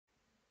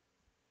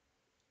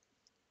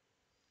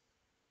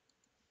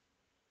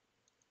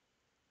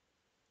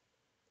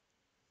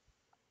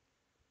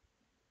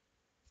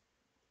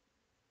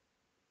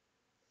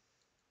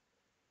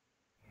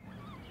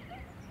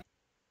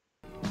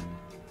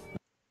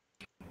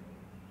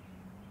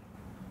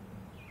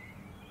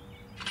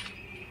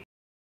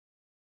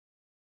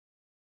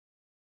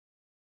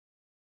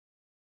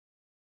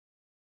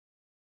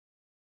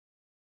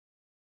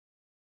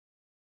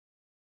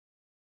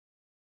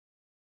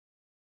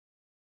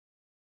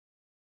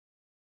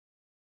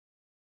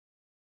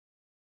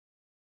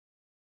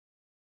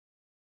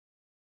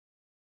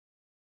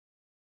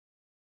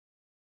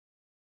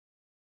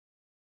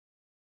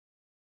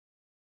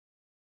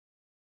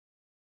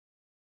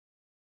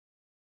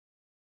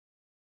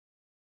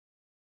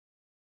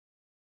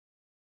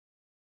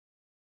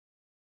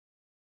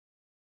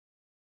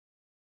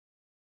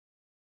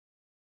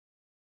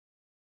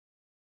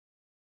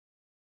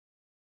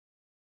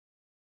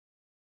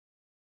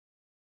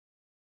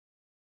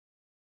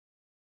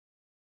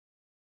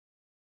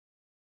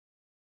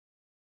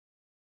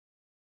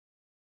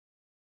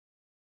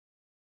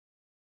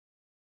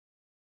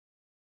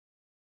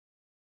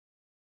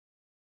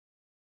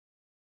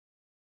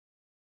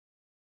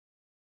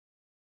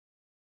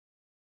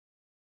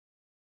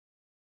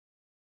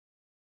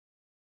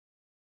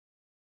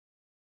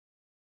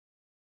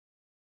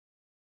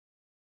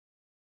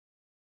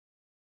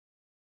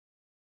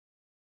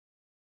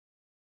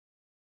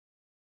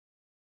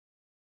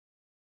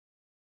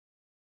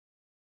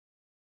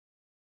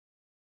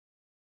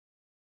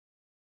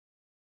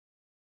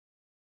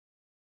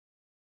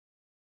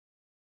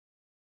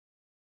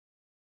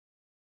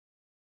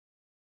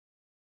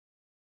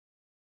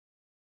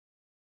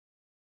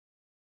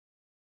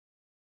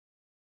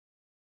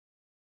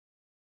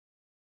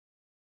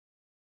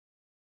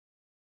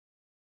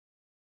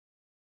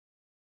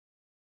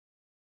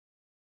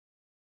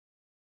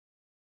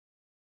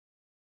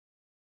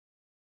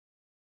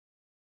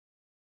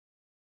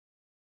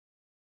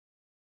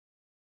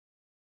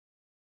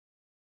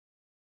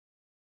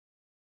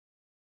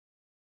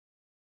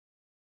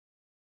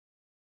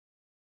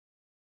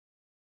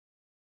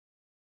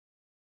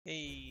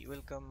Hey,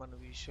 welcome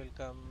Manuvish,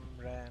 welcome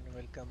Ryan,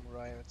 welcome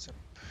Roy, what's up?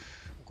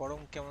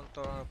 গরম কেমন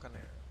তোমার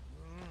ওখানে?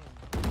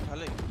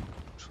 ভালোই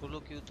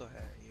 16 কিউ তো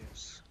হ্যাঁ,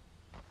 yes.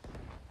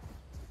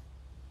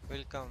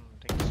 Welcome,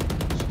 thank you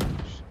so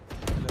much.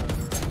 Hello,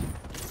 hello.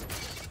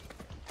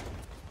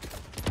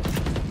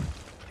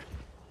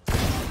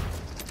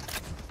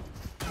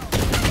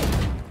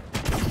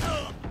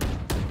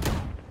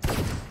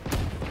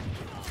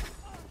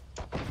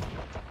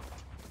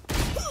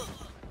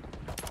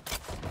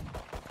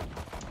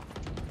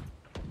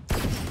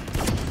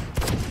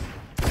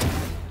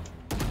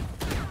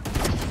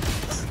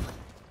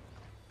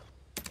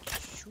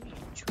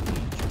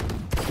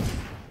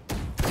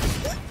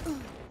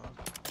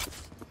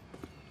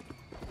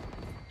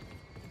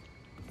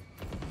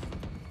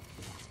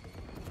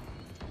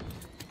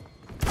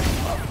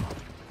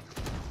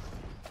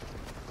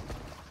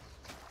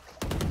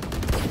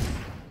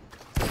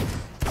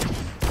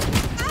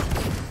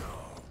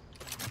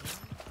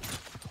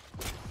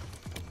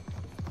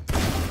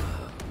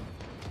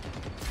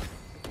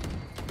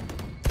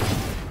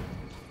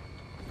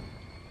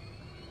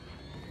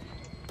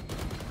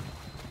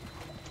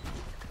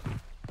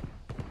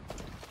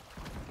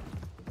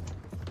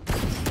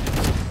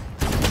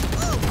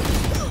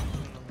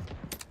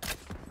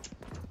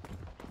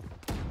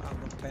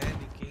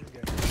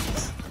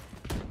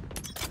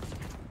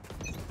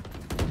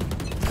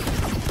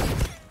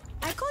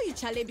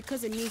 Chale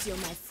because it means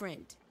you're my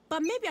friend.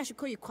 But maybe I should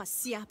call you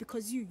Kwasia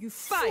because you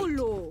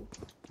follow.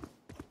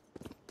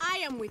 I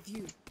am with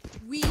you.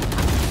 We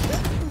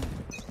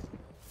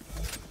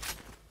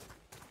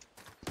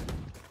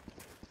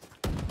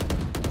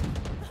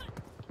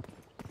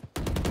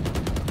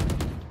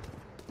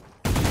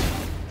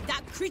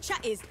That creature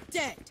is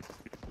dead.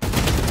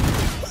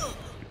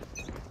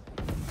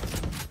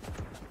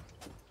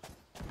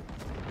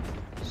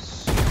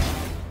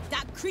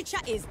 That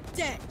creature is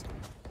dead.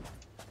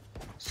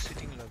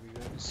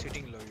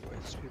 Sitting lobby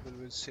wise, people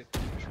will sit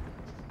here.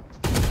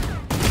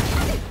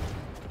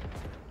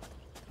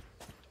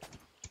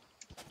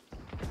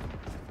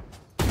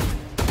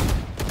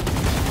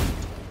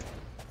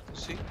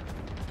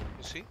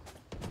 You see?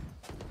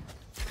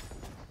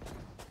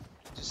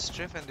 Just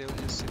strafe and they will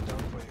just sit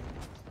down for you.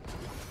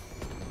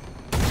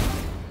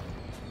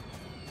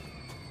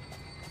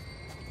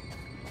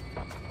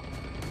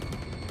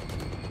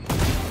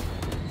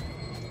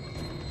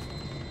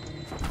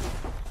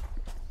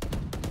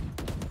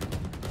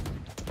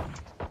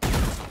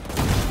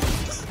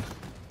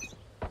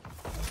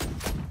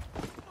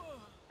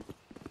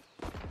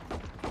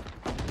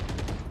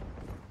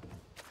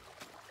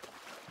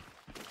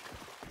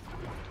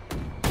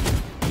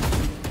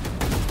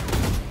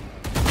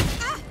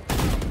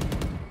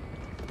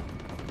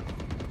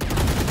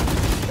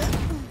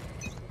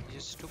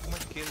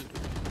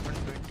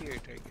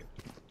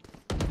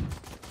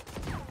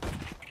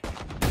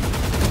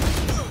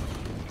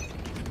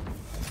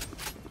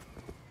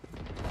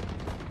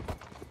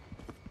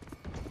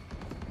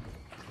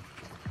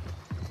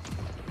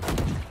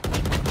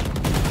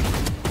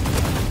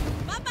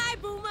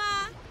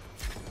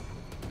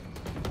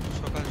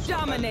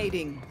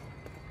 Dominating.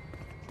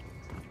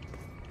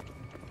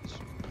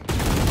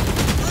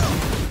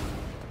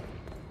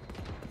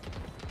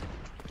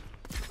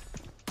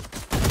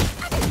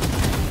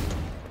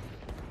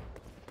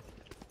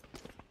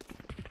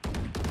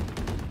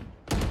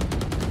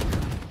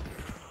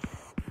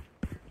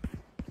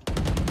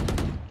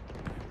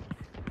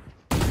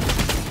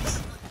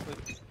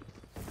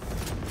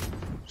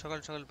 সকাল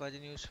সকাল বাজে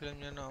news film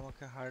যেন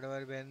আমাকে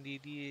hardware ban দিয়ে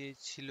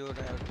দিয়েছিল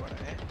রায়ার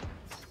পড়ায়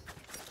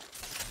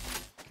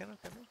কেন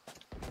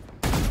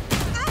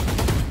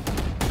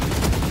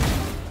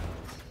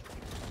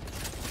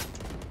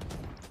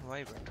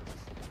Why but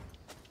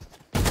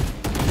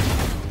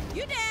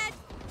You dead.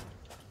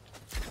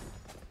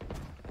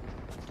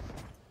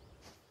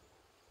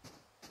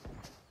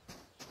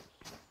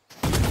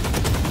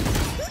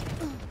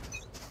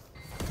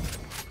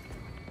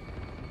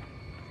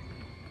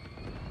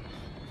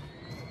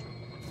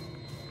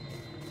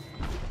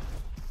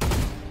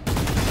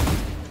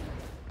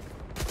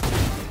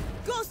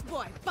 Ghost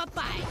boy,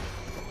 bye-bye.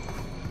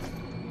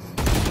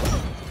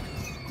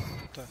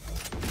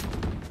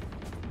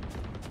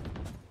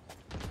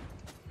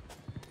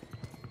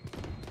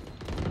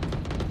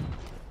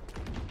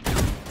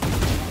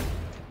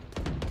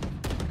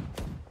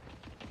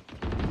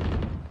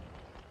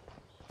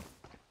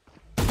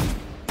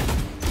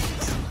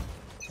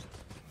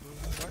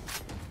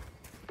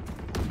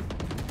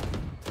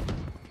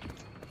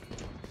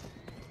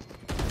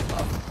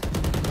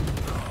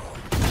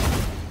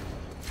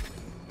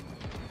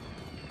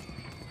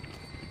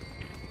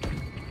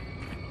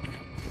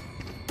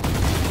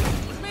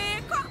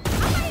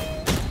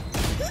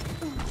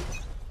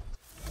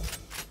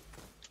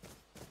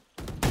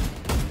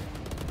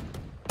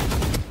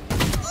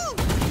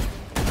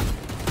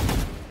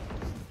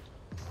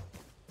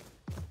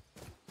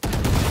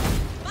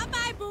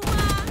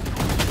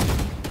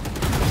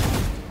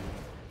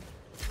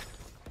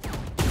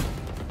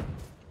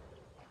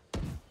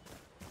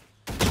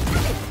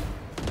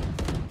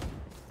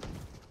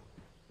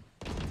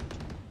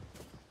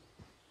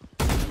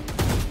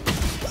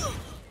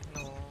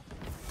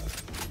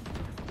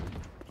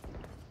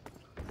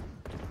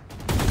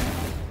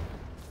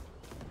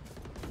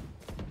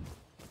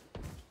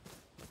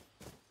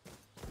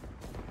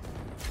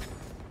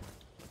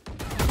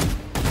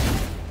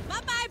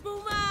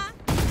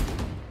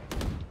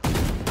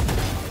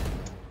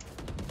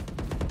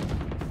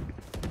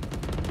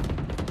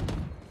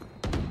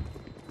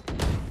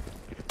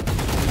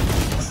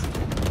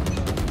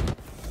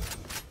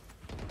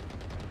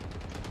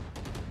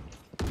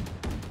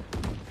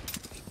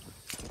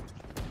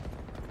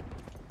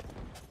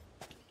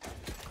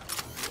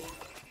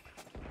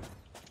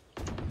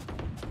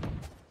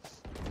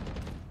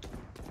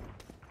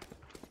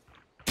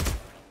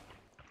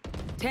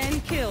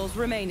 10 kills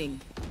remaining.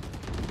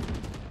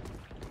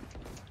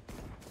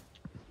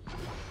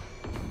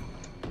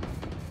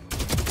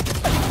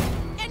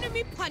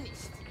 Enemy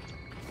punished.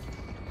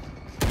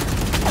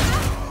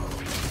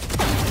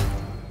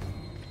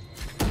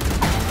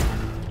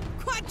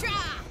 Quadra.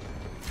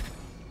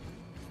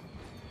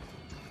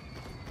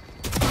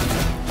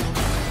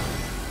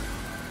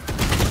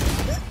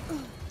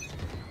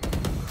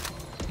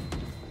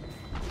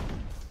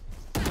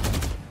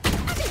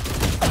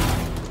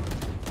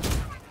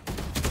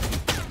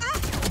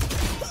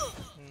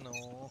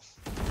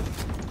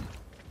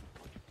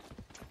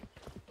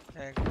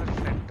 একবার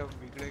ফ্যান্টম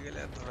বিগড়ে গেলে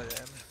আর ধরা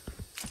যায় না।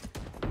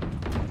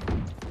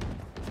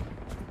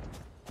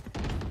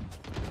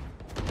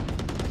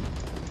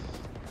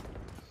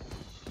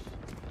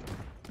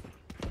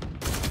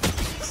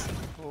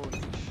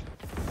 Holy shit.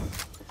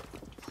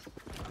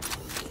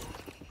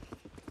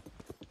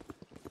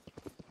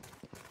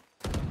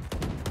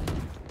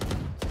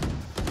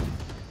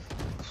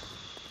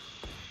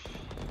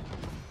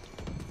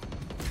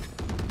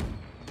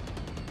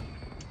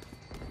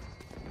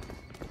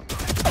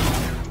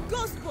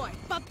 Ghost boy,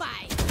 bye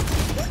bye.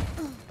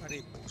 আরে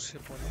বসে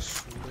পড়ে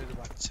শুয়োরের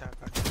বাচ্চা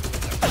কাটে।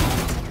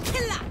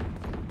 Killer.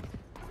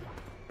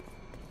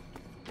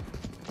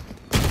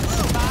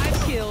 5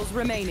 kills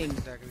remaining.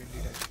 দেখ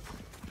রিন্ডিটা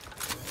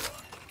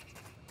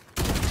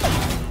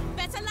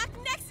Better luck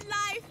next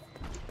life.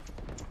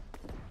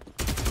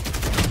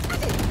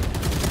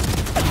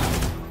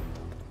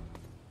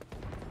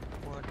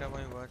 What am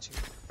I watching?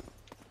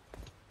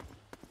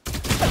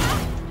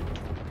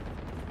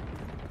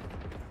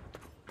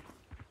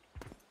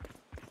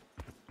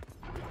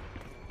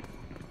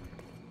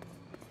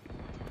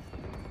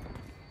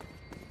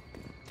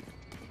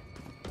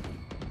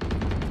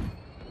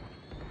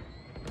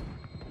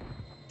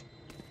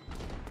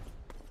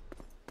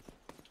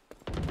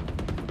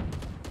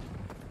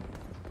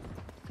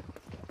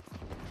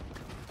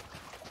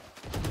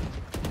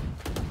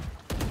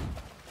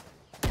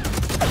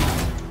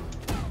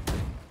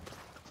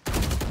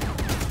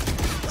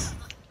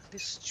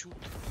 This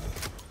shoot.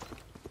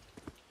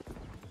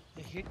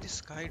 I hate this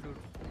guy,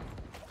 dude.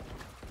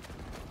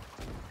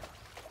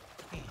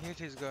 I hate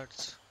his guts.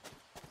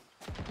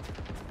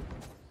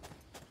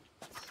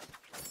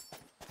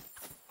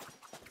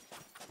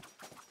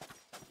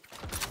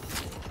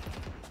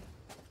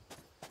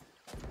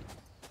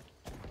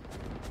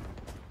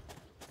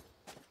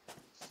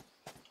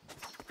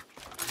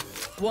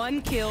 One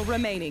kill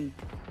remaining.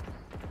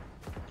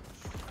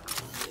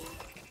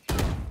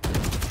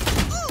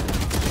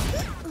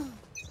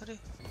 আরে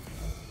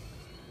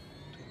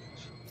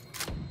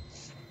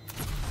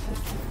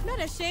Not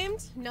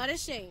ashamed, not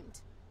ashamed.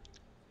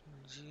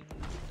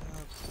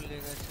 জিনটা খুলে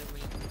গেছে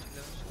আমি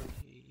বুঝলাম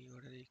সরি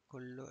ওরা এই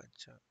করলো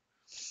আচ্ছা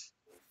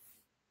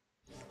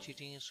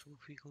চিটিং এ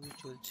সুফি খুবই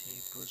চলছে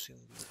এই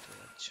প্রসেসগুলোতে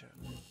আচ্ছা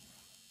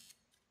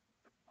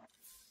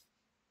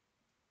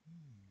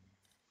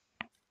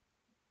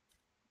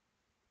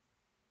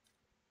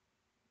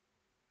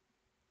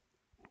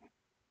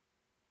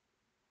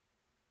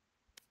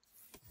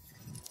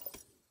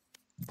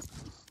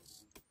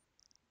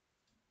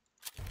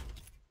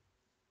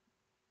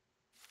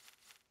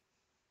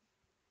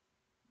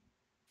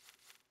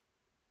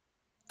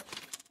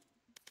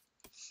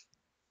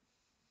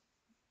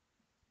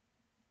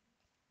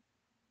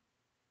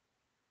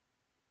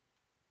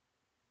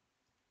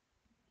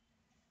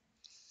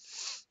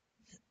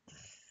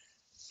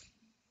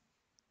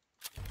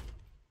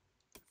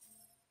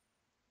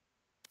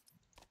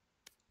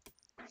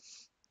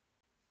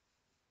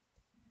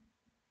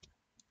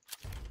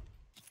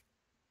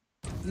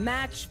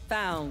Match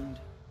found.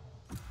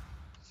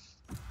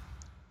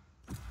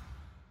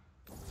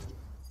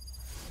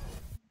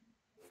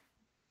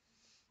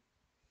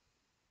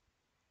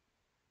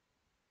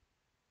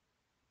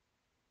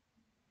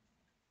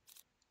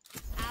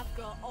 I've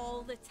got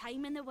all the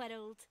time in the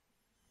world.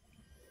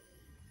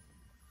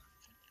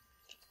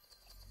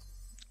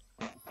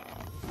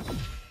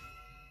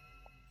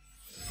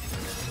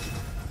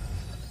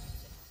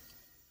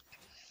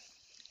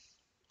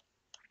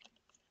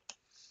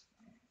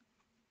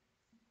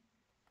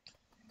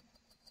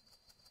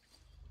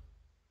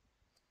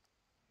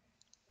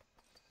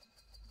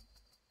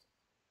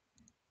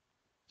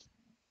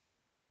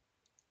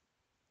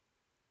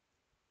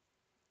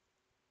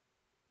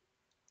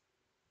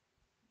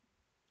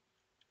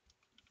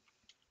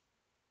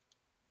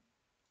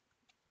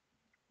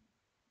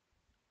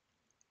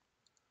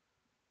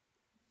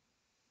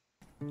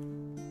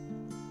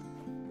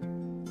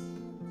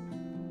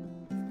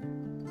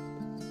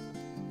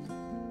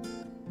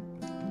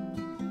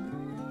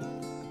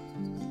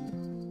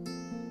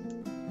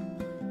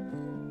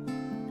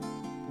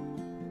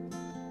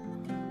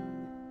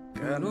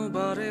 কেন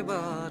বারে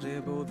বারে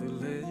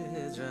বদলে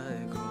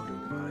যায় ঘর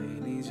পাই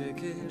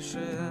নিজেকে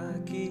সে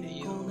একই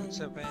কোণে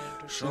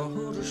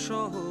শহর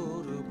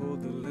শহর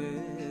বদলে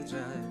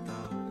যায়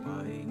তাও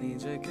পাই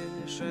নিজেকে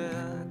সে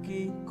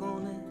একই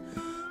কোণে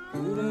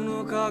পুরনো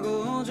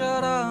কাগজ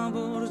আর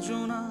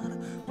আবর্জনার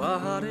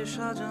পাহাড়ে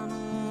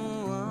সাজানো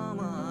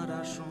আমার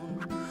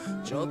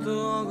যত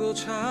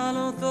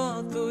অগোছালো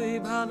ততই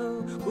ভালো,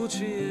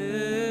 গুছিয়ে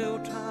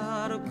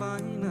ওঠার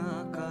পাই না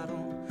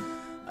কারণ,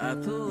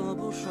 এত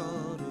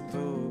অবসর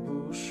তবু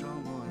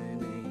সময়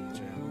নেই,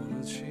 যেমন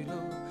ছিল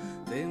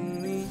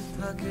তেমনি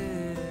থাকে।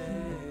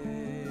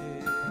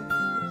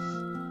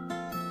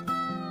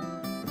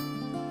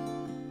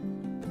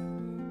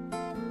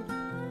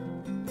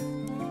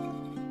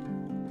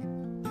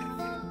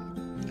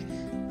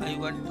 I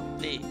want to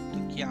play. तो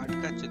क्या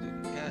अटकाচ্ছে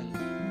তুমি খেল?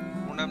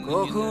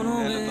 কখনো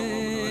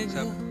মেঘ,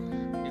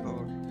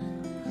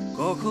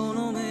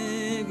 কখনো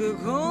মেঘ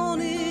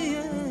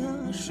ঘনিয়ে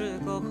আসে,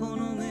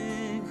 কখনো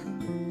মেঘ,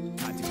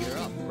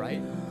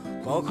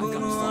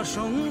 কখনো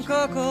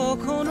আশঙ্কা,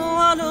 কখনো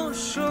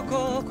আলস্য,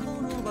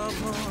 কখনো বা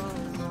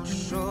ভয়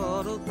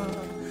নশ্বরতা,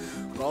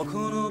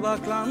 কখনো বা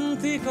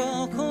ক্লান্তি,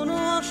 কখনো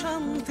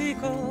অশান্তি,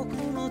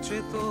 কখনো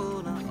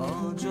চেতনা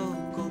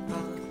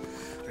অযোগ্যতা।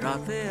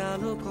 রাতে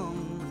আলো কম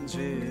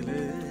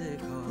জেলে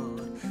ঘর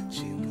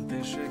চিনতে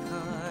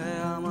শেখায়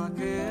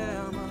আমাকে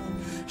আমার,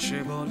 সে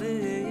বলে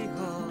এই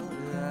ঘর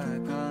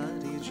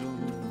একারই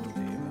জন্য,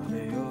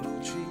 দেওয়ালে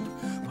অরুচি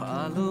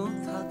ভালো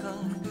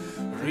থাকায়,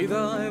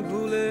 হৃদয়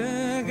ভুলে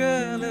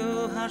গেলেও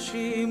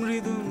হাসি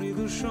মৃদু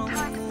মৃদু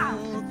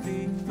সম্মতি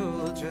তো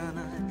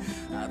জানায়,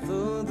 এত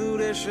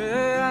দূরে সে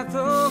এত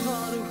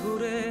ঘর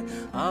ঘুরে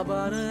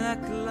আবার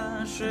একলা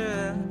সে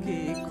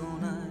একই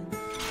কোনায়,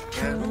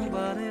 কেন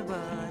বারে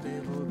বারে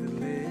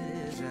বদলে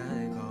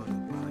যায় ঘর,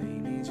 পাই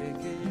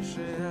নিজেকে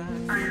সে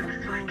একই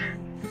কোণে,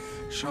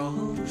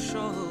 শহর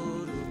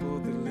শহর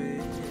বদলে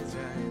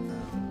যায়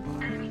না,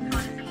 পাই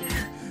নিজেকে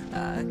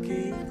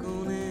একই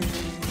কোণে।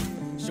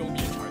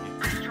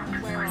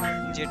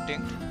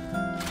 Jetting.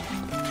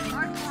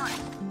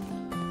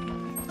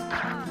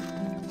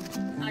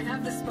 I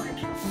have the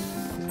spike.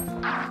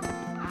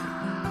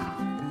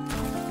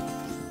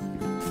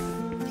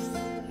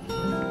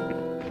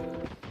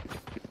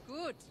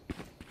 Good.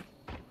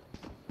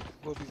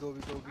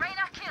 Gobi.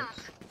 Reyna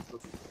kills.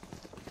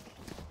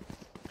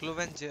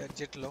 Cloven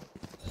jet low.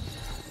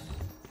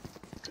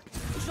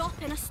 Drop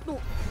in a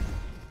smoke.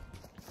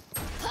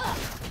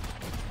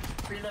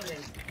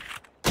 Reloading.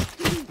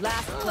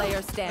 Last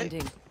player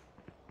standing.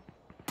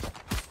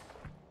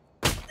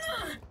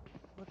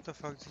 What the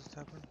fuck just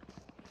happened?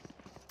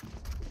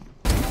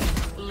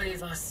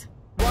 Leave us.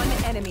 One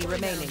enemy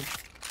remaining.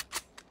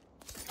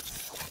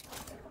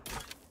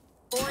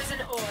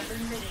 Poison orb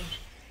emitting.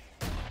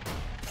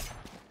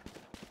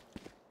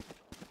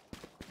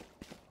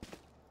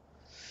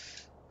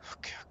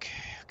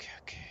 Okay.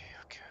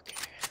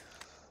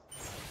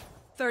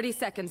 30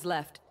 seconds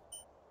left.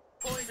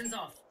 Poison's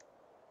off.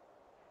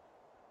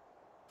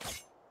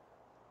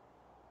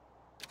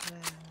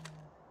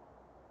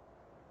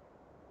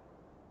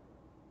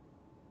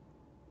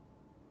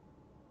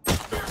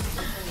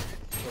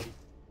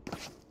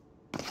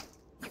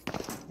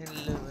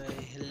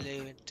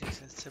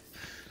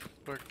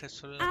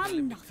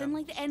 I'm nothing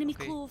like the enemy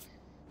clove.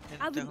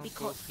 I wouldn't be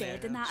caught dead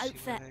in that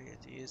outfit.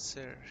 Yes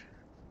sir.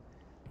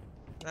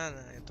 না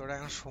তোরা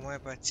এখন সময়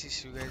পাচ্ছিস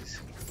you guys.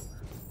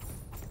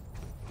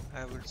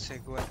 I would say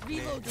go and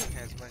play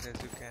as much as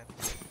you can.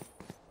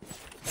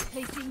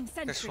 Placing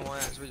একটা sentry.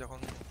 সময় আসবে যখন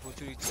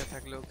প্রচুর ইচ্ছা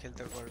থাকলেও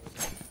খেলতে পারবে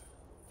না।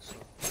 So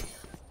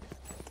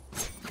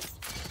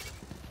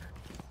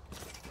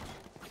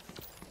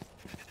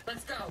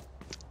Let's go.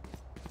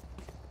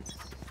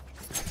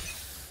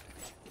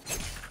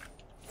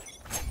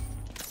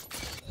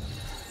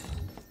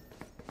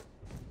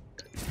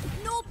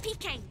 No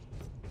peeking.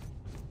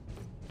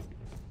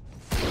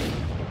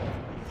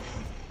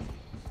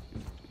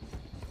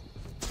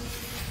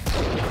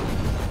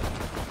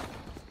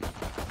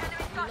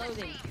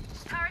 Reloading.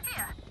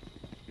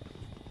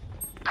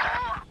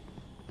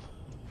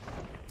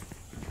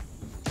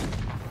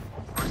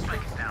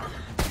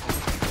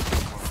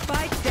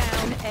 Spike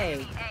down A.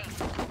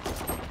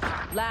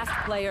 Last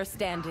player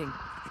standing.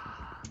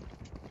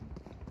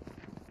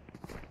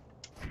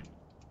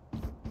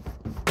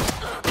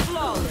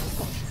 Flawless.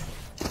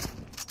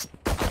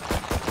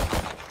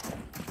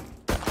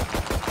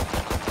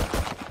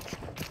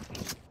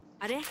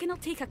 I reckon I'll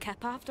take a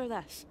kip after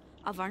this.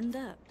 I've earned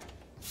it.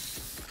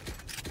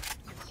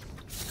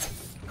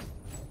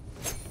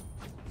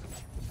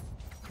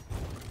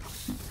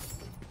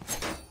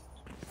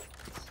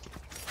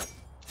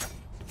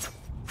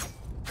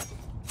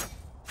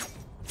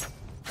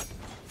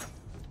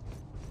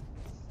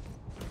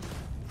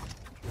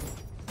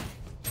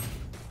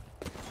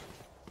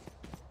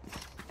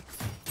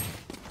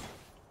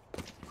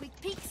 Quick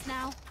peeks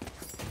now.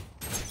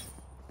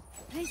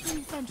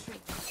 Placing sentry.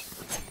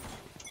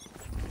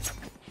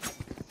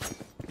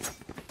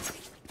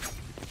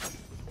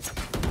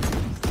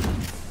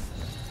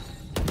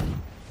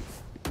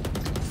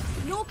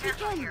 No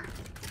peeking.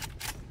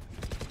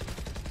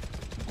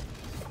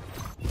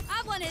 I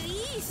want one of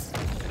these.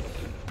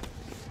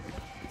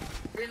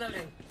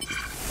 Reloading.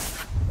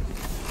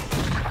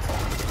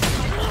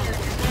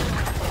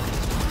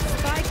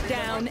 Spike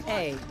down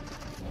A.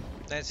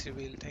 Nice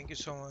reveal. Thank you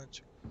so much.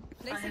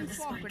 Placing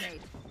swamp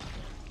grenade.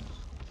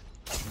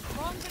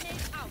 Bomb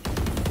grenade out.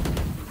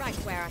 Right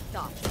where I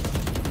thought.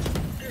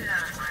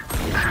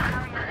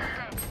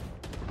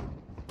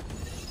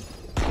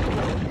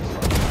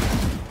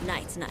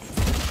 Nice.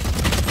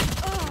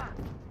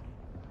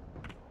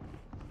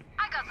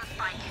 I got the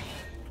spike.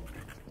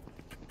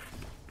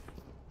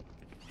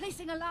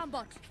 Placing alarm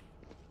bot.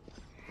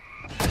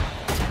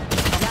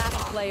 Last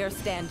player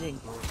standing.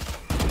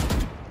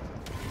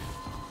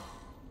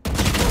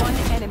 One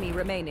enemy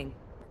remaining.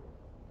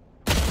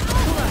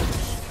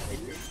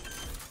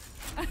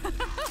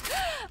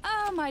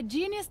 Oh, my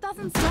genius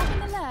doesn't stop in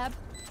the lab.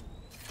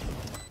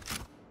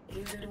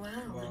 You did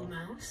well, little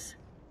mouse.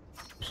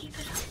 Keep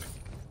it up.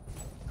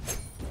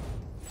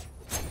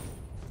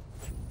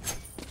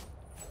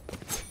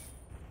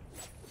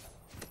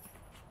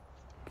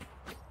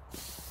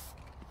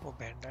 ও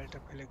ব্যান্ডালটা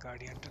ফেলে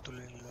গার্ডিয়ানটা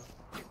তুলে নিল।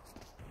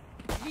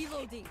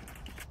 Reloading.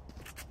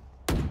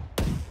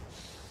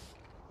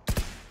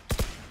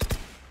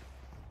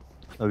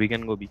 We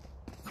can go B.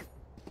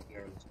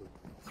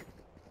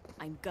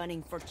 I'm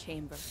gunning for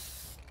chamber.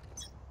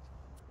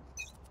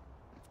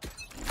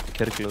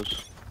 Very close.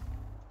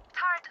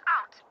 Turret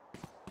out.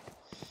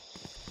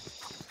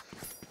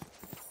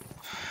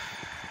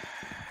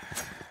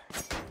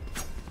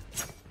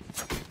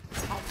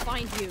 I'll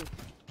find you.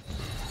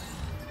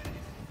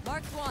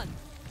 Marked one.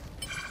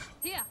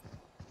 Here.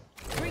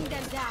 Bring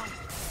them down.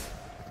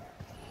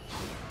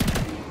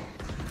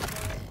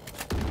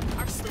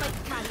 Our spike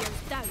carrier's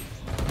down.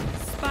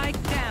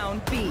 Spike down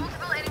B.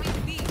 Multiple enemies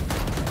B.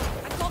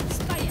 I got the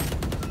spire.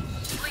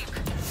 Sleep.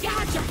 You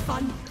had your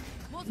fun.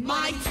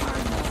 My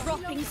turn.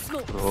 Dropping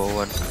smoke. Oh,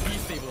 one.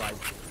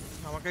 Destabilize.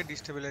 আমাকে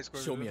destabilise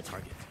করে Show me দিল। a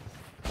target.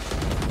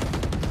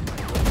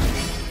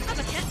 Have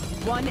a kit.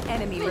 One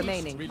enemy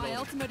remaining. My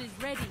Reloading. ultimate is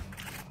ready.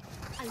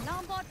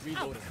 Alarm bot out.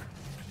 Reloading.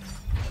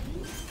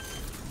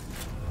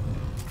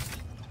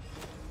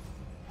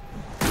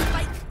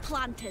 Spike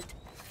planted.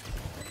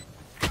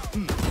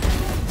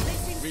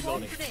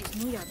 Reloading.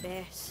 Know your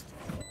best.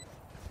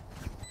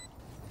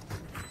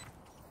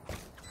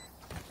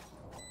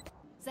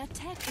 Their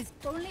tech is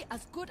only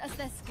as good as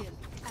their skill.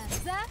 And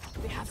there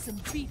we have some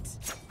beat.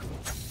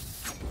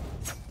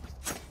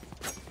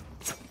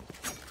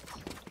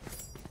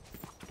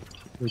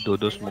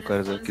 दो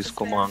smokers है,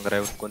 किसको मांग रहा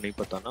है उनको नहीं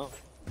पता ना।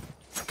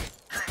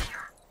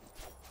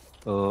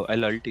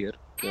 I'll ult here.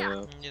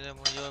 যেটা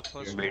মুঝে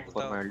first Wait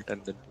for my ult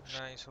and then push.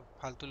 না এইসব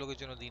ফালতু লোকের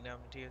জন্য দিই না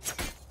আমি, ঠিক আছে?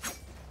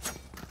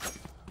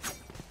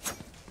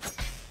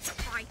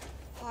 Fight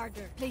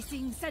harder.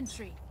 Placing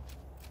sentry.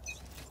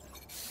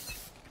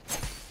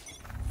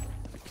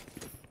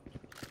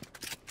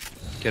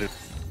 Get it.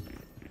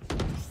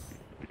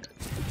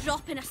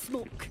 Drop in a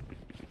smoke.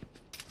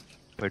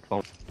 Wait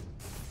for.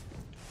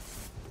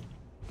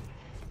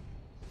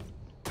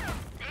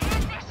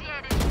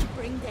 Initiated.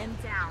 Bring them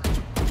down.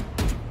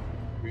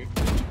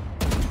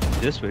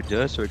 Just wait.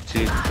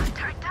 See.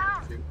 Turret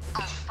down.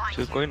 I'll find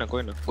So you. कोई ना.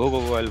 Go.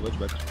 I'll watch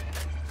back.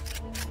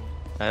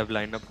 I have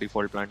line up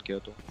default plan किया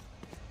तो.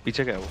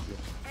 पीछे क्या है वो?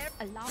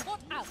 Alarm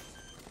bot out.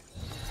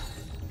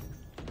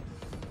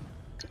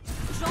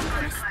 Drop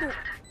in a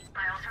smoke.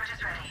 My ultimate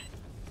is ready.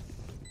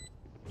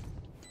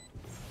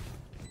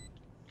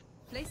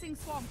 Placing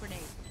swarm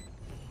grenade.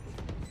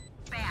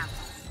 Bam.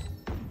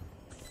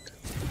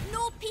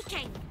 No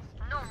peeking.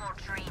 No more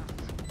dreams.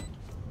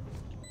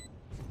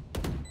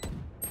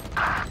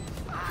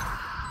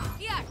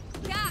 Here.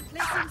 Yeah.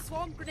 Placing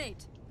swarm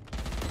grenade.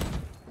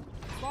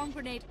 Swarm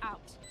grenade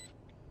out.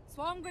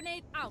 Swarm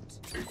grenade out.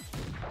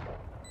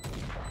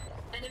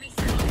 Enemy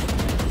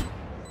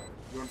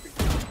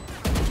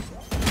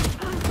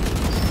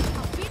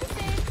I'll be the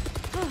same.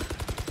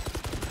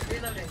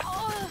 reloading.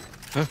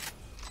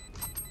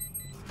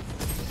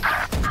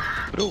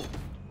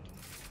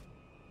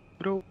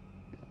 Bro.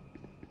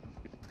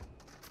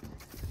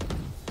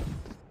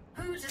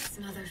 Who to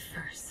smother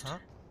first? Huh?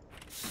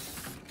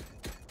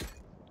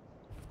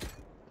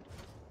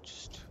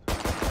 Just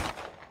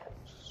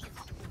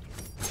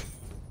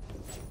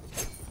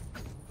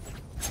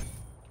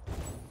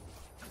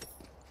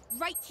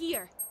Right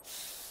here.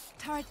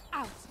 Turret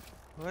out.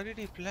 where did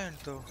he plant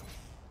though?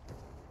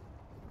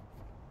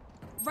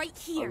 Right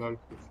here.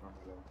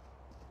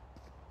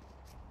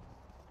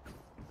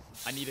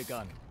 I need a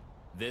gun.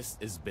 This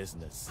is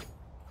business.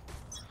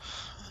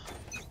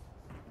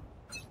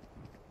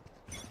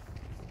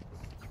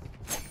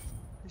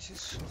 This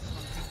is so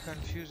fucking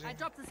confusing. I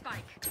dropped the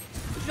spike.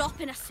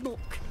 Drop in a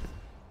smoke.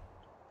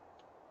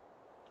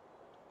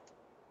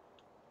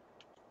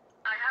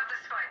 I have the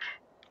spike.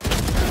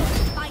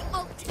 My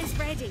ult is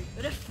ready.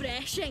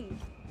 Refreshing.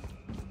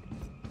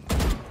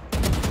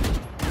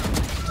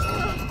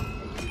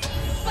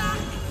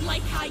 Back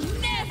like I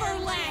never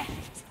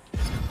left.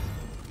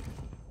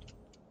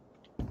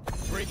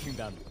 Breaking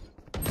them.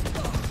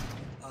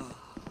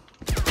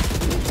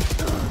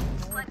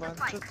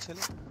 বাঞ্চোত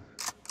ছেলে।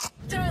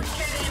 Don't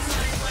get in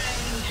my way.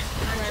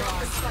 I dropped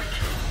the spike.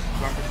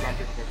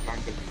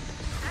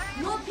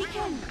 No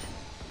peeking.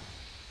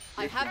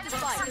 I have the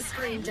Box spike.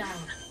 screen down.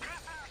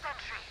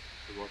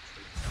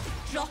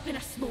 Drop in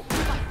a smoke.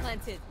 Spike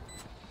planted.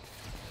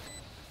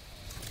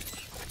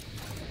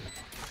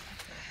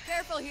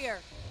 Careful here.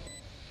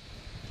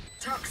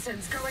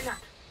 Toxins going up.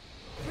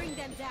 Bring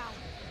them down.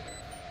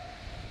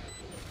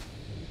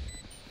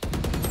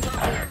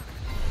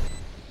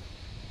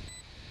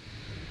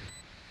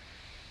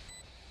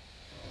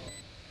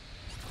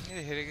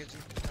 ये हेरे गए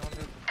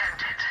আমাদের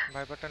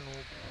ভাইপারটা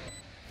noob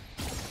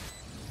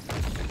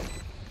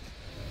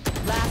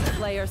Last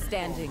player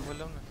standing.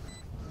 বললাম না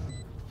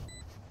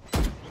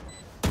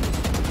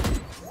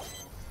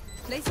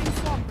Placing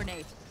swarm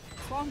grenade.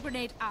 Swarm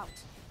grenade out.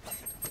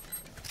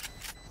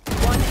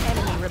 One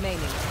enemy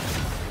remaining.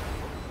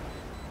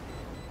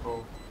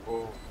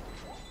 Oh.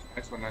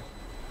 Next one.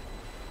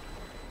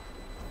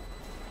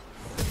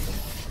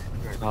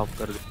 Half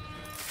कर दे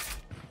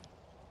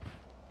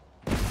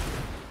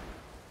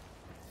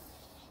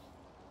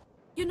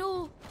You know,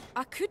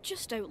 I could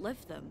just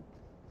outlive them.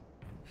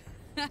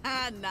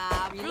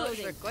 Nah,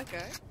 bullets are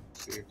quicker.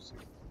 Safe.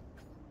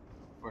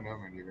 Oh no,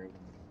 man, you guys.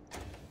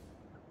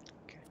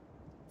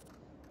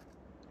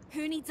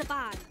 Who needs a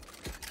bag?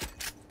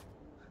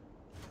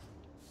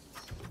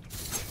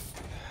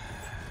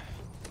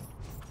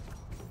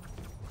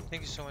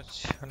 Thank you so much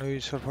Anuj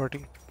for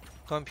supporting.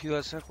 Come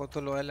viewers are কত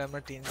loyal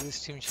আমরা 10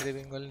 stream ছেড়ে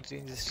Bengali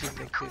 10 stream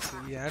দেখতেছি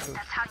यार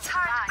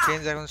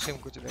 10 এখন stream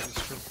করতে that is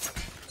true.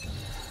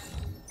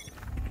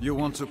 You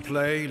want to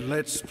play?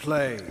 Let's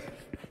play.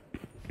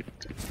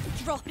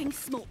 Dropping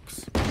smokes.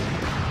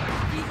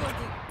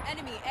 Reloading.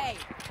 Enemy A.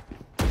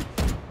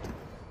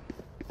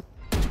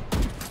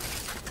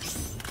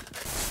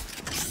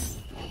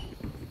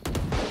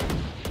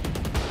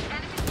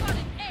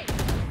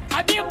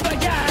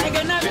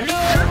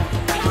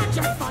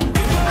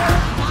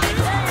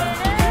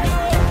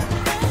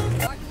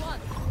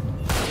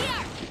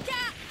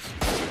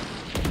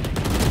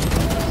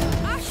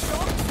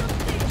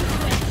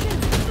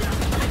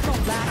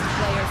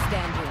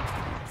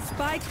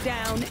 Spike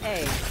down A.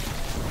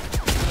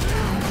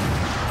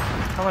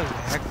 আমার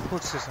lag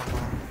করছে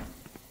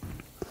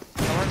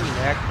আমার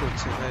ল্যাগ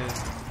করছে ভাই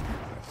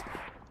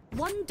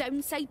One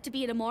downside to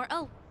being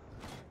immortal.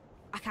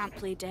 I can't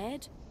play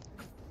dead.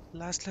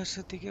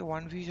 লাস্টের দিকে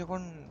 1v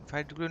যখন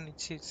ফাইট গুলো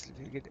নিচ্ছে it's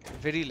get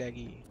very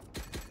laggy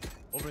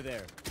Over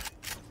there.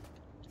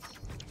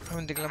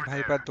 আমি দেখলাম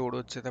ভাইপার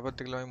দৌড়চ্ছে তারপর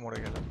দেখলাম আমি মরে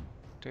গেলাম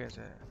ঠিক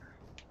আছে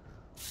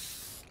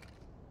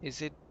is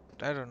it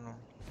I don't know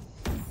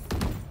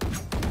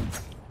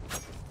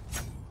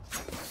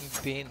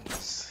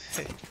Bins.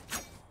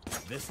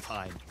 This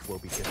time will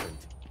be different.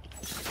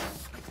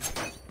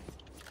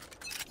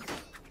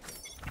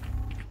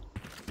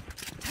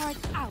 Turret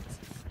out.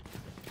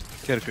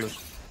 Care close.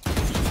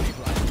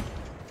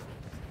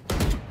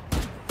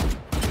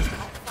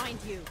 I'll find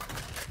you.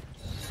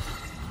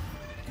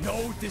 No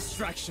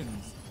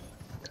distractions.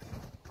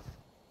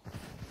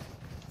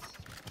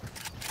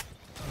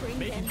 Bring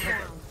them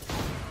down.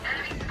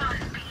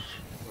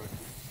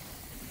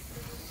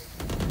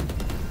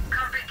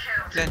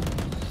 Plan.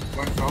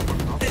 One top.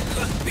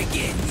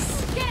 Begins.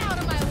 Get out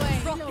of my way.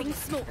 Dropping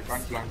smoke. I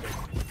can't plant it.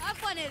 Have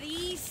one of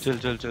these. Chill.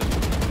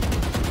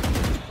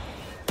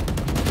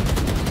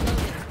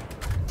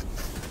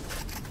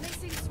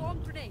 Placing swarm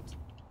grenade.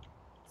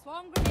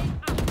 Swarm grenade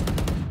out.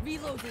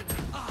 Reloading.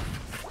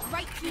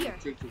 Right here.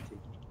 Chill.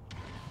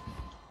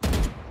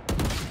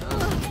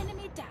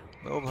 Enemy down.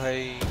 ओ भाई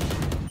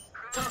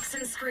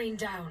Toxin screen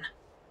down.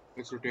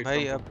 Let's rotate.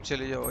 भाई अब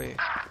चले जाओ ये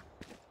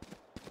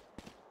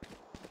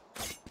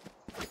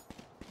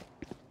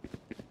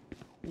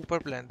ऊपर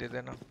plan दे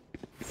देना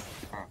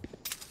हाँ.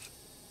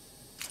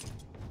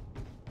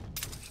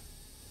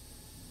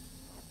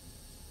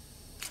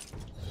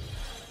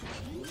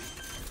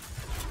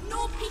 No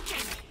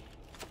peeking.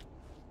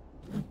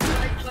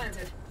 Light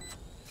planted.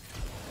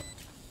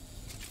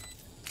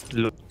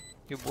 Look.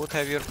 You both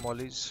have your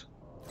mollies.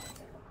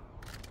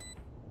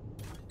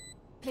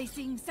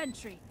 Placing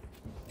sentry.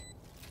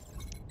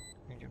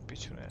 You can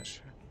pitch your ass.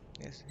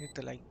 Yes, hit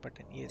the like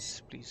button.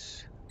 Yes,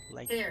 please.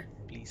 Like, There.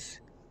 please.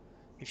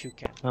 If you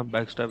can. हाँ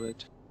backstab है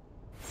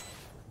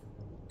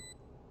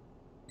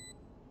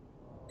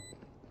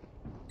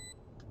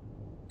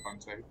One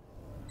side.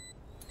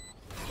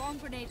 Swarm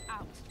grenade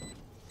out.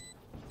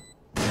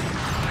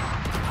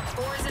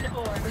 Poison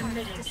orb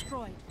emitted.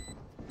 Destroyed.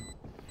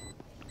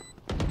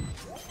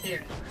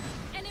 Here.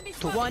 Enemy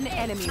One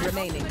enemy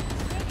remaining.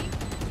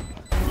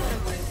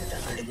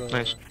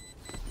 nice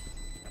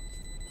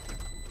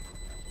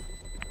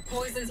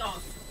Poison's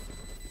off.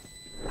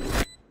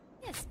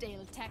 Your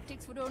stale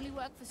tactics would only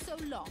work for so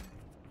long.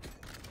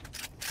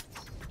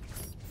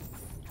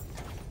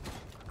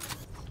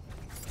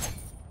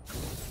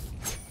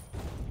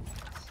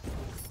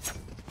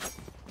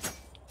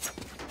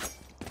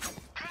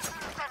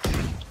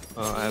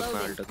 I have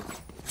my ult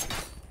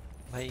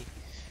भाई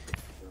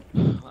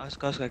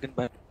ask I can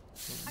buy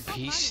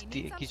Bhish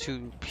दिए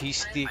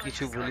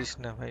किचु बोलिस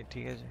ना भाई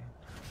ठीक है जी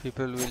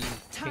people will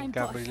think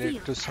I'm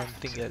related to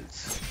something else.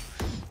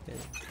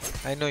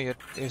 I know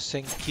you're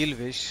saying kill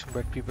wish,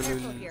 but people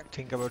will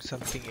think about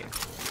something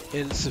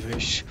else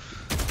wish.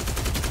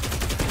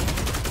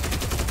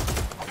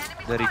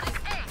 very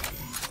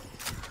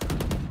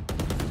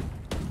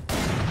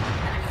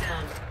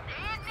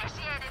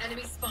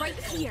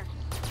Right here.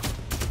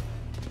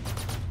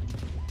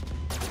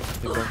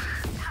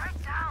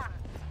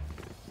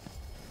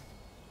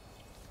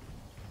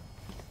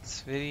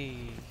 It's very.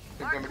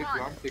 Take somebody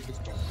plant, take this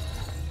plant.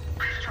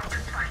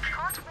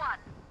 Caught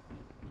one.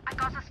 I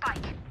got a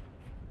spike.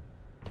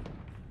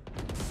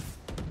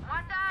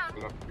 One down.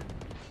 Pull up.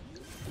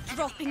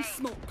 Dropping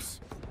smokes.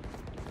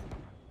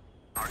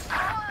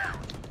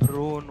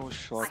 Bro, no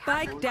shot.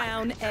 Spike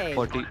down A.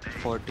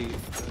 40.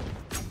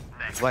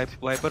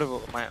 Viper,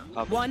 my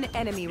half. One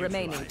enemy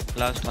remaining.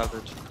 Last half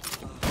edge.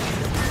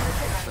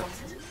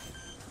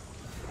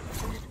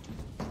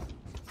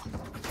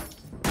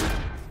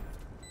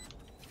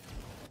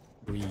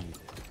 Breathe.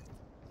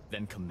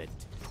 Then commit.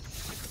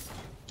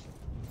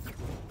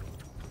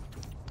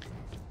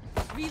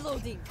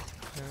 Reloading.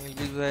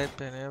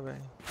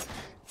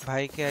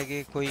 भाई के आगे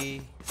कोई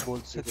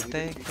बोल सकता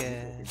है क्या?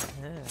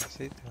 हाँ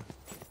सही था.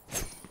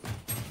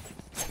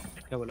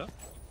 क्या बोला?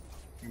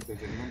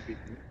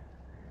 Picking.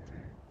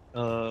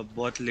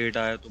 बहुत लेट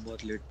आया तो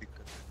बहुत लेट पिक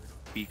करते हैं.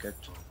 Peek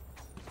at.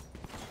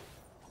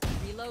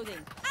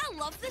 Reloading. I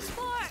love this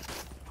part.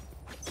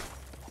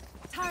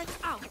 Turret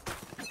out.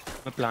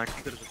 मैं प्लांट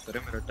नहीं कर सकता रे,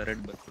 मेरा टरेट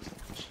बंद कर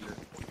सकता हूँ इसलिए.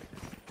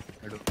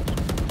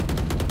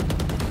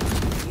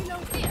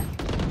 Reload here.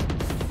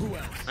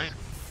 Nice.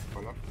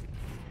 Pull up.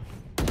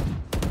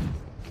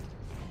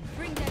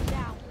 Bring them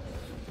down.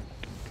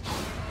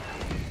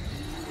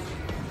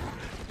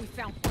 We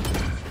found.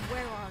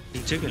 Where are you?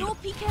 नीचे खेल. No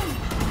peeking.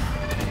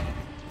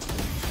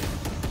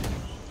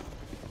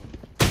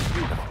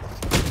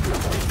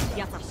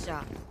 Get a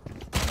shot.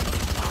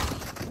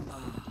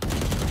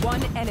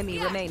 One enemy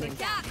remaining.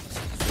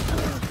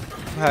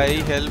 भाई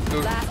help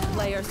dude. Last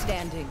player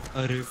standing.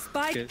 अरे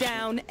Spike कैसे?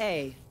 down A.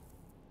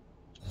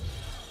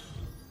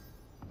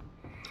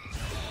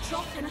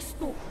 Drop in a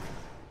smoke.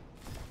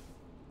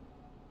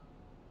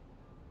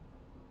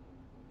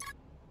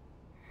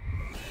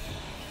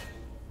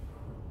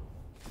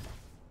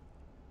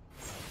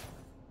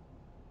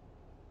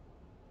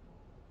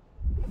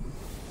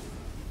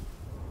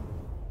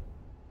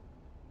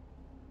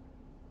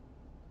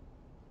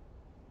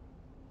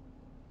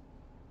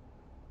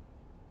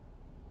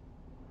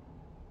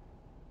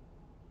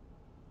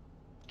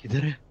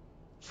 किधर है?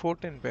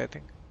 14 पे I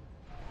think.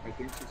 I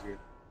think she's here.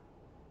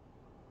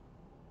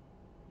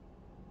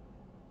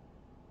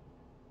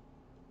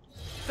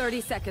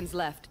 30 seconds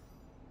left.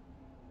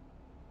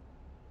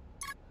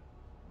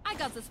 I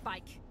got the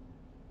spike.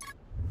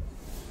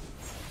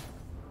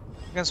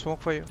 I can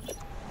smoke for you.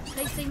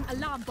 Placing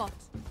alarm bot.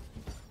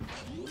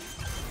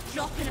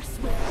 Drop in a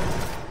smoke.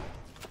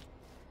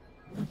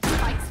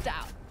 Spikes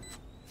down.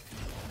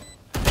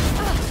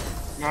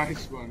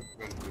 Nice one.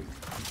 Well played.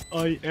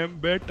 I am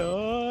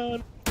better.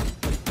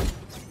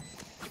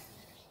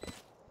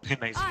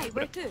 Nice. Aye,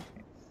 where to?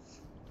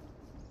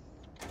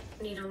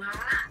 Need a lot.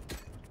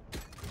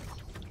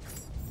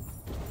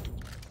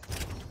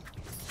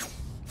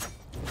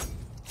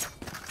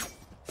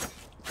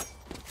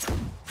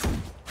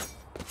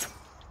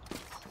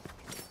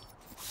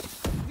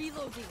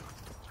 Reloading.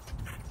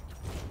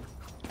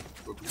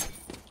 Okay.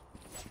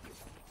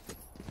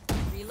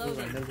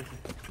 Reloading.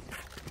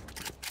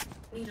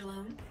 Need a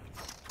loan.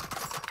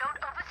 Don't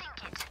overthink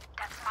it.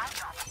 That's my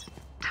job.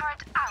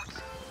 Turret out.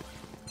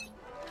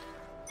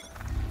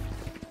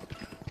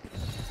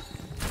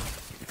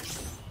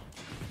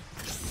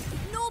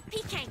 No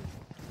peeking.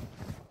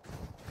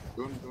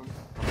 Don't.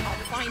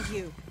 I'll find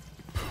you.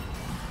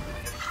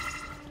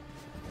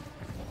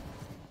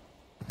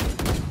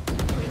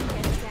 Bring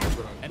them down.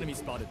 Enemy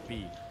spotted B.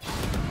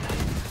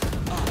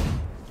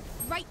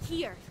 Right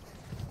here.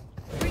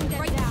 Bring them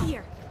right down.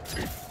 Here.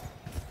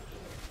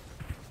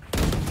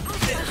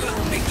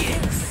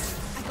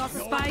 I got the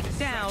Spike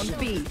down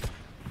B.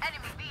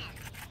 Enemy B.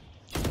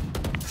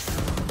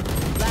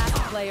 Last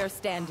player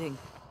standing.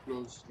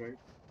 Close, right?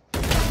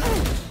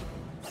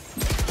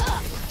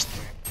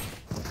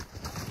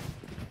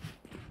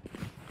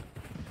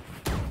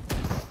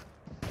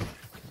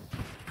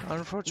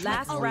 Unfortunate.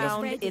 Last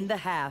round in the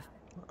half.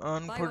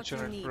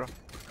 Unfortunate, bro.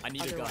 I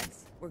need a gun.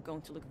 Otherwise, we're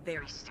going to look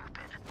very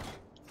stupid.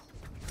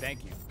 Thank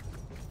you.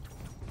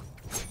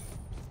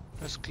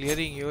 Just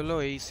clearing YOLO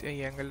ace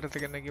angle টা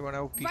থেকে নাকি মানে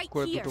ও pick Right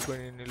করে here. দুটো করে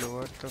নিল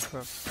what the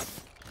fuck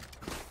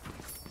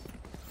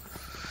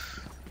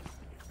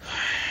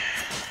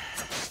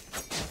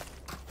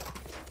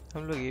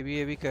हम लोग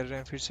ये भी कर रहे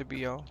हैं फिर से भी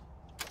आओ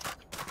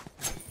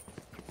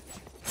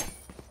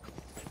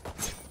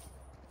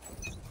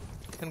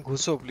can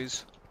घुसो please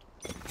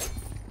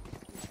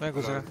मैं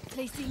घुस रहा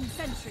Placing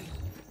sentry.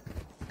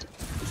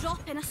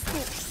 Drop in a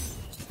smoke.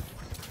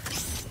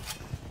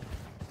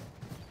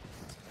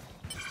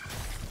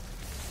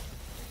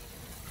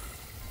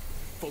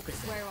 Focus.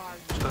 Where are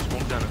you? उसका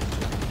स्मोक जाना.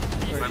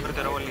 वाइपर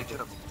तेरा वाला नीचे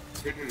रखो.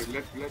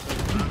 Left.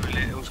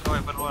 ले उसका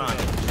वाइपर वाला.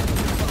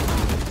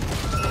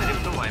 अरे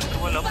तो वाइपर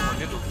वाला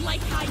होने दो.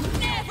 Like I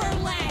never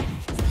left.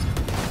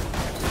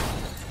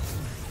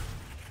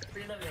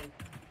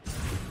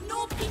 No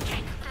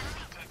peeking.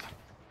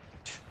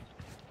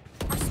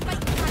 Our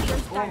spike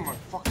carriers Oh my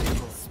fucking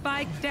god.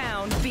 Spike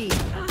down B.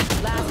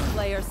 Last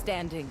player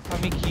standing.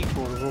 আমি কি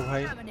করব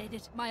ভাই?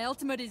 My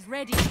ultimate is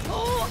ready.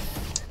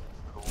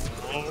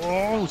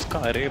 उसका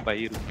अरे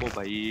भाई रुको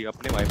भाई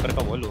अपने वाइपर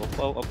का वॉल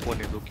ऑफ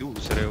होने दो क्यों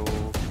घुस रहे हो?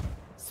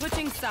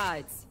 Switching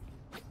sides.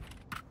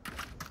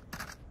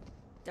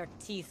 Their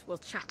teeth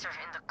will chatter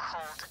in the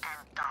cold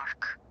and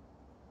dark.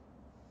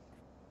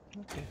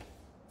 Okay.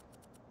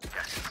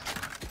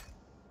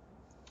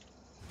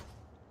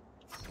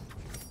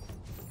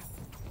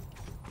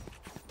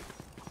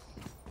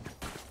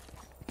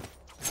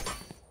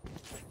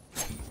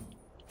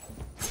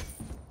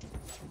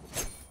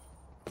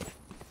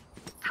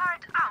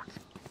 Turret out.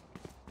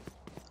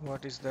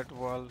 What is that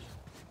wall?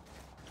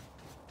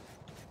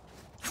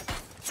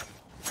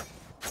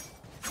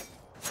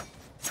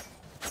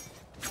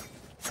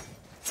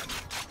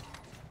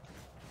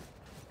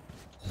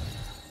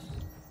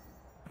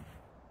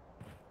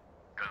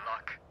 Good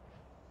luck.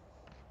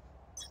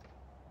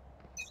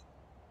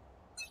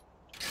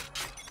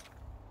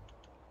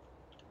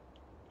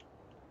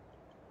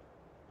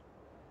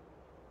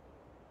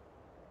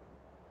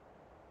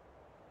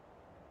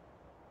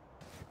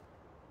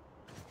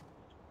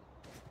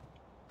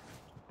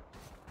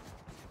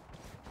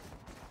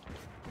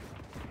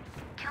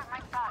 Killed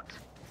my bot.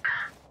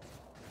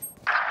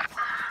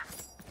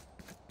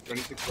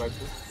 26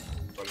 rifles.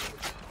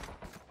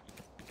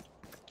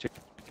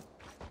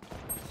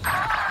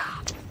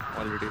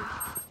 Already.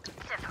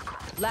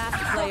 Last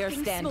player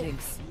standing.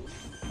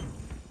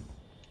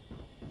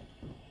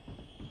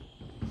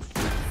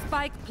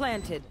 Spike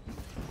planted.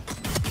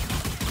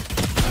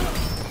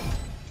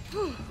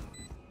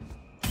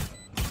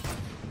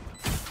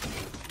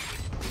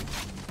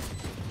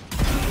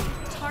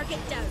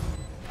 Target down.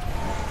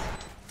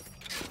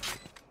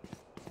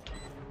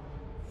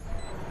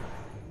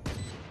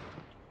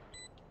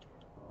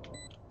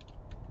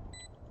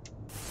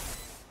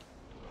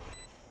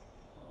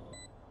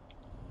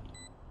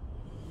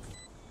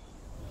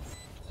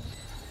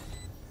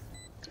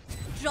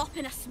 Drop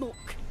in a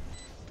smoke.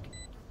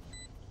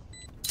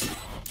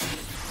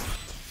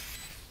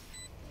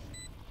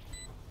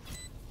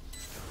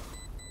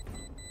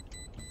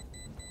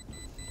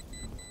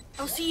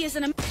 I'll see you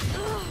in a.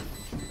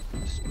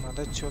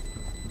 Mother chok.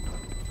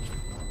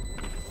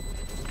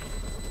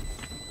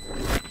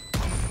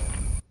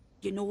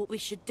 You know what we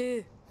should do?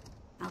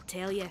 I'll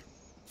tell you.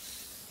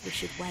 We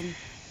should win.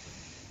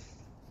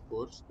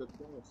 Force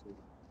करते हैं ऐसे.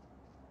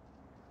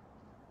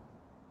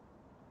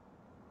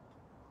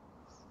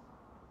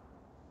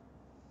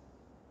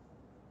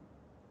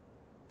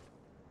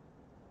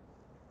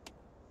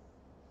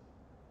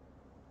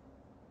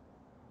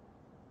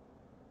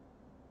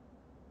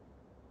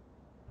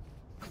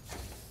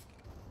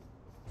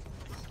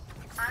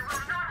 I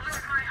will not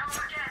lose my home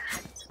again.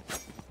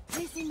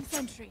 Placing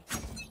sentry.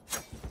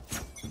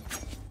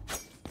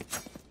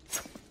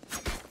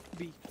 B.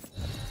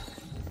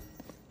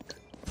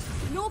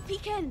 No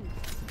peeking.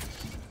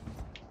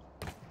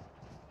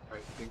 I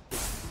think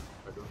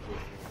I don't know.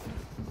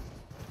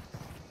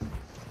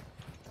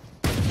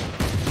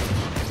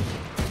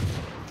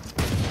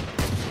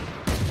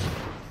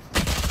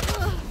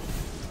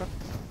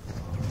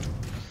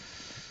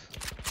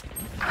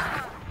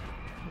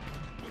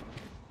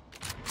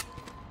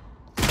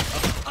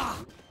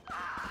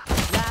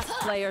 Last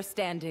player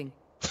standing.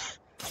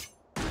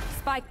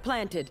 Spike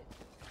planted.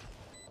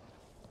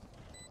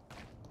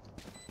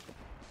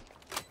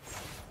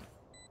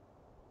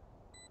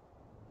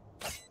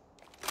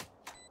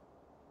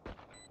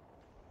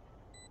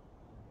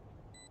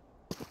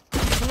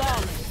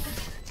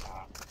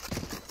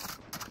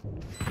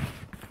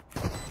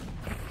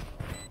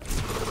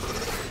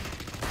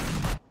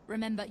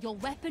 Remember, your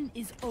weapon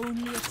is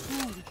only a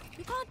tool.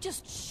 You can't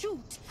just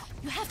shoot.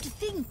 You have to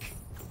think.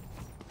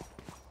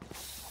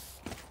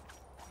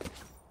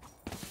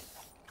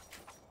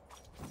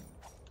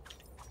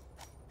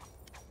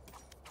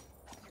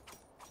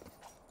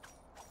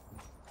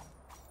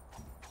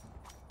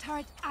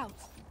 Turret out.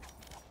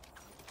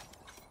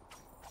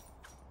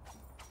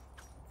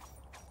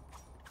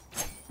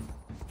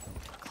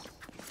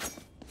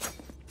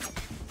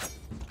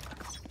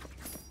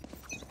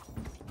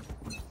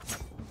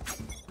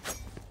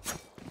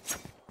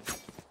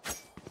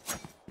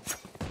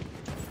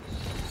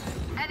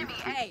 Enemy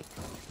A.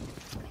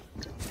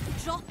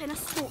 Drop in a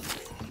smoke.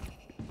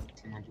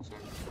 Someone to side.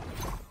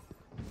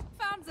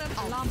 Found them.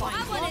 Alarm bomb. I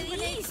want Bomb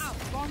grenade out.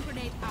 Bomb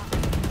grenade out.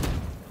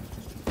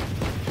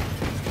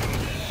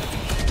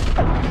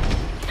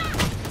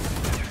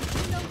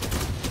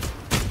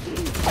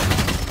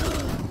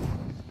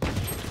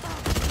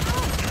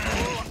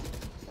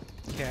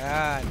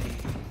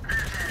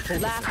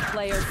 Last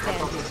player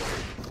standing.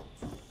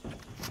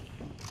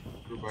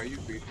 Why you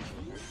beat?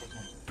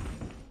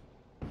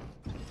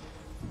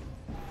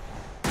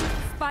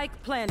 Spike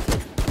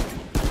planted.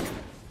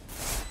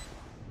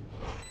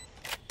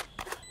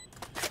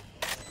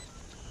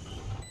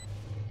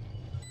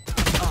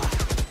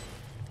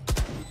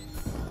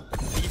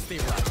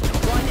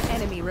 One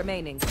enemy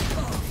remaining.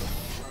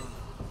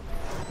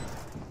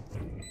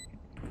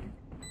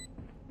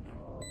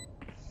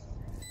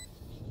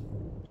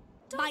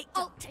 My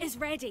ult is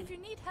ready. If you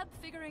need help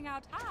figuring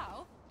out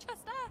how,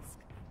 just ask.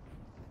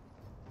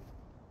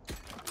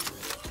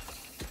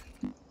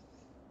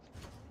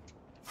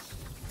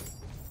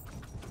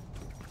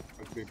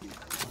 Baby.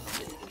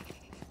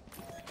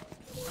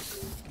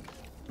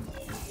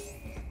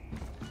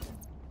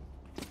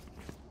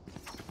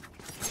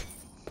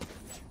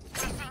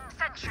 Placing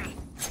sentry.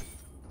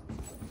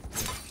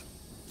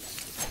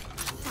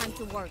 Time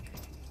to work.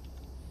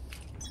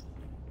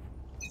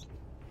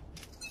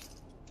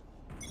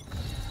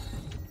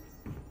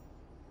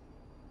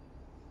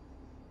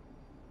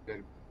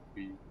 There'll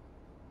be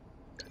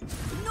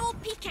No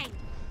peeking.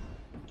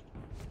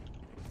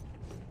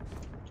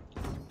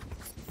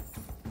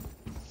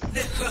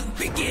 The hunt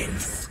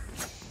begins.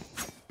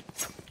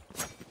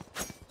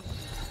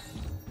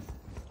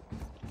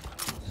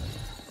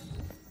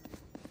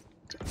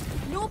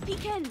 No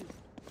peeking.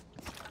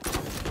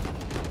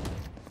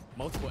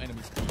 Multiple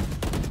enemies.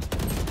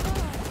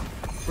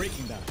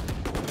 Breaking that.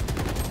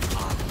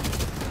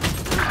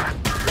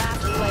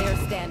 Last player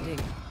standing.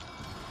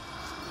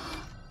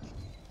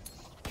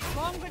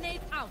 Bomb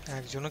grenade out.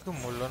 একজনকে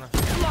মরলো না।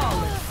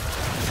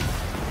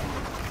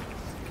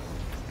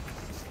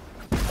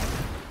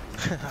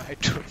 I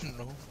don't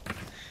know.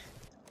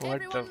 What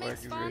the Everyone fuck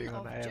makes is fun going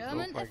on? of I have no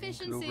German fucking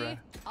clue, efficiency. bruh.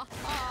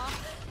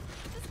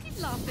 Just keep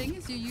laughing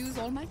as you use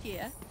all my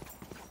gear.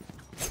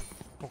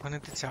 ওখানে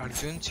তো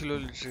চারজন ছিল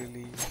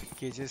literally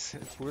কেজে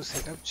পুরো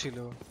setup ছিল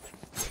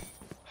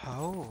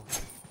how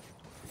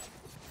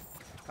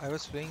I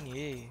was playing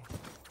এ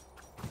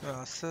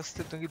আস্তে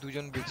আস্তে নাকি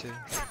দুজন বেঁচে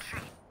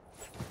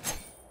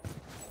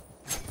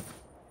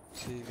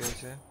ঠিক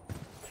আছে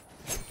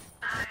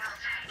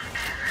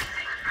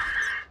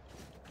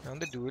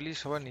আমাদের ডুয়েলি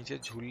সবার নিচে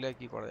ঝুললে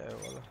কি করা যাবে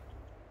বলো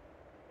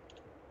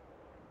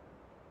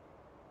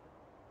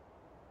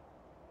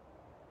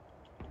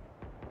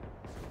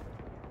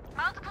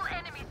Multiple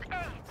enemies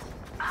A.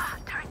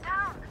 Turn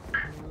down.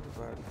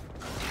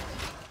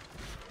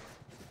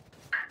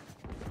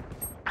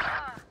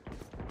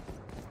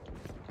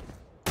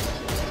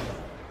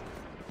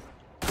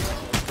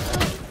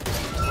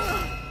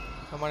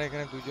 আমার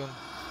এখানে দুজন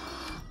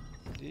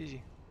জি জি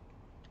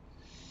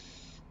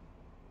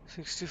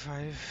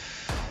 65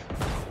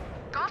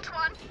 Got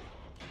one.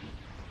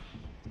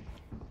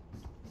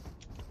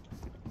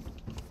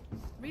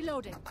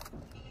 Reloading.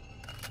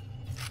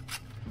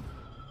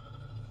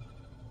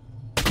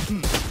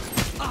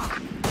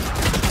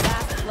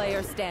 Last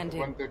player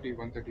standing.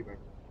 130 back.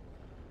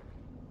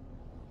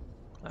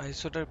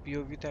 আইসোটার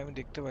POV তে আমি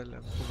দেখতে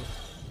পারলাম পুরো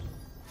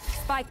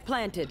Spike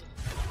planted.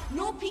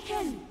 No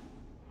peeking.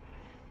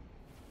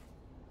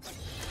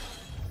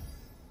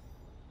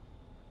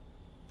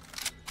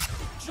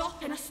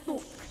 Drop in a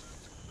smoke.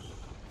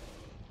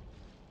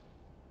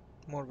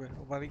 মরবে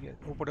ও বাড়ি গিয়ে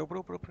উপরে উপরে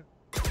উপরে উপরে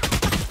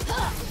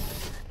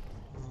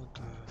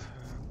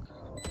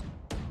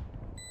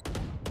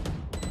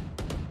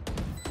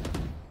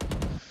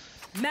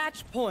Match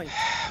point.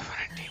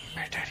 team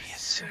better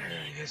yes sir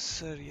yes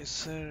sir yes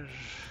sir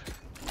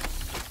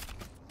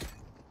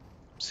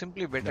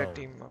simply better No.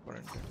 team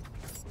apparently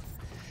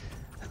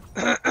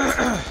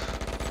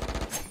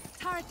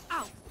Turret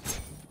out.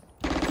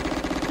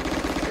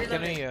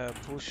 can I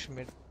push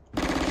mid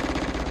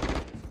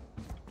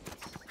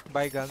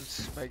buy guns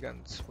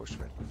push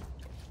mid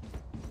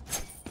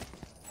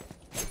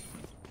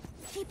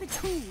Keep it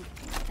cool.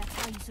 That's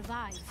how you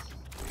survive.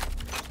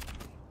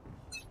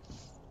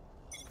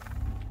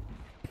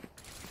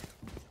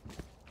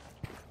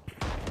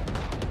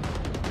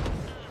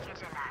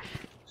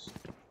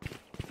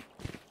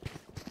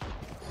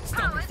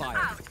 Standing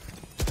fire.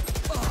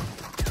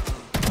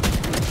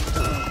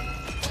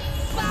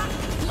 Back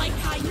like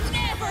I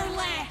never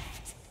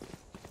left.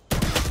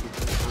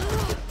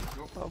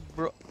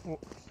 bro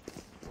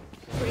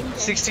Bring them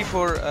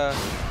 64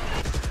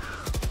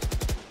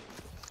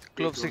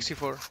 Globe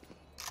 64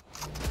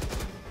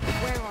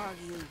 Where are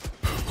you?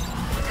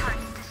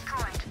 Target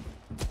destroyed.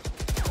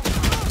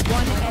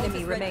 One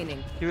enemy remaining.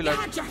 he will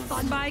Had your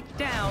fun. Spike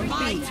down.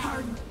 My B.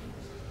 turn.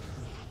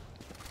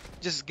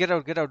 just get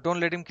out don't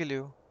let him kill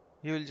you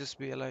he will just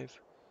be alive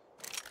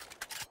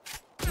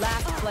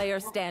Last player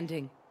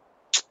standing.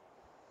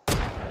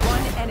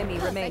 One enemy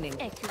remaining.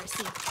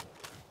 Accuracy.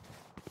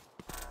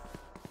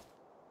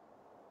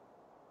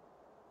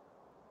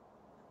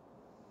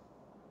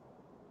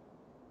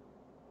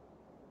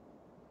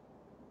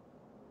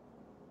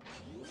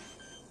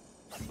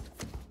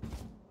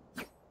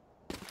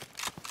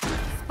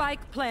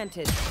 Spike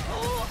planted.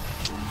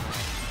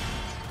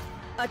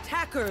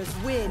 Attackers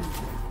win.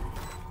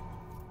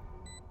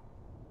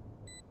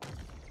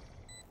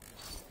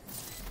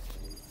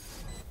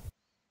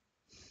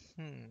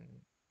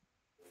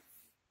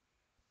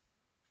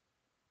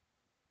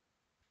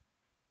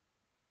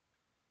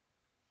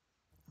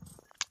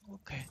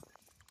 okay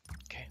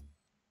okay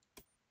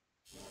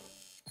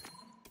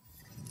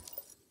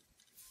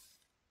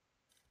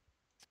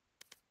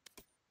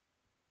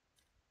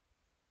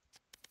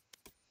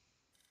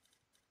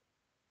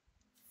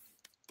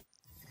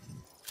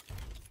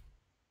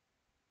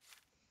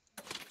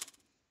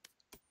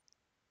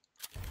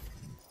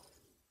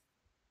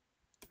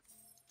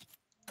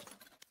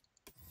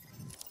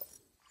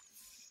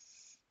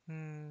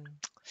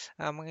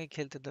আমাকে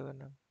খেলতে দেবে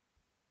না,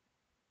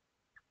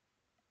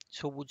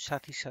 সবুজ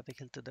সাথীর সাথে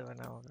খেলতে দেবে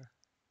না আমাকে।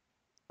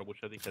 সবুজ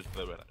সাথী খেলতে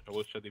দেবে না,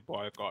 সবুজ সাথী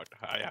বয়কট।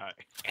 হায় হায়,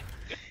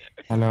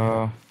 হ্যালো।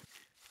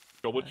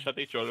 সবুজ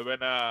সাথী চলবে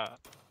না।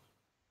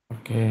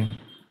 ওকে,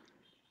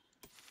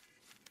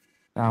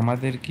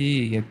 আমাদের কি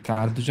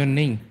আর দুজন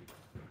নেই?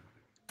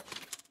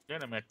 জানি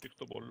না, ম্যাট্রিক্স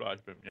তো বললো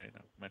আসবে, আমি জানি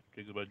না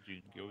ম্যাট্রিক্স বা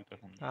জিন কেউই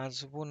তখন।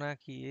 আসবো না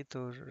কি, এই তো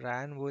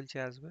রায়ান বলছে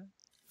আসবে,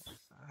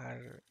 আর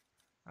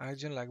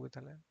আরেকজন লাগবে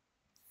তাহলে।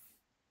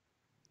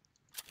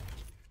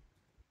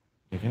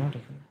 দেখে না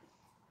দেখে না।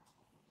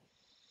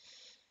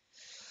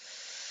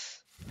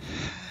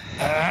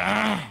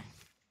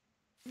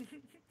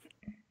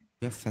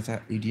 You're such an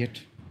idiot.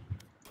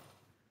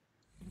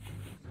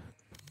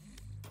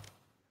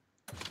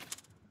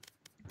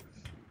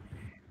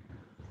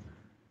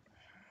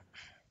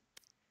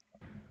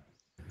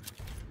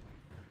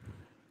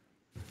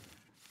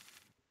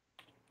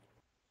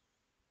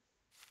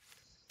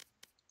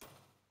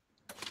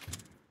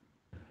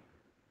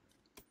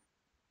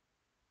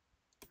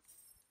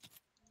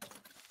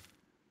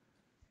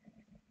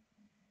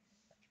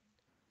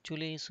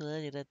 চলে এসো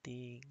আজ রাতে,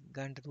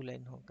 গানটা দু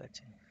লাইন হোক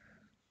আছে।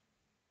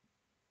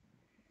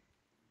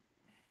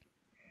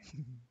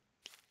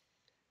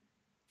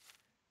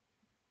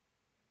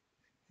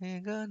 এ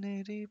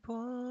গানেরই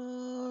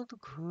পথ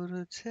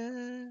ঘুরছে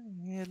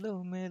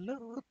এলোমেলো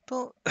তো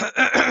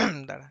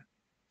দাঁড়া,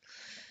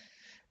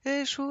 এ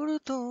সুর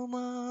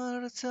তোমার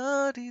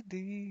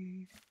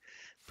চারিদিক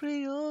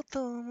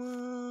প্রিয়তমা,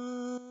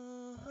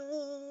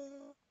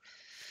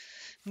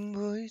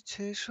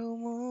 বইছে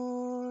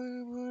সময়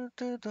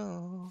বলতে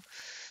দাও,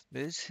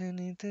 বেছে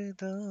নিতে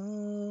দাও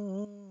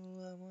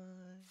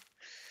আমায়।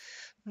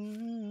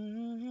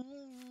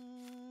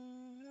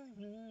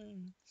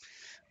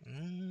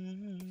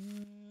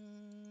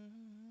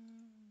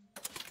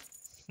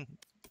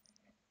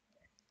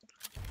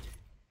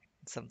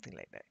 Something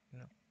like that, you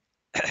know.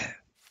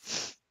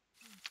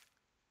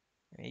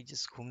 এই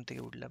জাস্ট ঘুম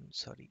থেকে উঠলাম,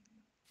 সরি।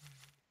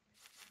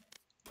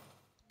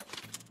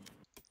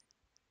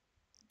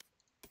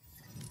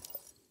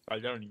 কাল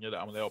জানো নিঞ্জা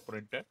আমাদের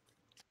অপোনেন্টে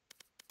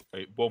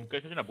ওই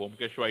বোমকেশ আছে না,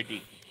 বোমকেশ ওয়াইটি,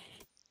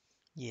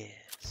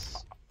 ইয়েস,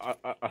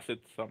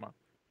 আসিদ সামা,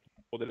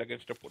 ওদের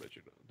এগেইনস্টে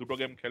পড়েছিল। দুটো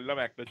গেম খেললাম,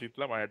 একটা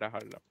জিতলাম আর একটা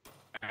হারলাম।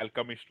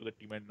 অ্যালকামিস্ট ওদের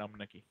টিমের নাম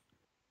নাকি।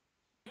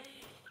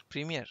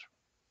 প্রিমিয়ার,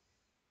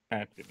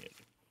 হ্যাঁ প্রিমিয়ার।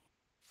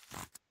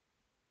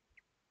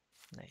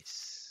 নাইস।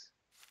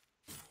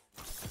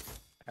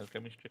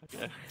 অ্যালকামিস্ট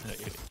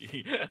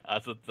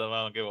আসিদ সামা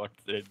আমাকে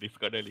হোয়াটসঅ্যাপ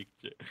ডিসকর্ডে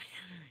লিখছে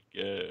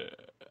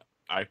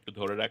আর একটু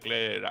ধরে রাখলে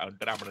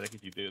রাউন্ডটা আমরা নাকি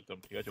জিতে যেতাম,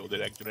 ঠিক আছে। ওদের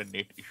একজনের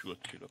নেট ইস্যু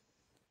হচ্ছিল।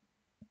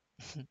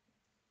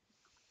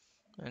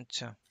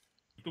 আচ্ছা,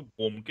 কিন্তু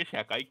বোমকেশ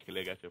একাই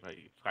খেলে গেছে ভাই,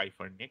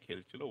 সাইফার নিয়ে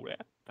খেলছিল ওরা,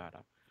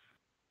 তারা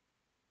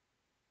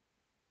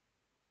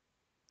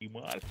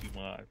কিমার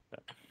কিমার।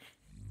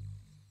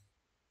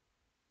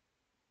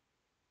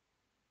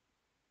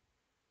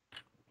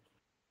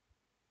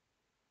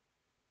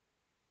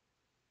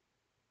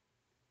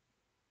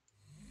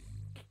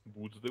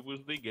 বুঝতে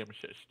বুঝতেই গেম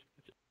শেষ।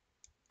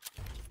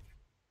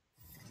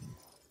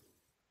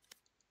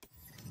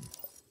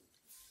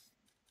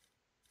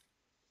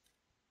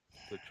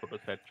 তো ছোট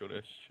স্যার চলে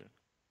এসছে।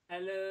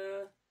 হ্যালো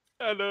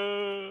হ্যালো,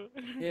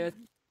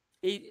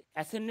 এই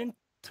অ্যাসেন্ডেন্ট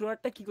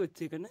থ্রোয়ারটা কি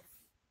করছে এখানে?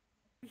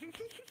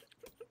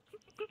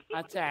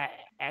 আচ্ছা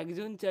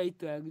একজন চাই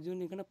তো, একজন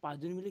এখানে 5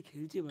 জন মিলে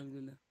খেলছে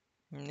বলগুলো।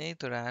 নেই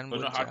তো, রায়ান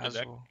কোনো বলছে হারছে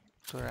দেখ, আসবো,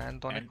 তো রায়ান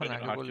তো অনেকক্ষণ হ্যান্ডটা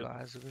যেন আগে হারছে বললো তো।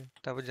 আসবে,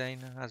 তারপর জানি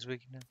না আসবে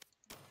কিনা।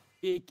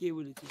 কে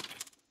বলেছে?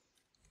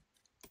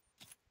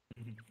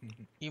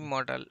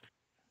 ইমর্টাল।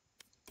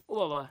 ও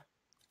বাবা,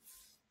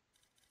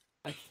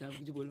 আচ্ছা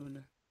কিছু বলবো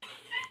না।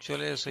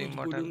 চলে এসো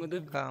ইমর্টাল,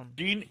 কাম।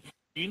 জিন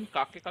জিন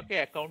কাকে কাকে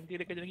অ্যাকাউন্ট দিয়ে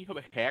রেখেছে নাকি, সব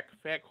হ্যাক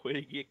ফ্যাক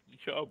হয়ে গিয়ে কি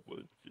সব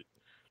বলছে।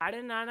 আরে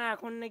না না,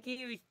 এখন নাকি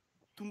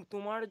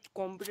তোমার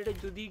কম্পিউটারে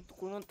যদি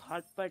কোনো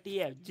থার্ড পার্টি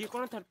অ্যাপ, যে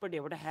কোনো থার্ড পার্টি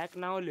অ্যাপ, ওটা হ্যাক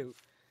না হলেও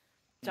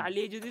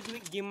চালিয়ে যদি তুমি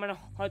গেম, মানে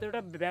হয়তো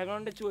ওটা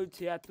ব্যাকগ্রাউন্ডে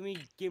চলছে আর তুমি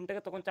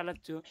গেমটাকে তখন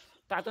চালাচ্ছ,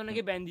 তাতেও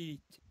নাকি ব্যান দিয়ে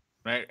দিচ্ছে।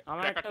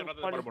 আমার একটা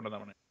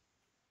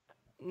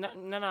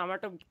না না, আমার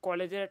একটা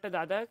কলেজের একটা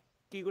দাদা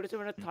কি করেছে,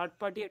 মানে থার্ড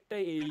পার্টি একটা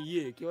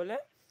কি বলে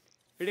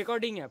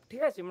রেকর্ডিং অ্যাপ,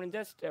 ঠিক আছে, মানে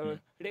জাস্ট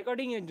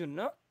রেকর্ডিং এর জন্য,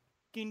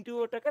 কিন্তু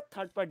ওটাকে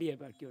থার্ড পার্টি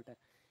অ্যাপ আর কি ওটা।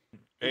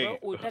 এবার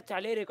ওইটা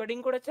চালিয়ে রেকর্ডিং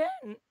করেছে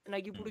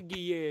নাকি পুরো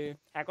গিয়ে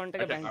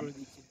অ্যাকাউন্টটাকে ব্যান করে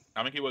দিচ্ছে।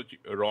 আমি কি বলছি,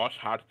 রস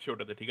হারছে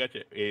ওটাতে, ঠিক আছে,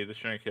 এদের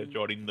সঙ্গে খেলছে,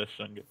 অরিন্দার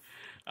সঙ্গে।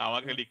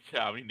 আমাকে লিখছে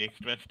আমি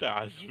নেক্সট ম্যাচটা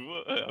আসবো,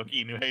 আমাকে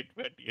ইনভাইট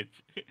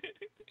পাঠিয়েছে।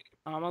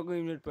 আমাকেও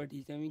ইনভাইট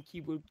পাঠিয়েছে, আমি কি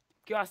বল,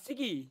 কেউ আসছে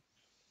কি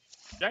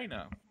যাই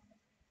না।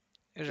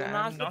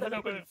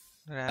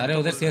 আরে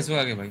ওদের শেষ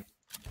হয়ে আগে ভাই,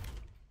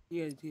 ঠিক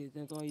আছে ঠিক আছে,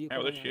 তোমার ইয়ে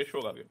ওদের শেষ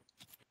হোক আগে।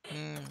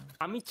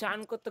 আমি চান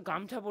করতে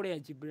গামছা পরে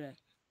আছি ব্রে।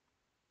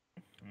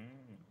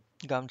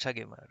 গামছা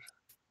গেমার।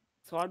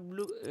 স্লট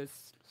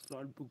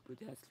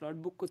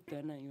বুক করতে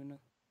হয় না, ইউ নো,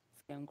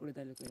 স্ক্যাম করে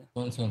তাহলে করে।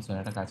 শোন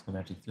একটা কাজ করে,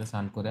 ঠিক ছিল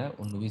স্নান করে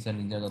অন্য ভিসা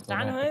নিনজা যত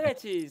স্নান হয়ে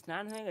গেছে,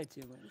 স্নান হয়ে গেছে,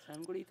 স্নান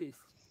করেই তো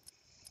এসেছি।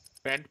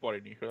 প্যান্ট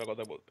পরেনি সোজা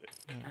কথা বলতে।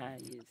 হ্যাঁ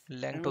ইয়েস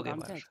ল্যাংটো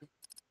গেমার।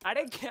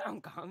 আরে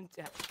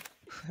গামছা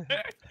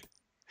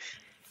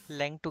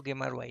ল্যাংটো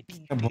গেমার ওয়াইটি,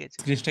 ঠিক আছে।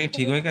 ক্রিসটা কি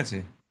ঠিক হয়ে গেছে?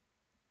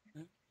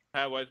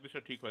 হ্যাঁ ভয়েস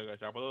বিষয় ঠিক হয়ে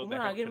গেছে আপাতত। তোমার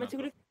দেখা আগের যাচ্ছে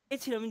না ম্যাচগুলো তো। কে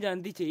ছিল আমি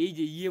জানতে চাই, এই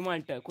যে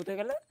মালটা কোথায়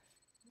গেল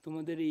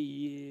তোমাদের এই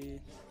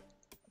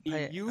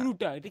ভাই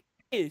ইউরুটা, এটা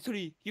কে?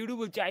 সরি ইউরু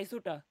বলছি,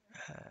 আইসোটা।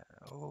 হ্যাঁ,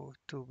 ও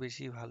একটু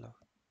বেশি ভালো।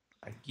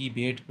 আর কি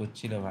বেট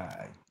করছিল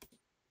ভাই,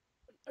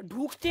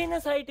 ঢুকছেই না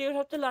সাইটে,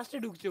 সবচেয়ে লাস্টে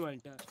ঢুকছে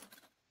মালটা।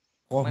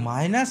 ও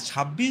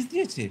 -26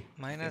 দিয়েছে।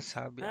 মাইনাস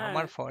হ্যাঁ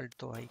আমার ফল্ট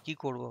তো ভাই, কি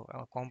করব,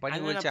 কোম্পানি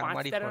আরে না বলছে 5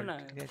 আমারই 13 ফল্ট, না,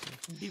 ঠিক আছে।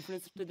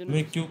 ডিফারেন্সটার জন্য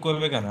তুমি কিউ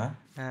করবে কেন?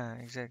 হ্যাঁ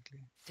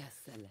এক্স্যাক্টলি।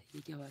 সালা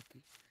এই কি বাত है?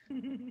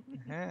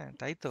 হ্যাঁ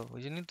তাই তো,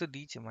 ওই জন্যই তো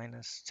দিয়েছে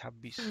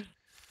 -26।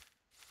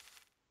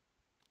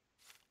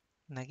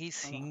 নাকি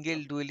সিঙ্গেল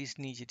ডুয়েলিস্ট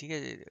নিয়েছে, ঠিক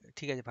আছে।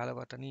 ঠিক আছে ভালো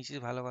কথা, নিয়েছিস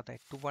ভালো কথা,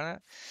 একটু বাড়া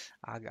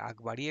আগ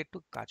বাড়িয়ে একটু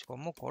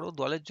কাজকর্ম করো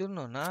দলের জন্য,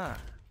 না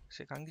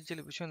সে কাঙ্ক্ষী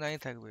ছেলে পিছনে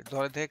দাঁড়িয়ে থাকবে,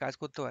 দলে থেকে কাজ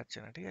করতে পারছে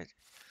না, ঠিক আছে,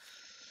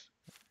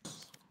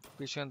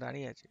 পিছনে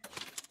দাঁড়িয়ে আছে।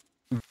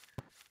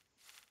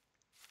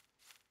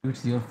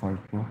 It's your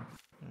fault bro.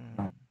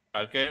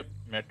 কালকে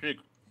ম্যাট্রিক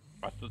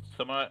 5টার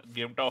সময়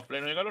গেমটা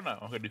অফলাইন হয়ে গেল না,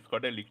 আমাকে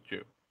ডিসকর্ডে লিখছে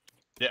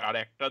যে আর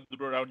একটা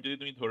দুটো রাউন্ড যদি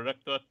তুমি ধরে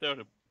রাখতে পারতে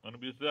মানে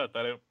বুঝতে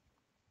তাহলে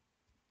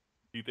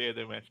জিতে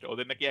যেতে ম্যাচটা।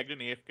 ওদের নাকি একজন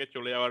এফকে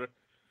চলে যাওয়ার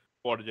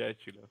পর্যায়ে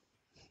ছিল।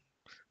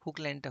 হুক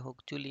লাইনটা হোক,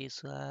 চলে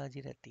এসো আজ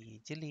রাতে,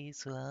 চলে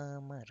এসো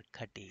আমার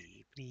খাটে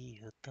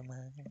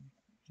প্রিয়তমা।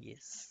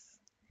 ইয়েস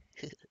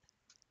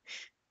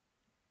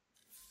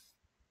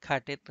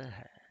খাটে তো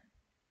হ্যাঁ,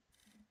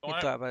 এ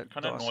তোমার তো আবার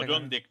এখানে 10 9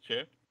 জন দেখছে,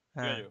 ঠিক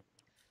হ্যাঁ আছে।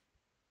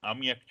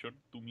 আমি একজন,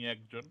 তুমি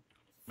একজন,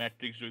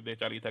 ম্যাট্রিক্স যদি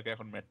চালিয়ে থাকে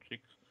এখন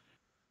ম্যাট্রিক্স,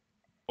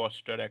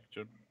 ফস্টার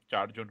একজন,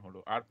 4 জন হলো।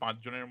 আর 5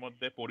 জনের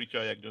মধ্যে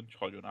পরিচয় একজন,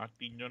 6 জন। আর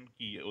 3 জন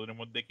কি ওদের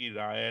মধ্যে কি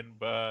রায়ান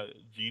বা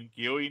জিন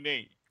কেউই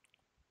নেই?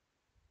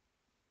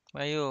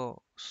 ভাই ও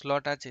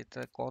স্লট আছে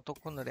তা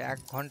কতক্ষণ ধরে, 1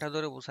 ঘন্টা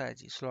ধরে বসে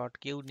আছি, স্লট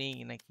কেউ নেই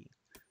নাকি?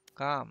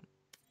 কাম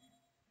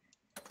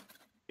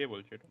কে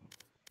বলছে এটা?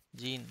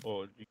 জিন। ও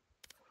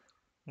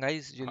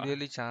গাইস জলদি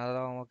জলদি চাঁদা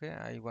দাও আমাকে,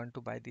 I want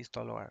to by this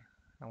তলোয়ার,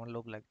 আমার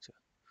লোভ লাগছে।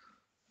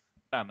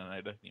 না না না,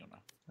 এটা নিও না,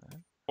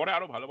 পরে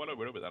আরো ভালো ভালো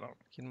বেরোবে, দাঁড়াও।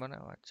 কিনবো না,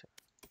 আচ্ছা।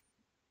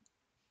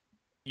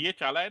 ইয়ে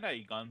চালায় না,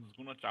 এই গানস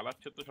গুলো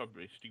চালাচ্ছে তো, সব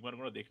স্টিমার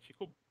গুলো দেখছি,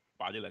 খুব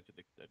বাজে লাগছে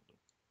দেখতে একদম।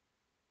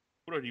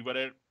 পুরো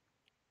রিভারের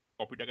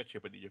কপিটাকে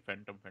ছেপে দিয়েছে,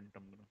 ফ্যান্টম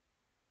ফ্যান্টম গুলো।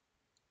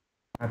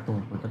 আর তো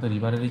ওটা তো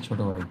রিভারেরই ছোট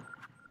ভাই।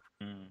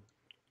 হুম।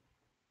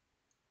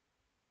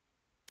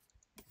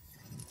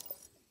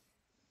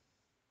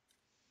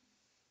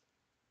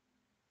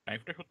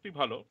 নাইফটা সত্যি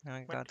ভালো,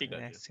 আমি বাট ঠিক তাড়াতাড়ি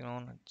আছে। অ্যাক্সিন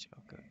অন হচ্ছে,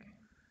 ওকে ওকে।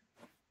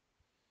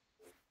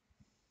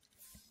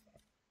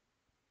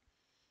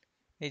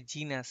 এই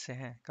জিন আসছে,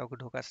 হ্যাঁ কাউকে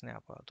ঢোকাস না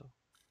আপাতত।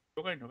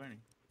 ঢোকানি ঢোকানি।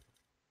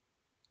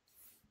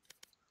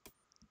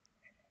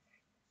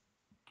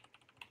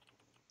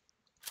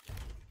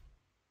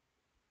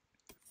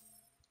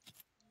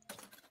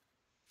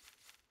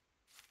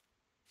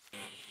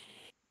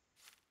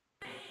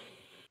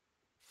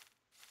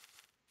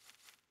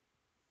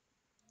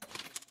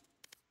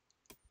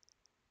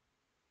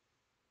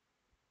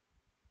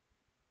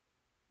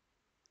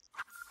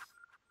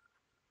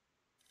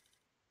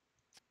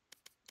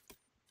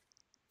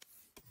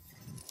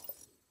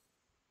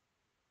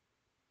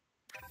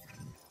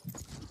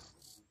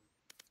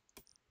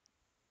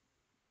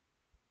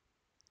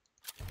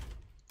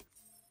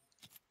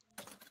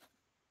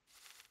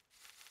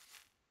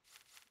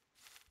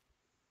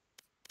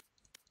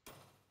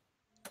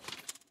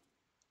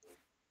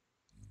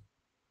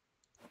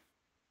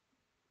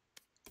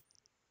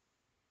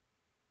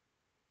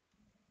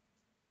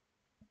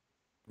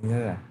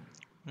 দাদা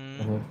হুম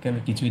রোদকে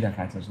আমি কিছুই দেখা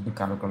যাচ্ছে না, শুধু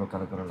কালো কালো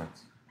কালো কালো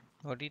লাগছে।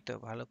 ওটি তো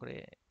ভালো করে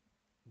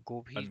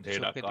গভীর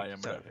আন্ধেরা চোখে কায়েম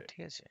দেখতে হবে, রহে।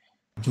 ঠিক আছে।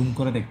 জুম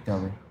করে দেখতে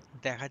হবে।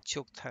 দেখার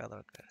চোখ থাকা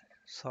দরকার,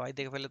 সবাই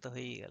দেখে ফেলে তো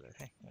হয়েই গেল,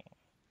 হ্যাঁ।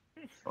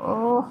 ও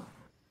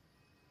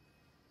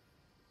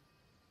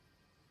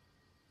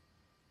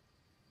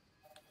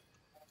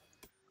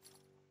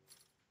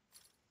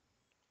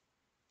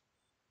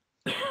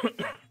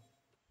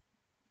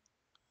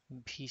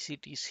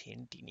ভিসিটি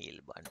সেন্টিনেল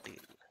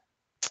বান্ডেল,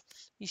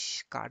 ইস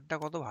কার্ডটা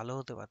কত ভালো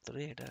হতে পারতো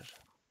রে এটার,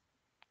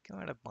 কেমন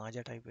একটা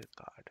বাঁজা টাইপের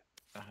কার্ড।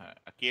 হ্যাঁ,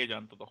 কে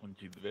জানতো তখন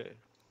জিতবে,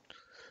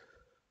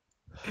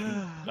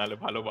 নাহলে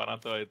ভালো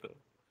বানাতে হয়তো।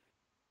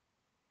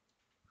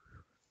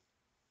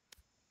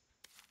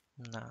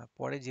 না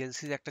পরে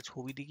জেলসির একটা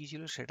ছবি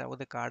দেখিয়েছিল, সেটা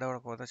বোধহয় কার্ড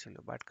হওয়ার কথা ছিল,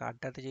 বাট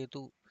কার্ডটাতে যেহেতু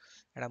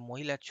একটা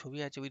মহিলার ছবি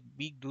আছে উইথ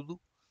বিগ দুদু,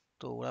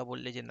 তো ওরা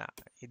বললে যে না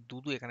এই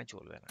দুদু এখানে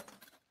চলবে না,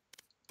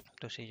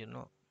 তো সেই জন্য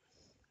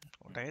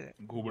ওটাকে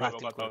ঘুবড়ে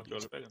বাতিল কথাও করে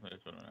দিয়েছে। চলবে, কিন্তু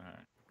চলবে না,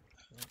 হ্যাঁ।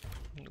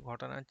 কিন্তু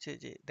ঘটনা হচ্ছে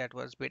যে that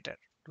was better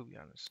to be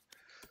honest.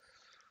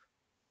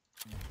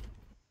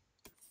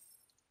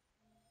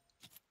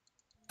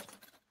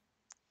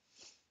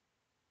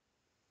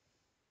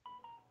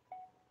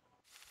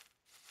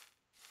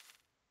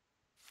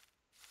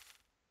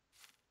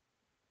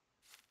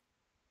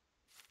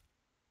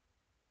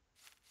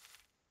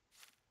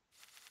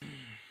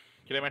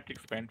 কিলোমেট্রিক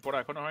spend করা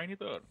এখনো হয়নি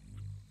তোর?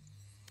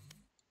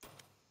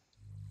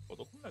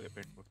 লাগে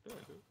পেন্ট করতে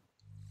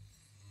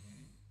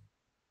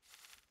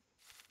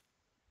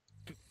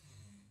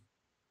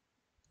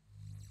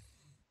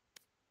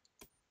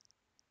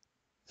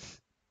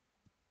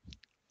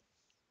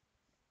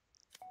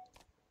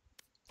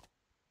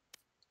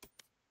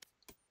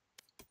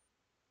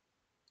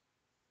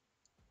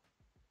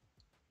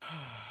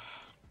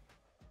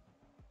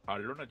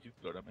হারলো না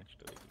জিতলো না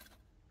ম্যাচটা দেখি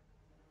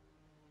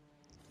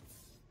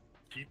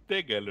জিতে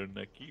গেল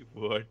নাকি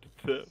হোয়াট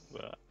দ্য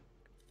ফুক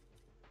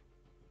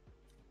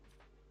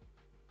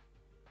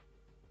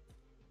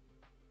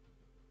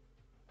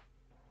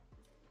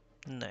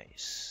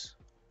নাইস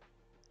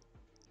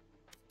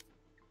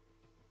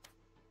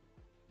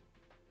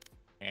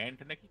অ্যান্ড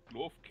নাকি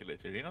ক্লোভ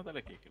খেলেছে রেনা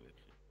তাহলে কে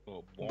খেলেছে ও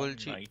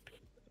বলছি নাইট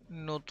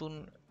নতুন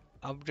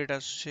আপডেট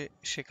আসছে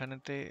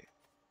সেখানেতে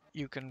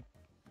you can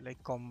like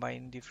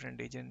combine different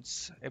agents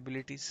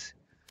abilities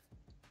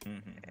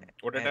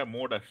ওটা একটা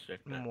মোড আসছে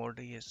একটা mode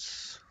yes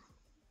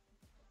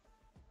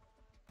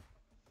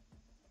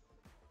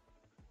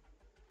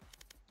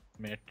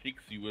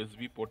matrix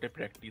USB পোর্টে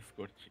practice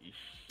করছিস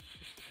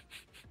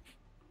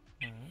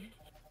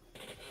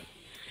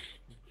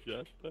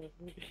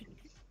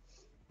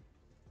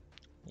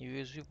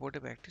ইউএসবি পোর্টে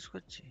প্র্যাকটিস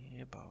করছি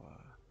এ বাবা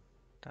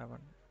তার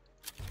মানে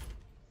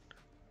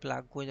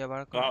প্লাগ হয়ে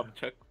যাবার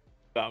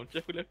গামছা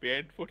খুলে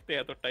প্যান্ট পরতে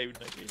এত টাইম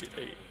লাগে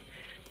এটাই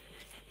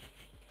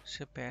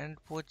সে প্যান্ট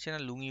পরছে না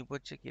লুঙ্গি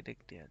পরছে কে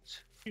দেখতে আছে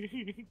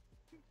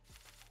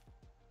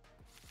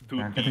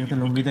প্যান্টটা থেকে তো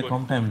লুঙ্গিতে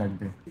কম টাইম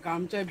লাগবে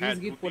গামছায়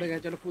বিস্কিট পড়ে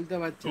গেছে ওটা খুলতে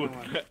পারছে না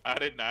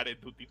আরে না রে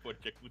ধুতি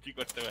পরছে কুচি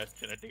করতে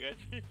পারছে না ঠিক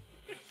আছে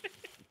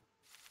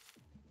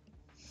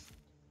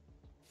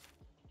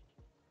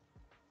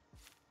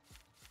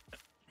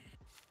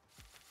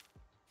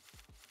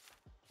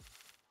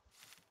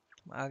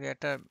আগে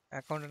একটা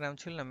অ্যাকাউন্টের নাম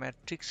ছিল না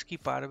ম্যাট্রিক্স কি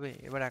পারবে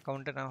এবার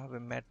অ্যাকাউন্টের নাম হবে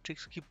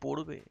ম্যাট্রিক্স কি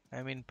পড়বে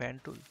আই মিন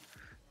প্যান্টুল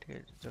ঠিক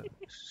আছে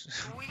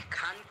তুই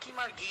খানকি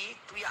মাগি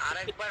তুই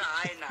আরেকবার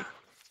আয় না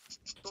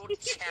তোর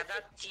ছেদা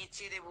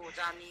চেঁচে দেবো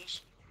জানিস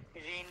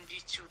রেন্ডি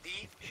চুদি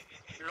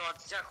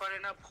লজ্জা করে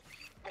না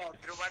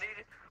ভদ্রবাড়ির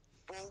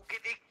বউকে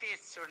দেখতে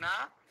এসছো না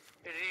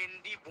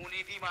রেন্ডি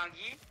বনেদি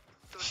মাগি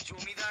তোর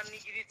জমিদার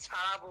নিগিরি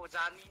ছাড়াবো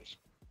জানিস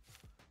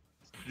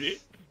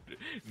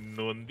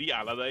নন্দী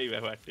আলাদাই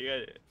ব্যাপার ঠিক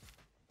আছে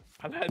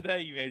আলাদা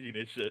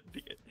ইমাজিনেশন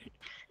ঠিক আছে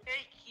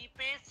এই কি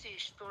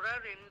পেয়েছিস তোরা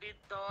রেন্ডির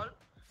দল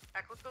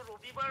এখন তো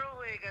রবিবারও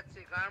হয়ে গেছে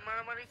গান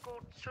মারামারি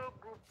করছো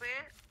গ্রুপে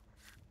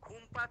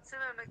ঘুম পাচ্ছে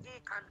না নাকি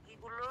খানকি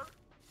গুলো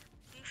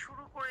কি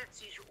শুরু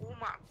করেছিস ও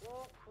মা গো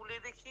খুলে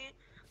দেখি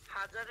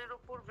 1000-এর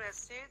উপর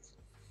মেসেজ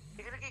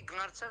এখানে কি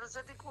গাঁড়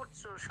ছাড়াছাড়ি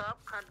করছো সব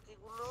খানকি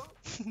গুলো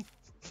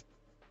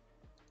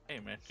এই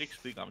ম্যাট্রিক্স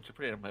তুই গামছা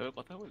পরে এরকম ভাবে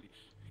কথা বলিস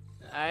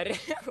আরে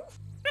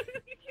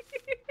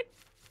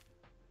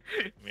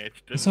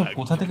ম্যাচটা এসব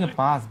কোথা থেকে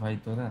পাস ভাই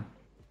তোরা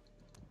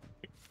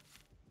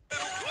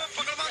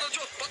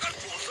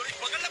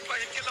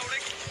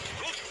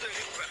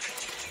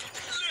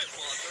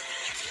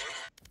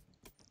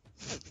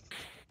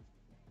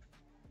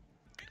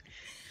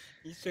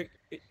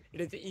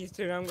এটা হচ্ছে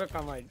ইনস্টাগ্রাম কা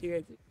কামাই ঠিক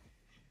আছে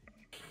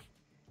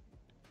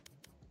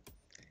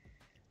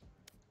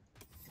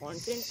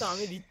কন্টেন্ট তো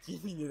আমি দিচ্ছি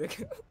নিজে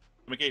দেখে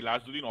তুমি কি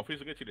লাস্ট দুদিন অফিস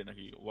গেছিলে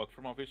নাকি ওয়ার্ক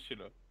ফ্রম অফিস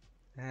ছিল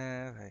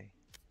হ্যাঁ ভাই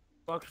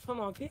ওয়ার্ক ফ্রম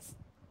অফিস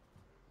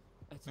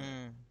আচ্ছা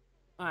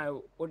হ্যাঁ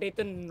ওটাই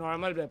তো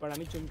নর্মাল ব্যাপার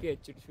আমি চমকে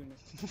যাচ্ছি শুনে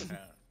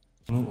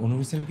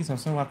অনুবিসের কি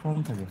সবসময় ওয়ার্ক ফ্রম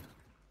থাকে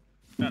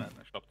না না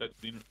না সপ্তাহে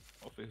দিন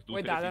অফিস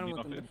ওই দাদার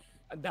মতো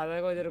দাদার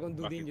কাছে এরকম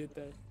দুদিন যেতে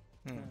হয়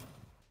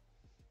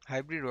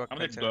হাইব্রিড ওয়ার্ক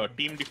আমাদের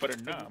টিম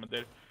ডিফারেন্ট না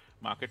আমাদের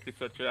মার্কেট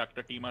রিসার্চের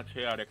একটা টিম আছে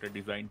আর একটা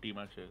ডিজাইন টিম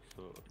আছে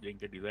সো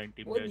যেনকে ডিজাইন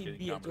টিম আছে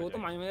ও তো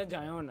মাঝে মাঝে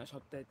যায়ও না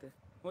সপ্তাহেতে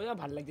ওটা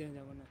ভালো লাগছে না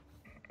যাব না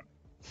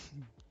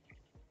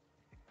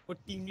ও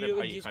টিম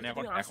লিডার এখানে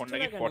এখন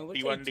নাকি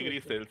 41 ডিগ্রি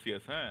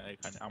সেলসিয়াস হ্যাঁ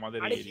এখানে আমাদের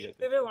এই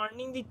এরিয়াতে আরে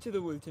ওয়ার্নিং দিচ্ছে তো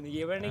বলছে নাকি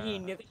এবার নাকি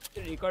ইন্ডিয়াতে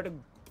রেকর্ড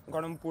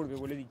গরম পড়বে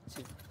বলে দিচ্ছে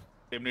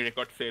তেমনি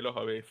রেকর্ড সেলও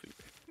হবে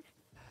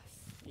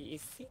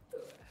এসি তো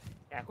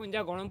এখন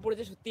যা গরম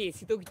পড়েছে সত্যি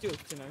এসি তো কিছু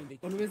হচ্ছে না আমি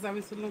দেখি অনুবেশ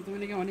আমি শুনলাম তুমি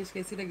নাকি অনিশকে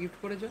এসিটা গিফট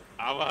করেছো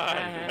আবার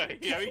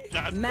আমি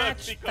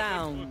ম্যাচ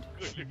ফাউন্ড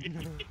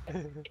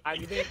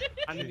আগে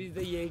আনবিজ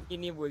দা ইয়ে কি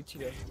নিয়ে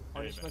বলছিল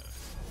অনিশ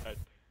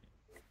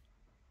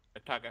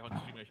থাক এখন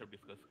স্ট্রিমে সব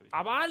ডিসকাস করি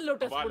আবার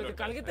লোটাস পড়েছে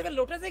কালকে থেকে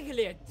লোটাসে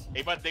খেলে যাচ্ছে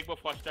এবার দেখবো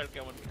ফার্স্ট আর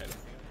কেমন খেলে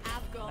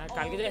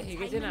কালকে যা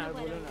হেগেছে না আর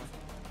বলো না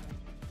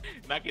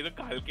না কিন্তু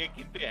কালকে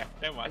কিন্তু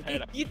একটা মাথায়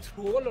রাখ কি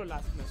থ্রোলো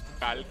লাস্ট ম্যাচ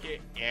কালকে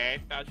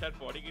এন্ড আসার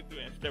পরে কিন্তু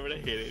ম্যাচটা বেড়ে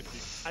হেরেছি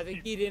আরে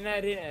কি রেনা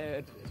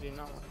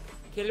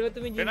খেলবে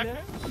তুমি জিতবে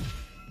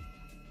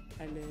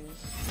আরে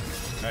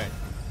হ্যাঁ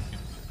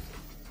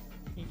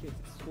ঠিক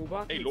আছে সোবা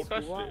এই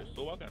লোটাস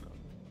সোবা কেন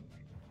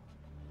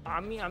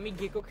আমি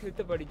গেকো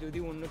খেলতে পারি যদি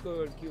অন্য কেউ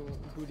আর কি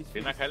ডুরি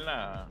রেনা খেল না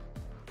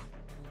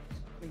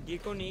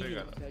গেকো নেই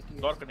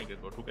দরকার নেই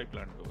গেকো ঠুকাই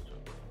প্ল্যান করছো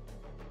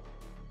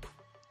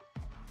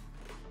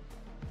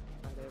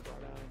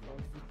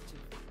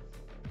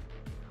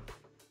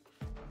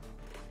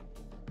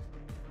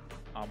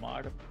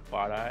আমার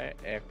পাড়ায়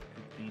এক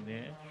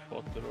দিনে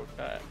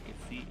 17টা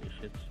এসি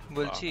এসেছে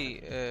বলছি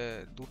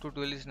দুটো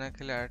ডুয়েলিস্ট না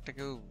খেলে আরেকটা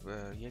কেউ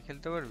ইয়ে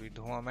খেলতে পারবি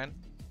ধোঁয়া ম্যান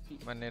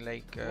মানে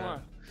লাইক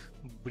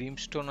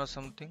ব্রিমস্টোন অর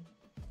সামথিং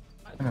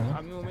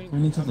আমি ওমেন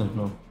নিচে তো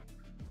ব্লক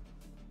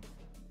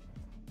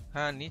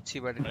হ্যাঁ নিচ্ছি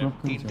বাট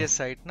তিনটে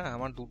সাইড না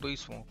আমার দুটোই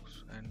smokes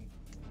and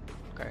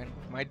kind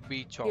might be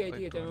chop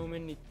ঠিক আছে আমি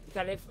ওমেন নিচ্ছি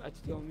তাহলে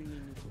আজকে ওমেন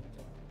নিয়ে নিচ্ছি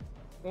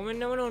ওমেন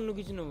না মানে অন্য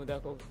কিছু নেবো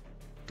দেখো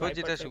তোর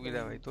যেটা সুবিধা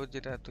ভাই তোর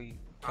যেটা তুই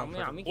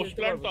আমি পোস্ট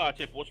প্ল্যান তো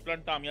আছে পোস্ট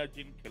প্ল্যানটা আমি আর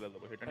জিন খেলে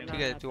দেবো সেটা নিয়ে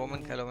ঠিক আছে তুই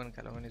ওমেন খেলো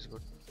ইজ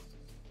গুড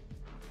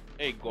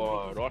এই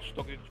রস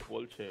তোকে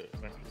বলছে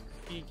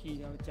কি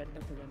আমি চ্যাটটা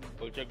খুলে নিই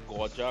বলছে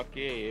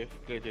গজাকে এফ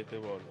কে যেতে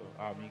বলো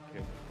আমি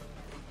খেলবো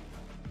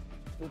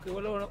ওকে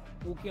বলো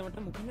ও কি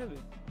আমারটা মুখে নেবে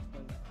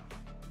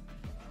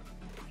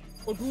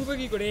ও ঢুকবে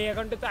কি করে এই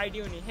অ্যাকাউন্টে তো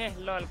আইডিও নেই হ্যাঁ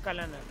লল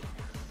কালানা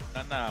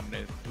না মানে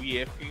তুই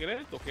এফ কে গেলে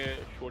তোকে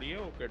সরিয়ে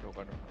ওকে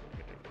ঢোকানো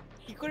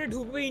কি করে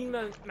ঢুকবে ইন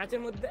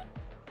ম্যাচের মধ্যে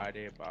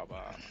আরে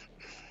বাবা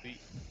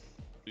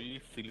তুই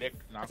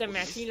সিলেক্ট না আচ্ছা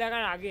ম্যাচিং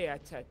লাগার আগে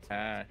আচ্ছা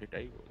হ্যাঁ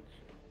সেটাই বলছি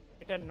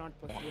এটা নট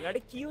পসিবল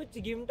আরে কি হচ্ছে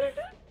গেমটা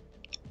এটা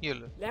কি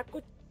হলো ল্যাগ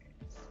করছে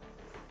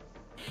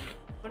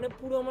মানে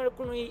পুরো আমার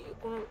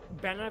কোনো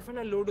ব্যানার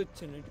ফ্যানার লোড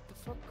হচ্ছে না এটা তো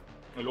ফাক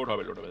লোড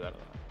হবে দাঁড়া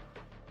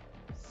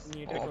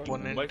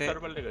অপোনেন্টে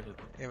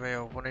এবারে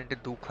অপোনেন্টে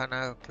দুখানা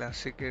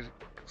ক্লাসিকের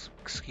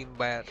স্কিন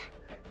বায়ার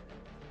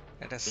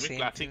এটা তুমি সেম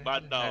ক্লাসিক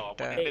বাদ দাও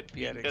অপোনেন্টে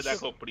তিনটে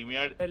দেখো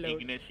প্রিমিয়ার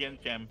ইগনিশন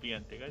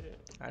চ্যাম্পিয়ন ঠিক আছে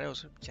আরে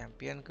ওসব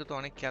চ্যাম্পিয়নকে তো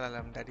অনেক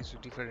খেলালাম দ্যাট ইজ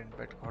ডিফারেন্ট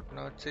বাট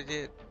ঘটনা হচ্ছে যে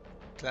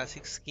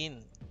ক্লাসিক স্কিন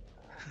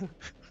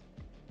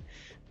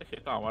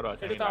সেটা আমারও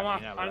আছে এটা তো আমার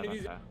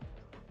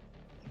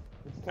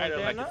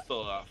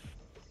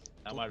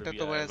আমার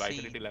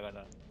ভাইটালিটি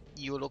লাগানো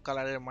ইয়েলো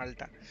কালারের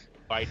মালটা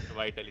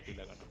ভাইটালিটি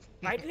লাগানো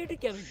ভাইটালিটি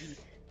কেমন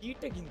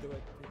কিটা কিনতে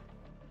পারছি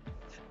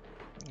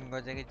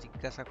গজাকে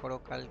জিজ্ঞাসা করো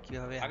কাল কি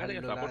হবে আগে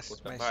থেকে সাপোর্ট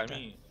করতাম ভাই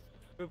আমি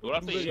তোরা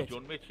তো এই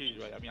জন্মেছিস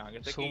ভাই আমি আগে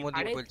থেকে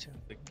সুমদীপ বলছে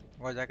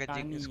গজাকে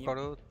জিজ্ঞেস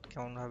করো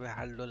কেমন ভাবে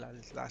হারলো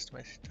লাস্ট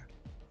ম্যাচটা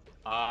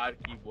আর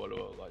কি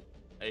বলবো গজ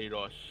এই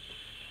রস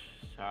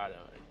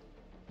সারা ভাই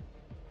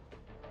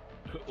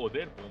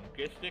ওদের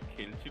বোমকেশ যে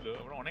খেলছিল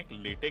আমরা অনেক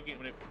লেটে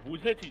মানে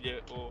বুঝেছি যে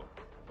ও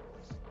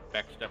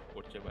ব্যাকস্ট্যাপ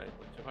করছে ভাই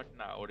করছে বাট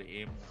না ওর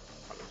এম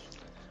ভালো ছিল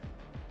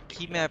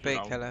কি ম্যাপে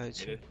খেলা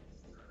হয়েছে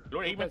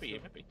লোড এই ম্যাপে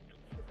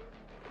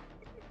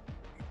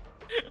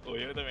ওই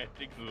তো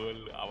ম্যাট্রিক্স গোল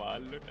আবার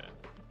লোটা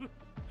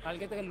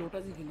কালকে থেকে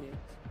লোটাসই খেলে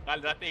কাল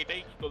রাতে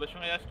এটাই তোদের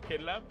সঙ্গে জাস্ট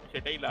খেললাম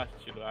সেটাই লাস্ট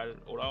ছিল আর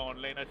ওরা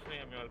অনলাইন আসলে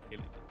আমি আর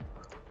খেলি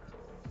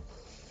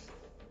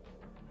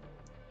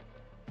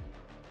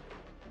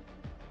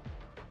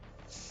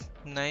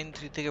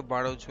 9-3 থেকে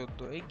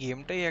 12-14 এই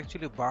গেমটাই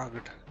অ্যাকচুয়ালি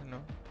বাগড ইউ নো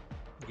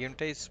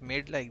গেমটা ইজ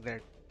মেড লাইক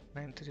দ্যাট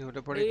 9-3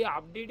 হতে পারে এই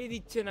আপডেটই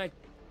দিচ্ছে না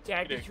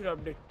চ্যাট ইস্যুর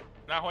আপডেট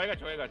না হয়ে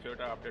গেছে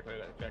ওটা আপডেট হয়ে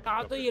গেছে তা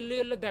তো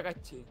ইয়েলো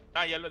দেখাচ্ছে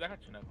না ইয়েলো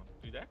দেখাচ্ছে না এখন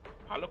তুই দেখ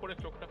ভালো করে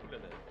চোখটা খুলে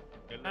দেখ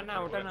না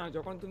ওটা না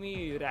যখন তুমি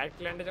রাইট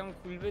ক্ল্যান্ডে যখন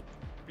খুলবে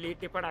প্লে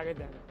টেপার আগে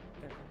দেখা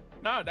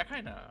না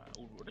দেখায় না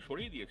ওটা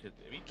সরিয়ে দিয়েছে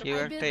কেউ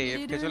একটা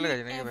এফকে চলে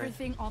গেছে নাকি ভাই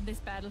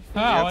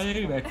হ্যাঁ আমাদের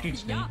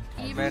ম্যাট্রিক্স নেই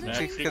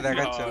ম্যাট্রিক্স কে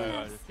দেখাচ্ছে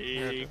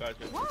ঠিক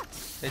আছে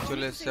এই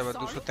চলে এসেছে আবার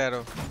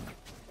 213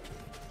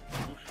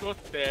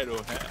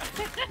 হ্যাঁ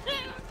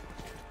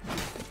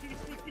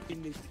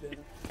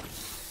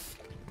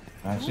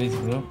আশিস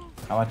ব্রো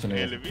আবার চলে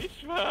গেছে এলভিস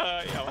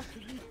ভাই আবার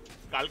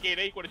কালকে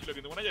এরাই করেছিল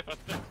কিন্তু মনে আছে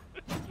ফার্স্ট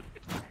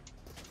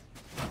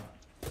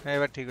হ্যাঁ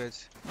এবার ঠিক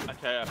হয়েছে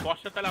আচ্ছা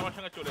কষ্ট তাহলে আমার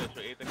সঙ্গে চলে এসো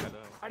এইতে খেলা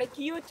আরে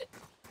কি হচ্ছে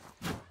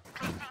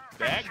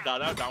দেখ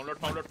দাদা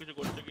ডাউনলোড কিছু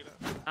করছে কিনা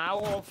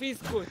অফিস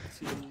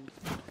করছি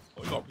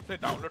ওই অফিসে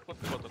ডাউনলোড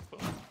করতে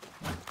কতক্ষণ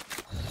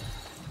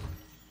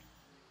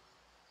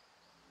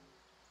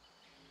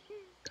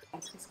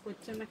অফিস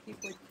করছে না কি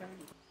করছে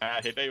হ্যাঁ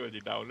সেটাই বলছি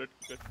ডাউনলোড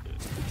করতে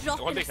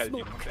কখন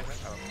দেখাচ্ছি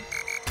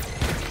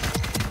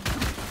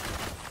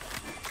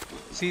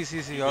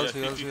সি অলসো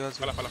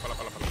ফালা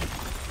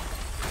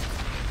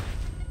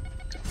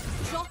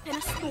Drop in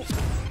a smoke.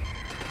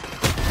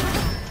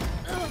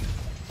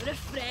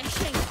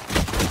 Refreshing.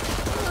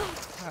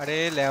 আরে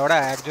লেওড়া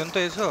একজন তো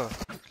এসো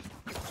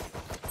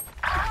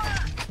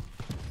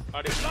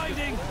আরে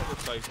ব্লাইন্ডিং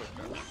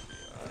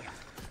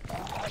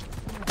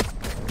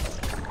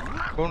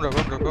কোন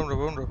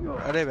রো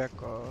আরে ব্যাক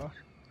কর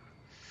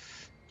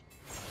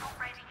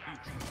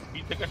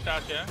বি থেকে একটা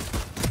আছে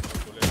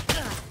চলে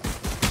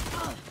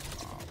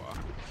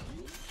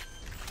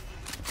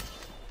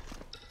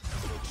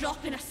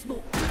Drop in a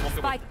smoke.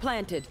 Spike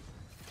planted.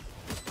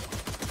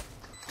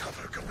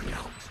 Cover going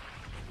out.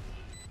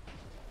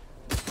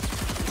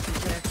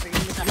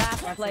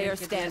 Last player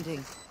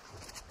standing.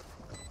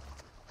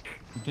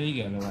 ঠিক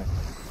গেল ভাই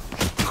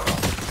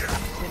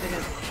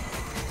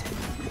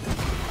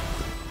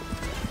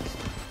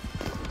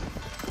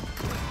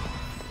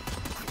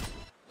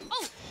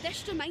Oh, this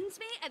reminds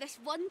me of this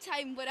one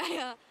time where I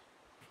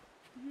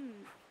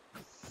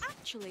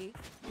actually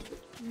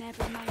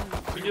never mind.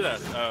 বিজেদার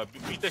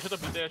বিতে এসো তো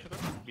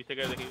বি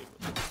থেকে দেখি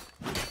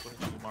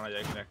মারা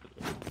যায় কিনা একটা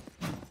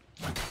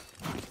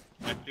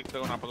ম্যাট্রিক্স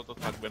এখন আপাতত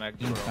থাকবে না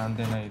একদম স্টান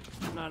দে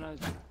না না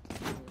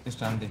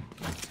স্টান দে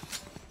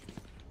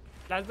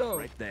লাগ দাও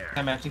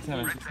হ্যাঁ ম্যাট্রিক্স না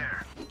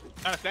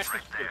ফ্ল্যাশ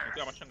করছিস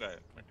তুই আমার সঙ্গে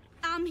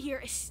I'm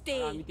here to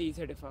stay. আমি তো এই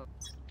সাইডে ফাক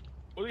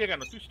ওই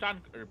কেন তুই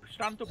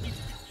স্টান তো পিক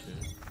দিচ্ছে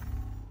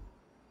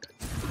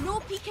No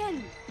peeking.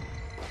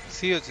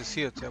 সি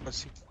হচ্ছে আবার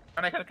সি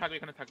না এখানে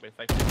থাকবে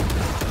সাইড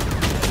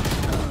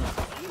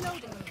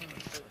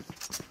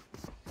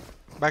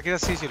বাকিরা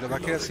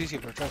সি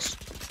ছিল trust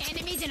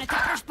Enemies in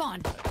attacker spawn.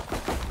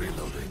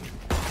 Reloading.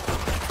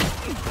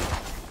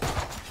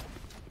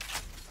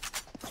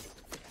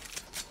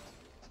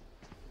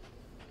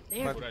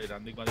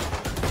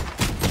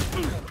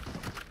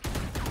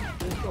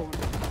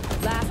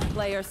 Last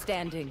player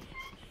standing.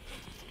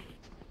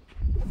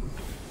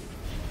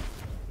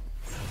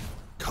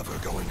 Cover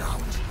going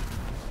out.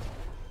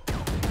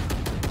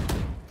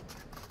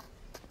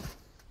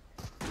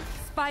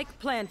 Spike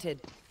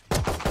planted.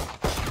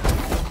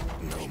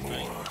 No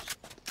more.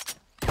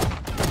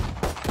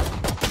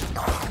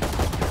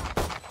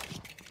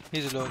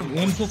 He's low.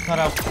 Aim to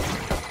kharab.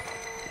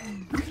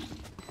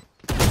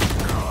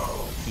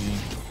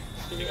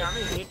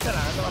 আমি হেডটা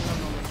লাগাতে পারলাম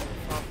না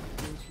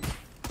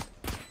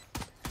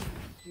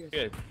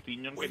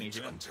তিনজনকে নিয়েছি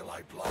Until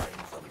I blind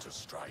them to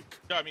strike.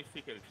 আমি সি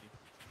খেলছি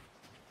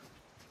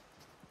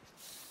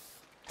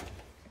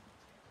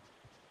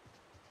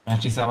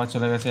ম্যাট্রিক্স আবার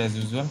চলে গেছে অ্যাজ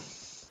ইউজুয়াল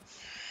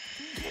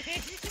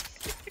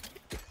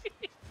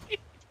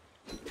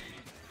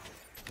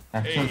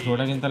অ্যাকচুয়াল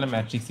থ্রোটা কিন্তু তাহলে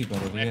ম্যাট্রিক্সই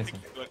করো ঠিক আছে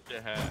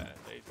হ্যাঁ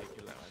এই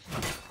দেখলাম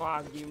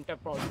ফাক গেমটা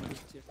প্রবলেম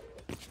দিচ্ছে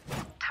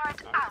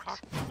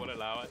বলে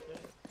লাভ আছে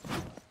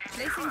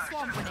Placing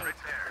swarm grenade.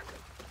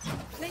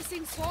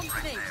 Placing swarm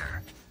grenade.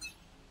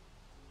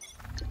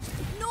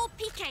 No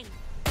peeking.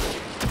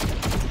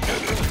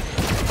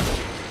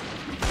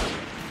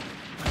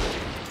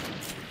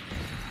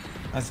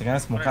 সেখানে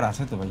স্মোকার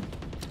আছে তো ভাই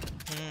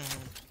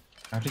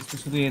ম্যাট্রিক্স তো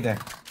শুধু এ দেখ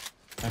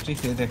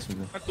ম্যাট্রিক্স এ দেখ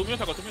শুধু তুমিও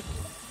থাকো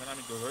না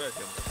আমি ধরে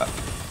আছি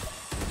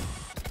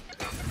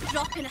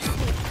Drop in a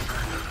smoke.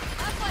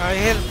 I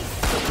help.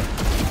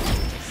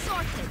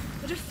 Sorted.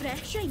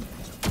 Refreshing.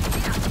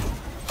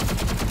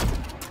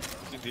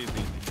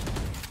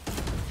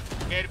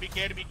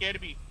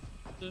 KRB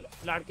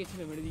लड़के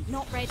थे मेरे दी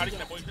Not ready ছাড়িস না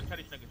yet. পজিশন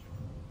ছাড়িস না কিছু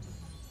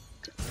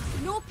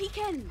No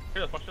peeking. ঠিক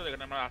আছে স্পষ্ট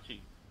দেখেন আমরা আছি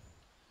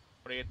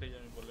পরে এতে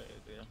আমি বলে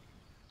এতে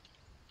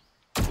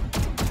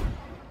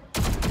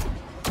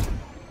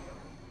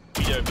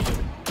বিজয়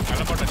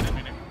আলো পড়া না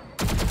মিনিট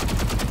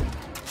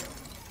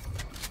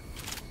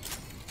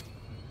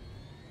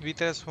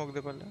ভিতরে স্মোক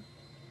দে পারলে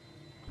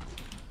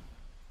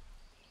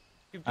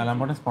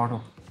অ্যালার্মটা স্পট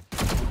হোক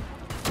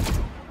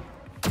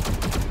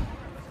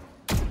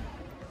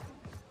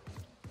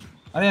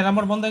আরে অ্যালার্ম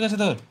বন্ধ হয়ে গেছে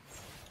তোর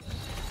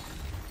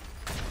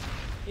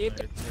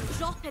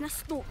Drop in a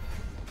smoke.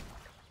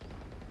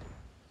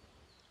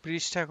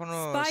 পৃষ্ঠা এখনো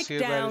Spike সিএ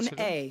বাইরে down ছিল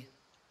A.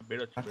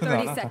 বেরোচ্ছে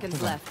 30 seconds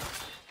left.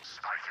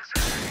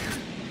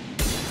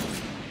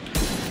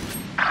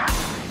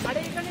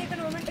 अरे এখানে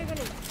মোমেন্ট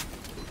এখানে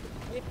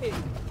এতে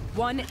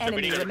One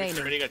enemy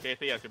remaining. বেরিয়ে গেছে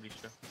এতেই আছে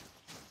বৃষ্টিটা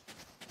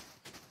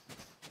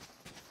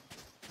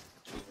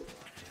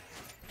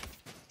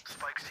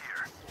Spike's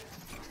here.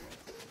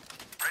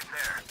 Right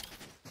there.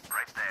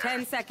 Right there.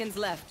 10 seconds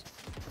left.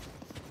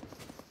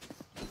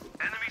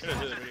 Enemy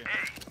spotted A.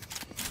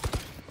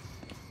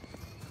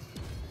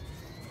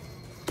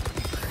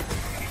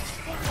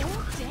 They're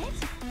all dead?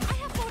 I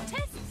have more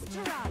tests to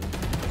run.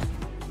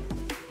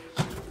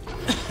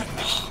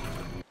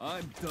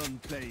 I'm done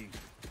playing.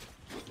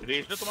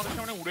 রেসটা তোমাদের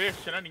সামনে উড়ে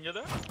এসেছে না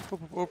নিনজাদা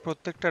ও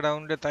প্রত্যেকটা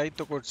রাউন্ডে তাই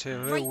তো করছে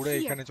হয়ে উড়ে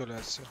এখানে চলে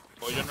আসছে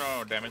ওই জন্য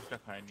ড্যামেজটা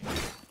খায়নি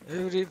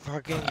এভরি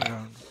ফাকিং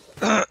রাউন্ড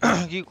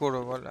কি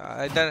করবো বল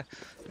আইদার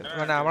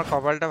মানে আমার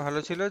কপালটা ভালো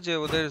ছিল যে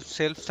ওদের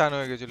সেলফ স্টান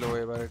হয়ে গেছিল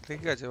এবারে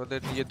ঠিক আছে ওদের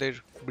নিজেদের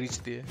ব্রিজ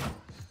দিয়ে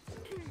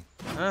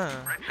হ্যাঁ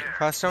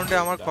ফার্স্ট রাউন্ডে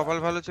আমার কপাল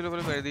ভালো ছিল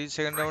বলে মেরে দিয়েছি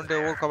সেকেন্ড রাউন্ডে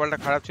ওর কপালটা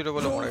খারাপ ছিল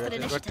বলে মরে গেছে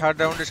এবার থার্ড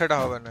রাউন্ডে সেটা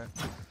হবে না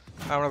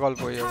আমরা গল্প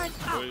হয়ে যাবো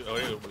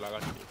ওই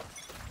লাগাচ্ছি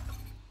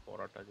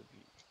পড়াটা যদি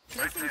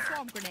Placing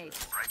swarm grenade.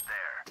 Right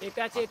there.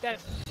 এটা আছে এটা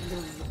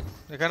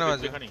এখানেও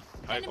আছে এখানে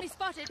Enemy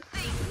spotted.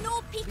 No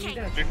peeking.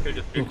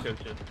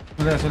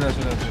 চলে আসো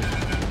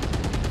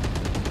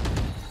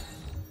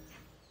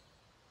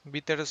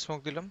ভিতরে স্মোক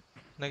দিলাম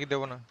নাকি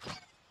দেব না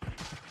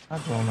আর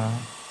দাও না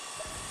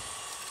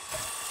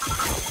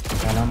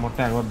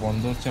অ্যালার্মটা একবার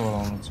বন্ধ হচ্ছে আবার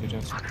অন হচ্ছে এটা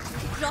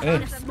Drop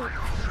in a smoke.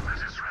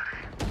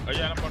 ওই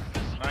যে আমার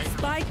nice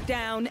Spike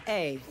down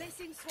A.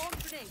 Placing swarm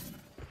grenade.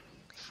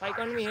 Spike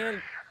on me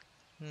help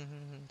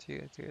ঠিক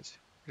আছে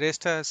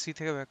রেস্টটা সি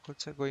থেকে ব্যাক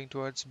করছে going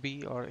towards be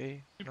or a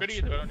বেরিয়ে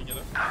যেতে পারো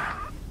নিনজাদা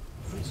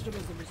মিস্টার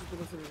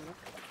বসে না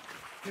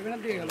লেভেল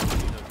দিয়ে গেল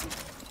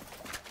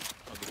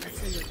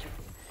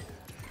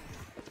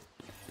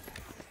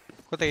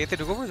কোথায় এতে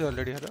ঢুকে পড়েছে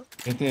অলরেডি হলো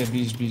এতে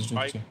 20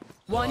 ঢুকছে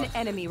One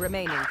enemy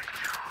remaining.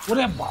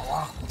 ওরে বাবা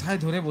কোথায়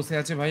ধরে বসে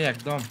আছে ভাই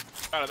একদম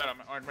দাঁড়া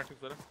অটোমেটিক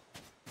ধরে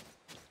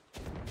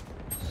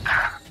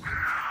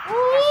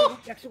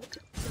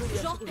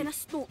Drop in a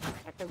smoke.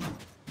 একটা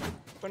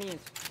পানি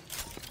আছে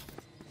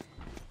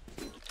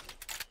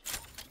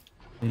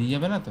বেরিয়ে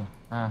যাবে না তো?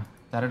 হ্যাঁ,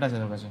 তারটা আছে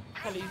তোর কাছে।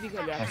 খালি ইজি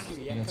খেলে আসছি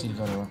ঠিক চিল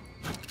করো।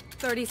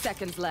 30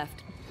 seconds left.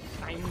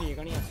 টাইম নেই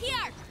এখানে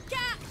Here,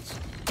 catch.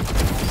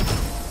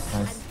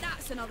 And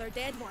that's another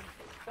dead one.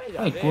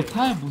 এই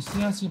কোথায় বসে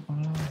আছি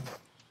বাবা?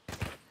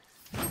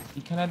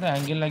 এখানে তো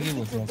অ্যাঙ্গেল লাগিয়ে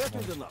বসে আছি।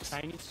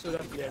 চাইনিজ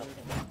সোজা প্লেয়ার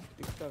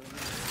দেখতে হবে না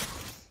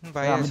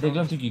ভাই আমি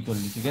দেখলাম তুই কি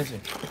করলি, ঠিক আছে?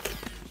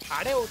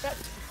 আরে ওটা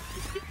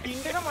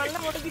তিনটা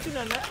মারলাম ওটা কিছু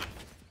না না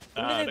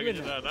দেখবেন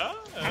না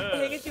একটা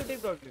হয়ে গেছে ওটাই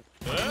প্রবলেম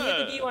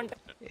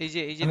এই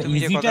যে তুমি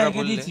যে কথাটা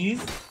বললে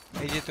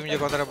তুমি যে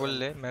কথাটা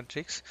বললে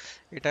ম্যাট্রিক্স,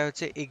 এটা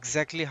হচ্ছে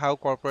exactly how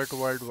corporate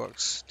world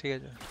works, ঠিক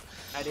আছে?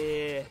 আরে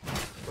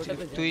ওটা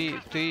তো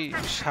তুই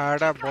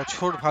সারা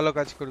বছর ভালো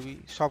কাজ করবি,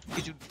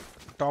 সবকিছু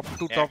টপ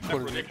টু টপ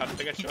করবি,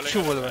 কিছু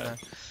বলবে না,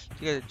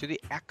 ঠিক আছে? যদি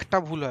একটা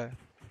ভুল হয়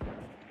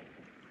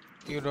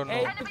ইউ ডোন্ট নো।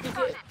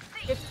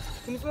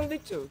 তুমি কোন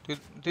দিচ্ছো?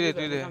 তুই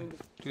দে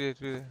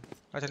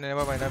আচ্ছা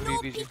নেভার মাইন্ড, আমি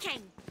দিয়ে দিয়েছি।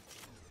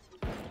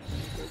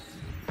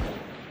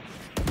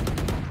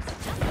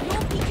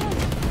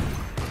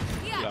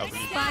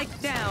 Spike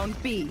down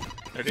B.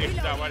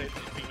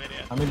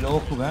 আমি লো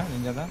খুব হ্যাঁ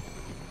নিনজাদা।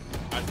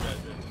 আচ্ছা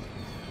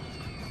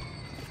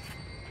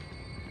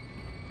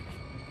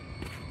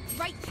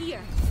Right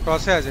here.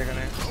 ক্রসে আছে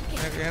এখানে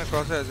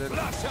ক্রসে আছে।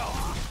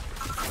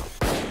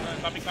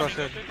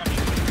 ক্রসে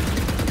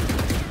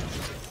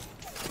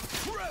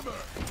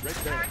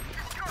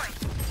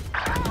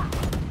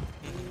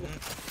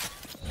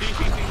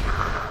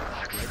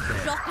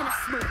Drop in a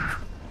smoke.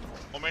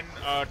 Moment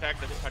tag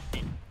that is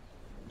 13.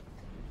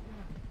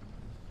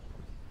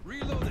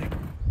 Reloading.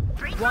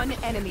 One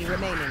enemy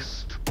remaining.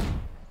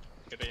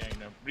 এটা জানি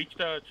না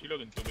ব্রিজটা ছিল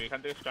কিন্তু এখান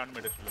থেকে স্টান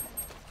মেরেছিল,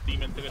 টিম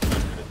এর থেকে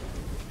স্টান মেরেছিল।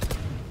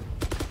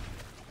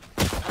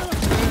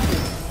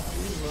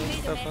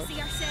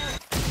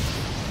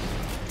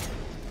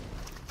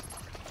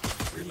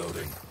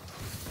 Reloading.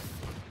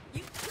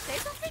 You say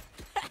something?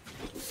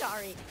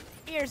 Sorry,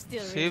 ears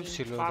still save ringing.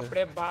 ছিল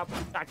বাপরে বাপ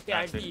চারটে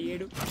আইটি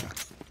এডু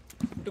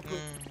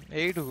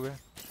এই ঢুকবে।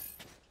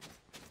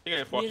 ঠিক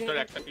আছে ফস্টার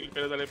একটা কিল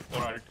পেলে তাহলে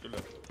পর আল্ট ছিল।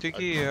 তুই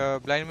কি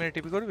ব্লাইন্ড মেরে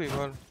টিপি করবি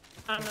বল?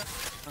 না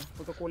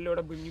ও তো করলে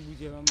ওটা বিন্নি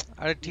বুঝে যাবে।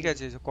 আরে ঠিক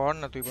আছে কর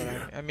না তুই বল,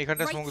 আমি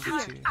এখানটা স্মোক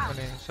দিচ্ছি,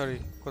 মানে সরি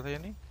কোথায়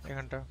জানি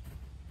এখানটা।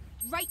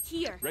 Right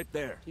here. Right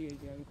there. ঠিক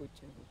আছে আমি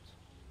করছি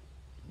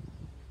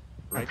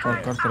রাইট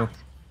কর তোর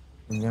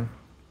engine.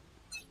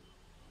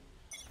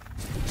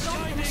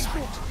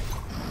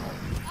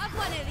 I've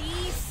one of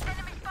these.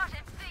 Enemy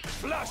spotted.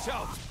 Flash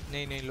out.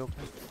 नहीं लोग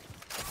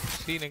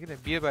सी नहीं किधर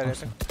बियर बाहर है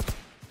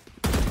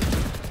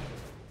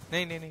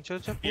नहीं चल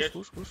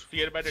पुश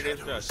টিয়ার ব্যাটে রেস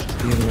আছে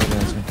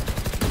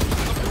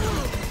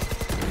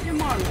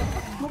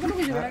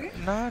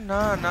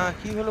না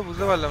কি হলো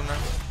বুঝতে পারলাম না।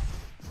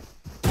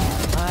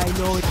 I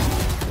know it.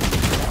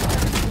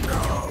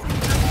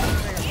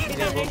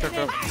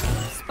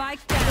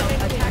 Spike down.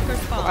 Attacker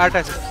spawn.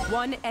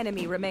 One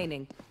enemy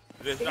remaining.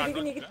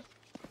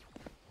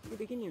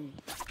 দেখিনি আমি।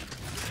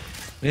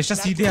 রেসটা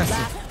সিধে আছে।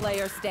 Last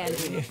player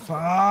standing.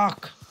 ফাক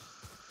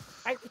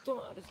আই তো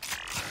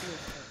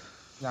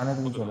জানে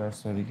তুমি চলে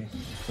আসছো এদিকে।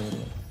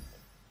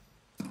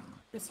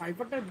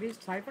 সাইফারটা ব্রিজ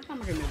সাইফারটা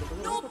আমাকে মেরে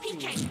দাও।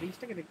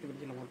 ব্রিজটাকে দেখতে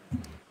পেয়েছিলাম।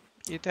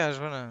 এতে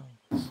আসবে না,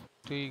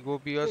 তুই গো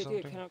বি অর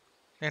সামথিং।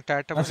 এই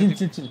টায়ারটা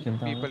চিল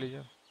খেলতে হবে। পিপল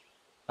যা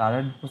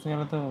টায়ার বসে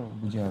গেলে তো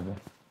বুঝে যাবে।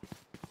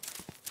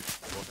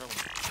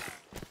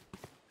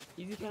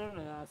 ইজি খেলো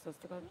না, আস্তে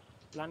আস্তে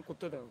প্ল্যান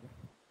করতে দাও।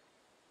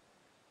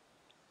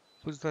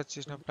 বুঝতে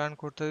পারছিস না, প্ল্যান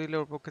করতে দিলে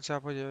ওর পক্ষে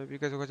চাপ হয়ে যাবে,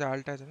 বিকজ ওর কাছে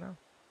আল্ট আছে না।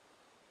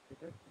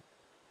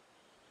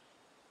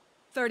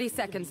 30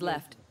 seconds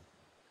left.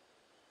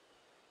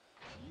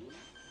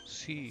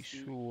 সি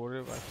ওরে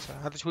বাচ্চা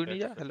হাতে ছুরি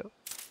নিয়ে যা। Hello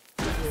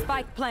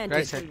Spike planted.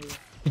 Right side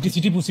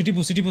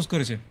city push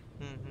করেছে।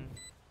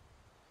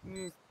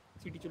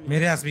 সিটি চলে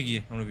মেরে আসবে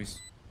গিয়ে আমরা বিশ।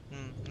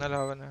 নালে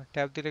হবে না,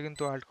 ট্যাপ দিলে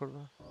কিন্তু আল্ট করবে।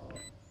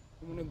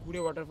 মনে ঘুরে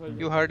waterfall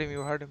you heard him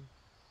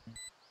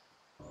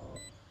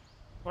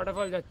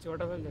waterfall যাচ্ছে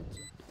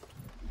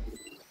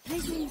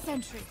Placing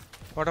sentry.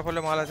 ওয়াটারফলে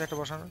মাল আছে একটা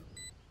বসানো।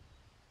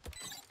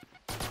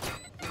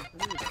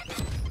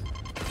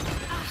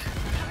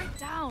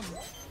 Down.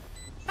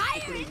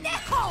 Fire in the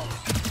hole.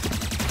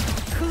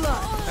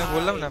 আমি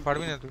বললাম না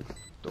পারবি না তুই,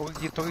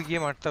 তোকে গিয়ে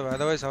মারতে হবে,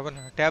 আদারওয়াইজ হবে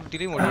না। ট্যাপ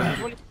দিলেই মরে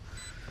যাবে।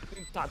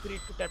 তাড়াতাড়ি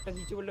একটু ট্যাপটা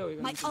দিতে বলে ওই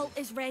My ult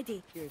is ready.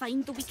 Find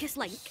the weakest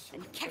link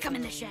and kick him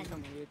in the shin.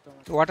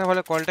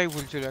 ওয়াটারফলে কলটাই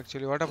ভুল ছিল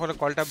অ্যাকচুয়ালি, ওয়াটারফলে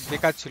কলটা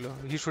বেকার ছিল।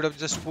 He should have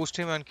just pushed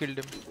him and killed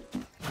হিম।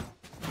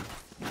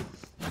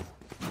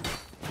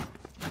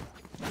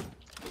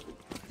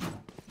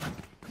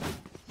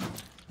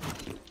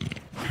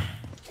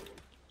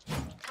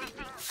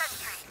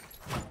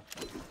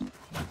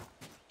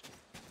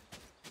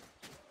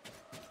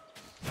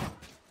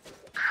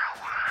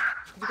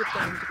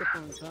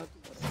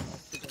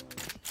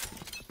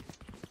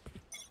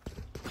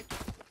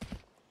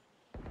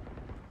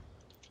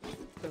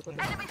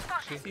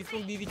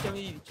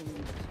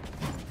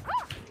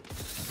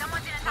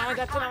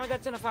 আমার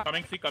যাচ্ছে না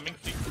কামিং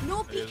সি No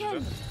peeking.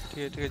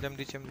 ঠিক আছে আমি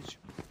দিচ্ছি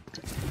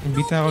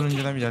বিতা বলুন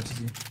যে আমি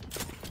যাচ্ছি।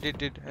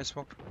 Did I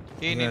smoked.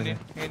 এই নে নে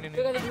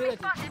ঠিক আছে ঠিক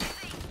আছে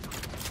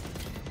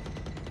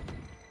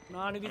না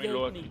আমি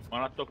লো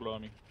মারাত্মক লো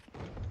আমি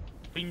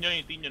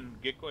তিনজন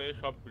গেকো এ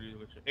সব ফ্রি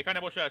হয়েছে এখানে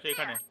বসে আছে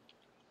এখানে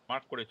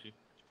মার্ক করেছি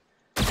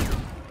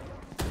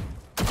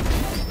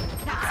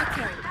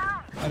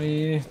আরে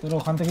তোর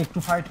ওখান থেকে একটু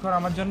ফাইট কর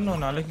আমার জন্য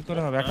নালে কি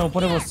করে হবে একটা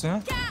উপরে বসছে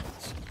হ্যাঁ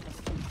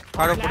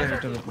আর উপরে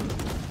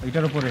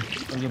এটার উপরে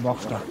ওই যে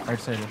বক্সটা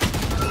রাইট সাইডে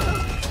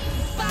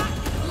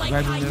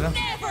গাইড নিয়ে না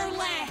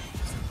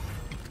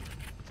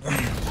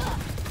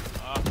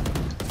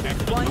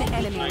One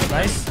enemy.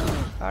 নাইস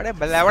আরে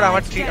বলাবড়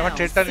আমার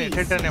ট্রেডটা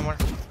নেই আমার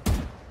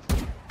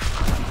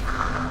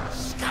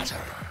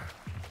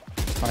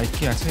ভাই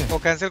কি আছে ও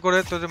ক্যান্সেল করে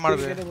তোকে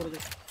মারবে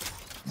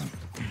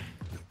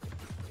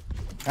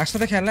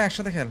একসাথে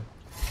খেল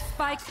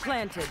Spike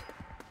planted.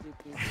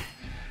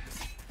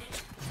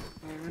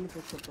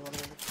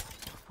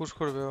 পুশ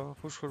করবে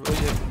ওই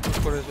যে পুশ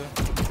করেছে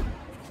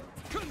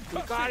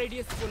কার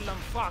এডিএস করলাম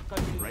ফাক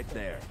Right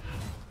there.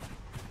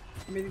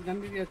 আমি গান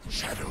দিয়ে যাচ্ছি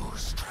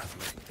Shadows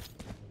traveling.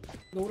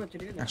 দৌড়াচ্ছে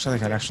ঠিক আছে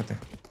একসাথে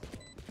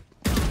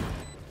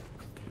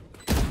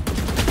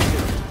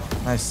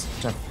নাইস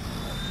চল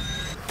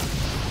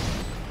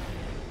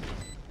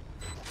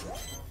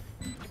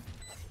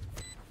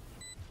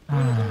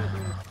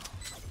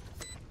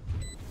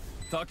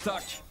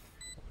Talk.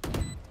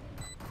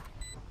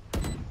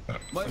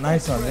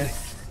 নাইস অলে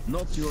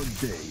Not your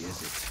day, is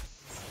it?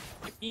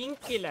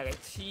 ইনকে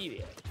লাগাচ্ছি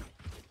রে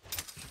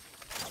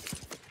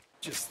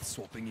Just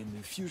swapping in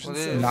the fusion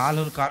ওদের cells. লাল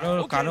আর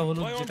কালো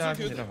হলুদ যেটা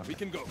আছে সেটা ভালো We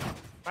can go.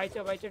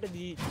 বাইচাটা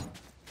দি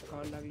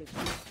খাওয়ার লাগলে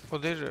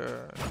ওদের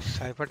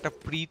সাইফারটা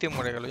প্রিতে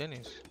মরে গেল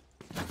জানিস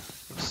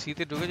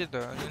সিতে ঢুকে যেত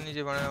জানি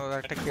যে মানে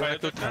একটা কেউ না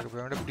কেউ থাকবে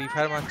আমরা ফ্রি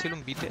ফায়ার মারছিলাম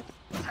বিতে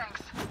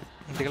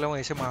দেখলাম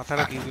এসে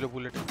মাথাটা দিয়ে দিল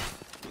বুলেটে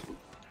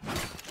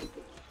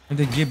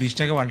কিন্তু গিয়ে 20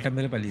 টাকা ওয়ান টাইম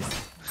মেরে পালিয়েছে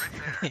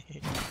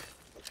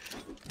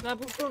না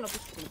পুশ করো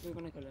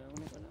ওখানে খেলে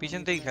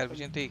পিছন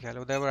থেকেই খেল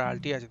ওদের আবার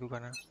আল্টি আছে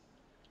দোকানে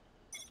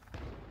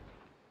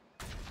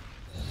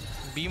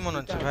বি মনে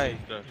হচ্ছে ভাই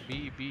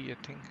বি আই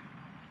থিংক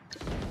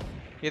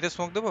এতে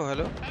স্মোক দেবো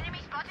হ্যালো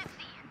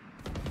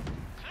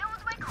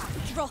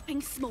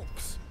Dropping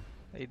smokes.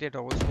 এইটা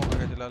ডবল স্মোক হয়ে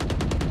গেছে লাল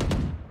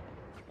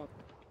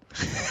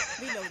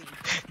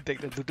দেখ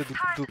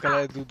দু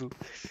কালার দু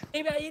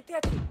এই ভাই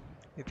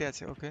এতে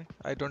আছে okay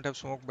I don't have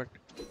smoke but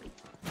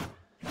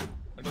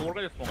ওর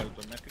কাছে স্মোক আছে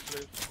তো ম্যাট্রিক্স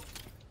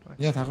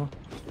ইয়া থাকো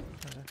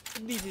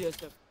দিছি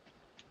জাস্ট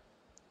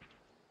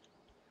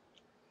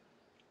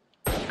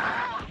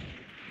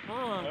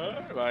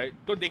ভাই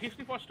তো দেখিস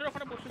নি ফার্স্টে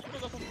ওখানে বসেছিল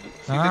তখন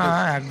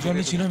হ্যাঁ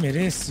একজনই ছিল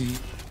মেরে এসছি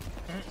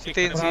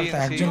সিতে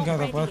একজন কেন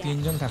তারপর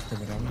তিনজন থাকতে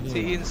পারে আমি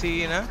সি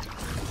না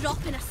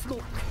Drop in a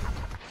smoke.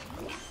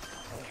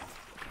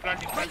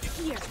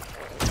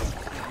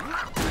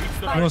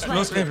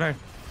 Close right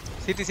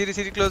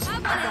city close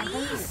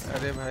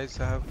আরে ভাই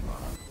সাহেব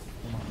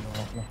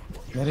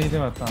মেরে দিতে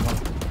পারতাম আমার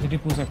সিটি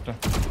পুশ একটা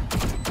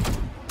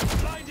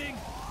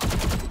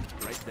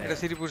এটা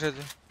সিটি পুশ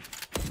আছে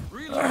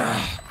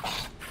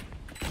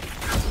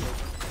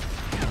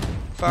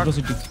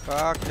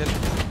fuck hell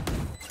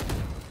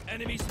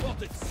Enemy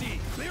spotted. C.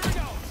 Clearing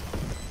out.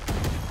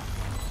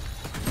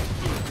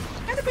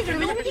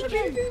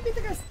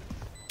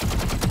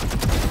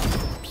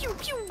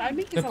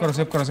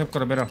 Save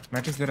করো বেরো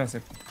ম্যাট্রিক্স বেরো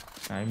সেভ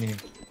টাইমিং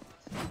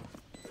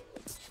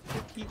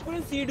কি করে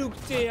সি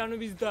ঢুকছে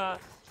অনুবিসদা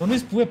তুমি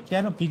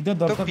কেন পিক দেওয়ার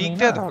দরকার নেই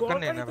পিকটা দরকার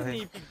নেই না ভাই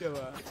পিক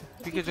দেওয়া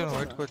পিকের জন্য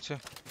ওয়েট করছে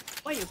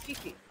ওই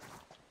পিকে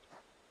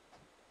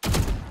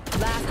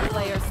Last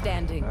player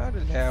standing.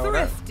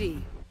 Thrifty.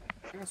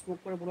 Smoke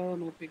করে বলা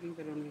নো পিকিং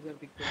করে নিজের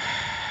পিক করে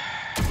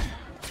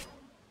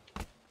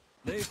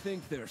They think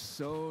they're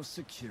so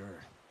secure.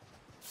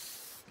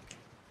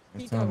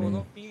 Pick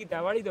দেবো পিক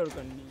দেওয়ারই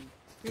দরকার নেই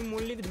তুমি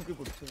মল্লিতে ঢুকে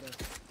পড়ছো ওটা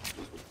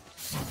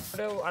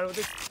আর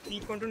ওদের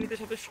পিক কন্ট্রোল নিতে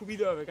সাথে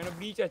সুবিধা হবে কারণ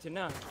ব্রিচ আছে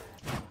না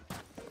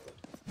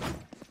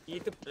এই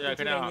তো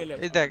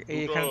এই দেখ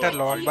এইখানটা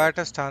লম্বা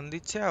একটা স্থান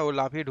দিচ্ছে আর ও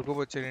লাফিয়ে ঢুকে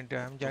পড়ছে রেন্টে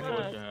আমি জানি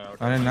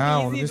আরে না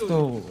ওরবিস তো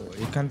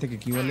এখান থেকে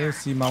কি বলে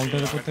সি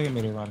মাউন্টের উপর থেকে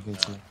মেরে মার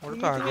খেয়েছে ওটা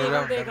তো আগে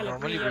রাউন্ড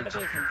নরমালি বলছে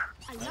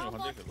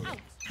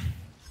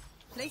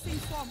Placing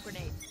swarm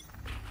grenade.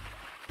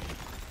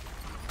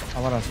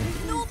 আবার আছে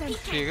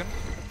ঠিক আছে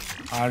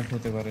আল্ট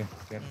হতে পারে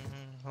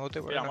হতে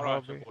পারে আমার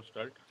আছে পোস্ট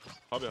আল্ট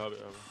হবে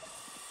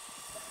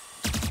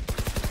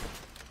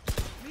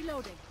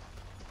Reloading.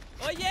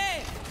 Oh yeah!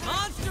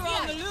 Monster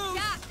on the loose!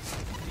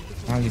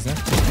 ভাগি স্যার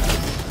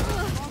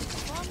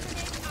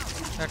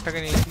একটাকে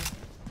নিয়েছি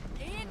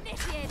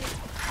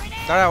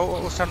দাঁড়া ও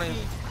সামনে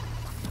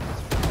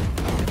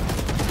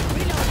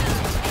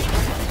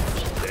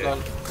লল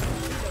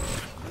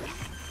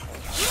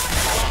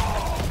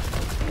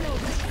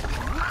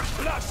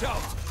Flash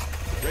out.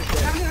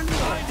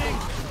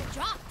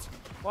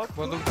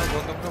 বন্দুক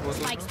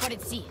Spike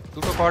spotted C.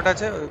 দুটো কট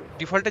আছে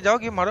ডিফল্টে যাও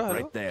কি মারো হ্যালো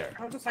Right there.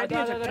 আর তো সাইডে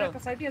আছে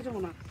একটা সাইডে আছে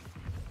মনে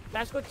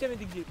ফ্ল্যাশ করছে আমি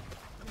দিক দিয়ে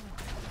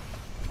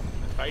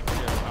সাইড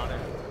দিয়ে আরে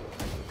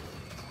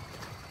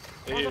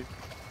এই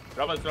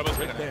রাবাস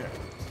There.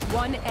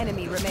 One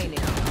enemy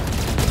remaining.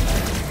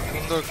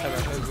 সুন্দর খেলা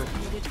লাগবে।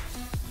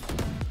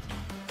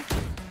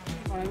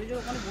 আমি যে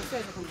ওখানে বসে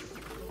আছি এখন।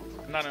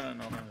 না না না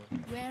না।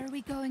 Where are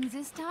we going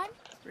this time?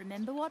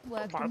 Remember what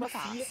worked in the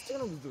past.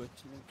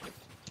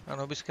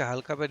 Anubis के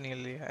हल्का पे नहीं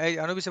लिया। ए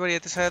अनुबिस बार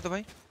येते साया तो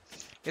भाई।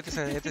 येते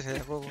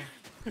साया वो।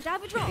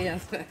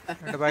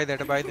 এটা বাই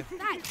দে।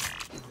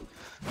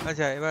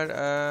 আচ্ছা এবার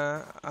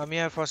আমি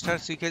আর ফার্স্ট আর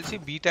সি খেলছি,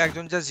 বিটা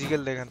একজন যা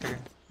জিগেল দেখান থেকে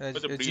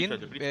জিন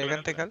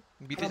এখান থেকে খেল,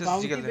 বিটা যা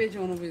জিগেল দে।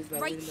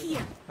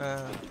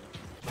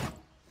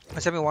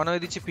 আচ্ছা আমি ওয়ান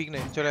ওয়ে দিচ্ছি, পিক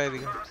নেই, চলে আয়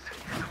এদিকে।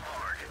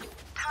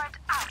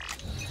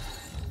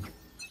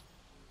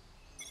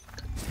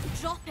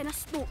 Drop in a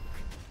smoke.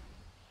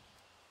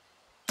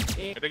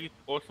 এটা কি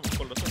ওর স্মোক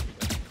করলো তো?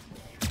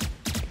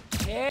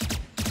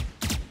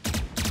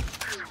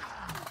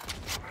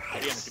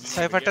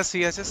 সাইফারটা সি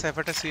আছে,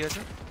 সাইফারটা সি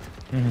আছে।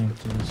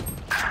 ঠিক আছে।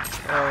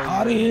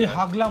 আরে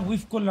হাগলাম,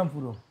 উইফ করলাম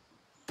পুরো।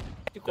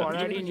 তুই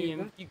করারই নিয়ে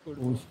কি করব?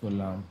 উইফ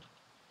করলাম।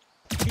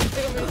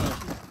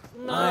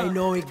 I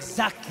know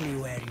exactly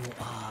where you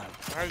are.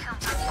 ভাই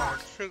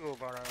সে গো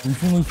বাড়া।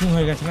 উইফিং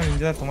হয়ে গেছে না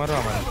নিনজা তোমারও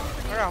আমার।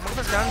 আরে আমার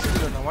তো চান্স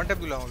ছিল না, ওয়ান ট্যাপ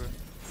দিল আমাকে।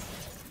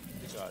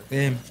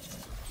 সেম।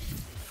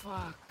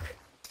 ফাক।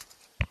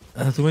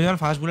 তুমি যখন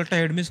ফার্স্ট বুলেটটা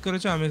হেড মিস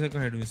করেছো, আমি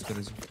সেকেন্ড হেড মিস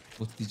করেছি।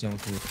 কুত্তি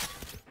চামচ হয়ে।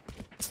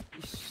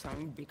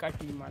 আমি বেকার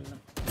টিম মারলাম।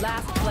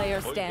 Last player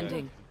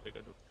standing.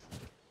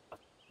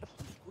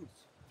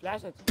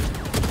 ফ্ল্যাশ আছে।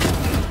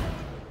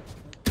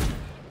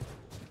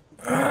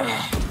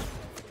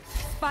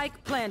 Spike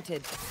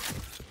planted.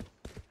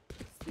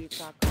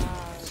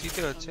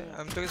 সিতে হচ্ছে,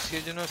 আমি তোকে সি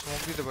এর জন্য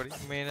স্মোক দিতে পারি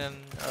মেন এন্ড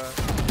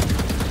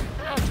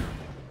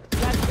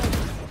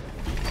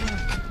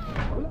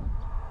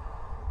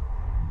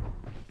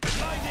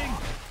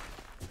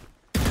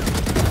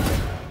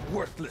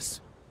Worthless.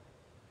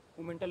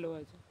 মোমেন্টটা লো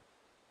আছে।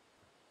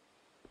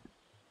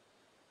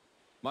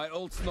 My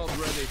ult's not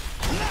ready.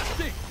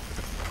 Blasting.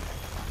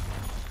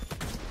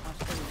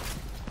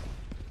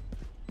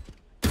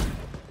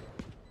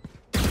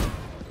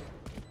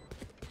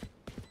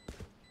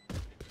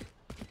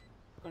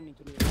 কানি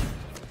চলে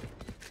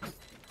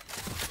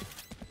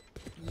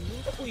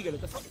নিটা কই গেল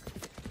তো?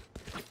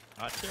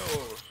 আছে ও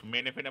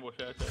মেনে ফেনে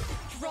বসে আছে।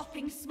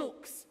 Dropping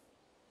smokes.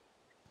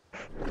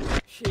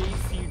 সেই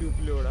সি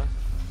ঢুকলো ওরা।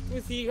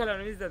 তুই সি খেলা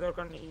না, বুঝতে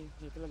দরকার নেই,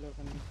 খেলা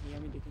দরকার নেই,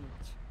 আমি দেখে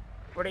নিচ্ছি।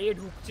 ওরা এ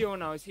ঢুকছেও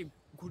না, ওই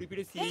ঘুরি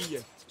ফিরে সিই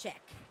যাচ্ছে।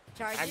 Check.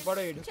 Charges.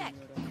 একবারও এ ঢুকছে Check.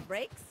 ওরা।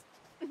 Brakes.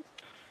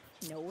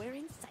 Nowhere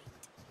in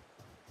sight.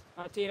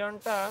 আচ্ছা এই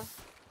রাউন্ডটা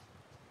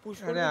পুশ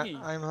আরে করবি কি?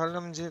 আমি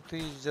ভাবলাম যে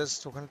তুই জাস্ট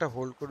ওখানটা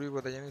হোল্ড করবি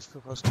কোথায় জানিস তো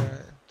ফার্স্ট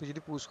তুই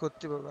যদি পুশ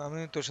করতে আমি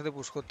তোর সাথে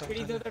পুশ করতাম।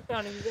 ফেরি দাও একটা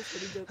আনি দিতে,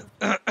 ফেরি দাও।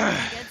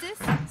 Get this?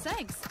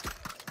 Thanks.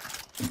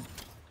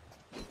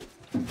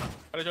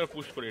 আরে চল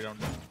পুশ করি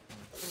রাউন্ডটা।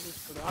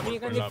 আমি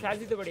এখানে ফ্ল্যাশ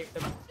দিতে পারি একটা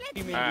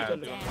টিমে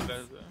চলো।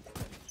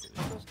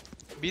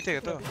 বি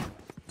থেকে তো?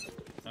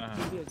 হ্যাঁ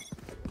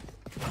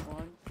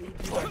 1 2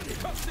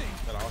 3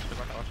 চল আওয়াজটা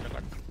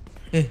কাট।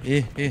 এ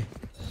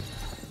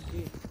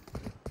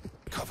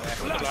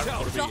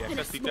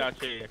একটা সিটে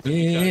আছে।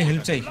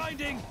 হেল্প চাই।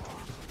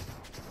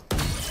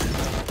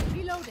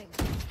 Reloading.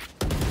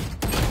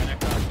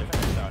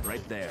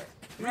 Right there.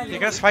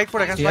 এখানে স্পাইক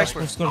পড়ে, এখানে স্পাইক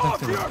পড়ে। পুশ করে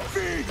থাকতে হবে।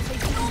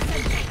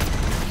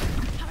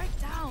 Turret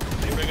down.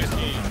 এবারে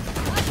গেছি।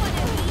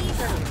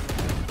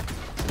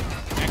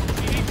 এক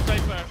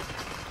স্নাইপার।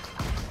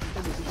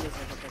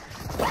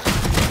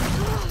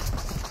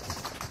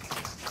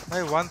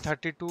 ভাই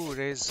 132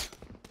 রেজ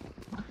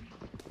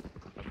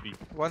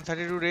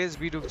 132 রেজ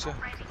বি ঢুকছে।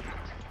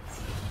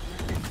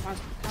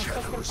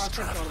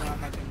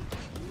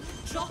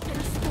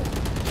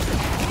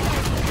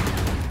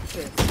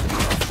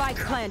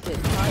 Spike planted.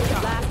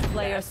 Last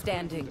player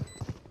standing.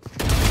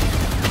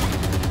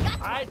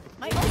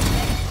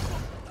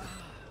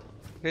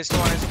 Raise তো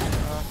ওয়ান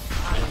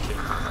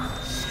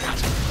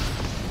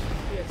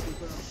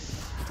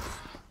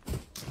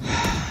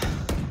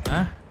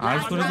হ্যাঁ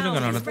আইস করেছিল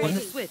কেন হঠাৎ করে?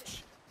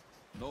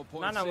 No না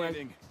point না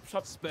saving.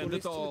 সব Spend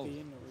it all.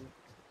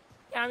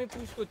 আমি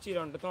পুশ করছি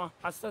রাউন্ডটা, তোমার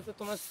আস্তে আস্তে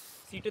তোমার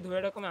সিটে ধরে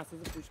রাখো, আমি আস্তে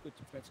আস্তে পুশ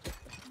করছি ফ্ল্যাশটা।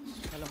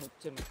 খেলা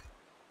হচ্ছে না।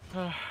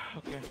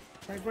 ওকে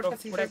সাইফারটা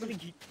সিটা করে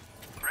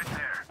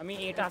আমি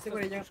এটা আস্তে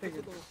করে এই জায়গা থেকে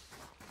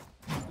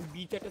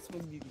বিতে একটা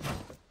স্মোক দিয়ে দিই।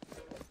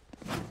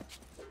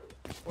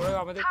 ওরা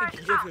আমাদেরকে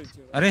ঘিরে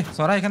ফেলছে। আরে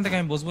সরা এখান থেকে,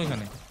 আমি বসবো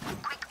এখানে।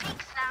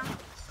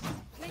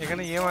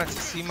 এখানে ইয়ে আছে,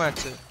 সিম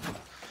আছে,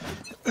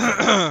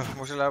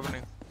 বসে লাভ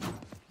নেই।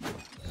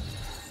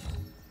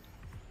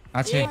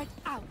 আছে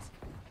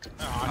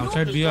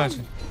আউটসাইড ভিউ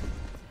আছে।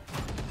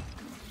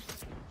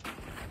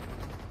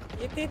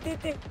 এতে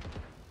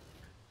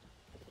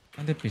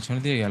আরে পেছনে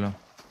দিয়ে গেল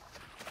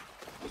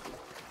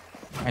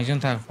একজন,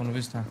 থাক ফোন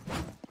পিস থাক।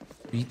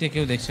 বিতে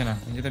কেউ দেখছে না,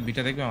 যেটা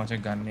বিটা দেখবে আমার কাছে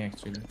গান নেই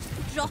অ্যাকচুয়ালি।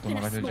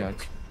 তোমার কাছে যা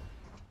আছে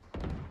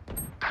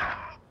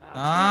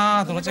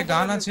তোমার কাছে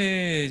গান আছে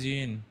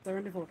জিন।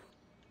 74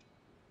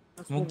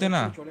 স্মোক দে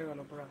না, চলে গেল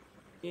পুরো।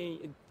 এই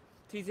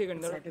 3 সেকেন্ড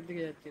ধরো, সাইডের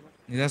দিকে যাচ্ছি না।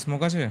 নিদা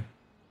স্মোক আছে?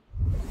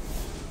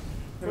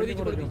 করে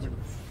দিচ্ছি।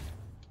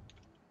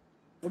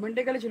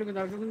 মোমেন্টে গেলে ছিল কিন্তু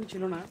আর কিছু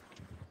ছিল না।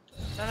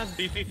 না না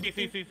C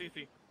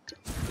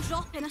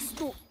Drop in a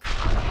smoke.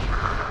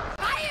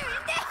 Fire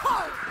in the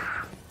hole.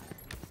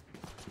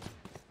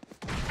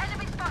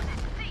 Enemy spotted.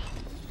 See.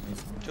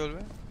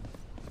 চলবে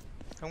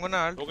I'm gonna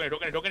ult.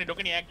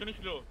 ঢোকেনি একজনই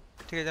ছিল।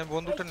 ঠিক আছে আমি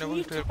বন্দুকটা নেব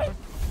একটু হেল্প কর।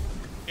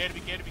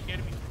 কেয়ারবি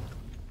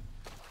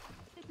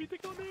বিতে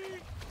কেউ নেই।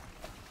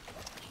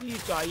 কি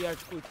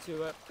টায়ার্ড করছে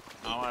এবার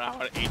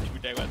আমার HP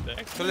ট্যাগ আছে।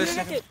 চলে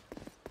এসেছে।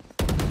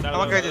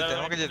 আমাকে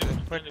যেতে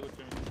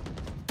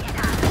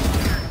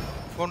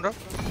কোন drop?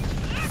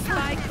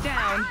 Spike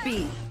down B.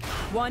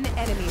 One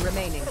enemy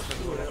remaining.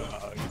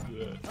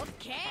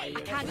 Okay,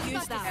 I can't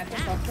use that.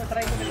 সবটা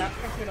ট্রাই করে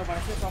লাস্টটা ছিল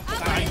বাসে সবটা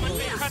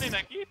এখানে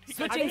নাকি?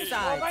 Switching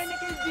sides. সবাই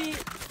নাকি বি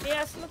এ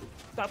আসলো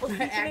তারপর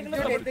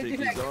একজন এতে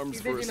ছিল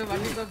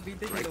বাকি সব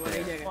বিতে ছিল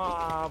এই জায়গায়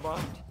বাবা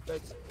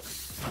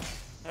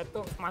এত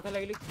মাথা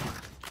লাগলে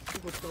কি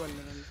করতে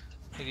পারলেন আমি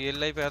রিয়েল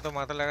লাইফে এত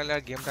মাথা লাগালে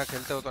আর গেমটা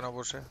খেলতে হতো না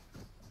বসে।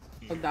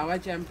 তো দাওয়া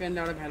চ্যাম্পিয়ন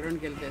আমরা ভ্যালোরেন্ট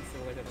খেলতে এসেছি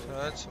ওখানে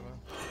আচ্ছা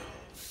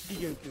কি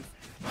খেলতে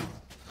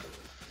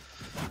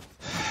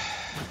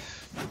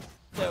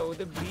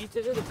ওদের ব্রিজ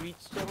আছে তো ব্রিজ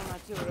যখন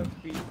আছে ওরা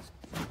ব্রিজ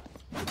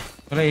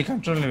তোরা এই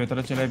কন্ট্রোল নেবে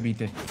তোরা চলে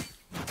বিতে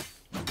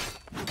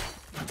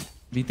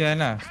বিতে है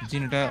ना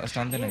জিন এটা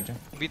স্টান দেন এটা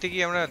বিতে কি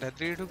আমরা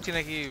ধাদ্রি ঢুকছি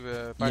নাকি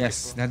यस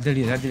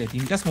ধাদ্রি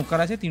তিনটা স্মোকার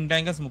আছে তিনটা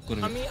অ্যাঙ্গেল স্মোক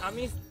করবে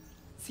আমি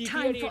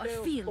সিটিআর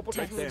এর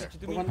উপরটা দিচ্ছি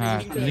তুমি হ্যাঁ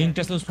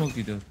লিংকটা তো স্মোক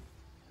দিতে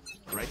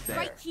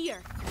Right here.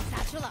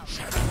 Satchel out.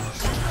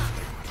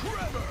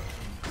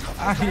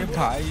 আরে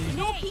ভাই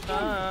No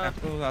peeking.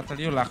 এত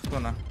তাড়াতাড়িও লাগতো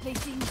না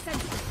Placing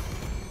sentry.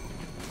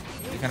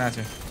 এখানে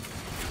আছে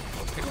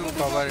একটু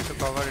cover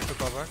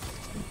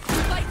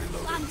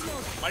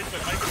Spike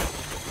planted.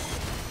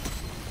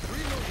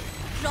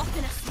 Drop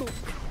in a smoke.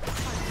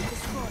 Target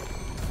destroyed.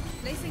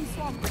 Placing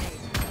swarm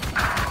grenade.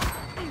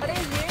 अरे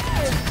ये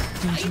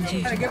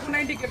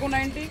गेको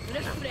 90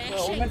 Refreshing.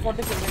 ओमेन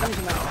 40 से मैडम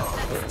सुना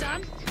That's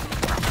done.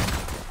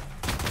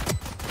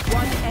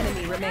 One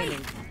enemy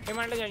remaining.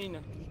 Commander जानी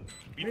ना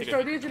मिस्टर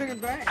দিয়েছিল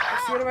কিন্তু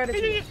সিওর বাইরে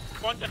ছিল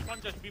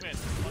 50 বিমেন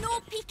No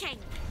peeking.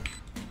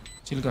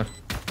 চিল কর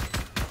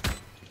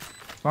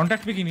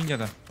কন্টাক্ট পিক নিনজা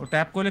দা ও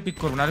ট্যাপ করলে পিক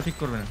করবে না আরে পিক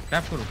করবে না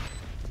ট্যাপ করো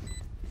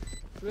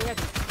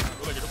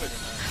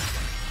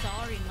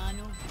Sorry,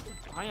 Manu.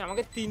 ভাই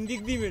আমাকে তিন দিক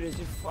দিয়ে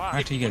মেরেছে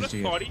হ্যাঁ ঠিক আছে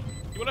সরি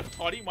কি বলে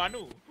সরি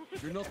মানু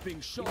You're not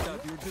being shot at,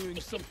 you're doing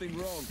something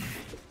wrong.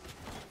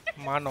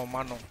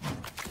 মানো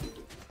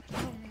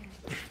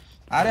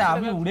আরে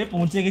আমি উড়ে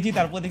পৌঁছে গেছি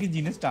তারপর দেখি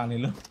জিনিস টান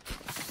এলো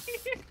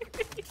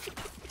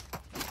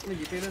আমি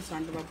জিতে গেলে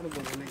স্টান্ট বাপরে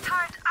বলবো না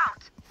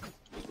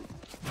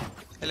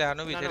এলে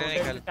আনো ভিতরে নেই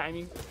খেল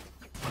টাইমিং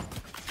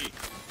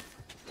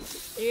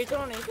এটা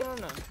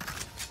না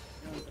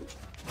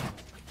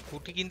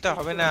ফুটি কিনতে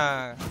হবে না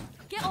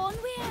Get on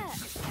with it.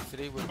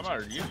 সেটাই বলছি আমার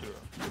ইয়ে ছিল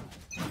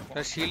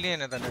তার শিল্ড নিয়ে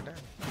নে তাহলে এটা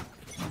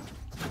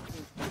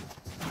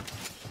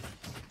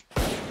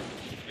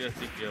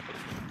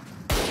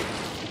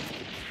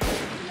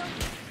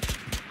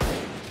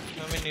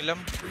আমি নিলাম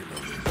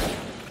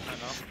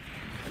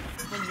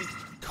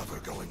Cover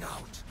going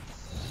out.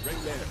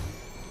 Right there.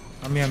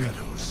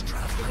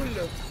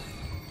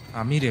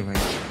 আমি রে ভাই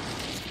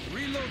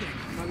Reloading.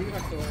 আমি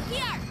কাটতে পারি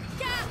Here.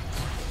 Down.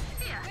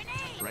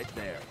 Grenade. Right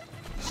there.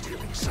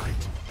 Stealing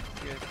sight.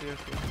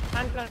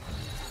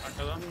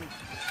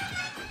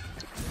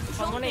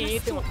 সামনে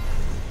এইতে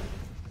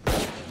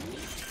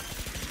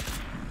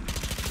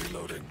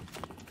Reloading.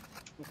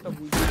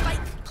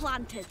 Spike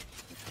planted.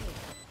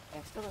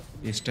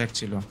 স্ট্যাক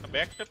ছিল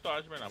ব্যাকস্টেপ তো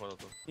আসবে না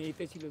আপাতত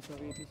এইতে ছিল সব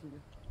এইতে ছিল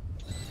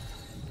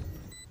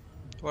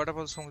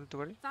ওয়াটারফল সং দিতে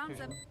পারি Found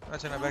them.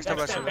 আচ্ছা না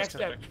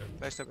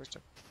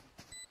ব্যাকস্টেপ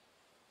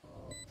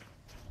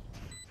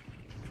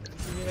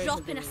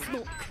Drop in a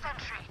smoke.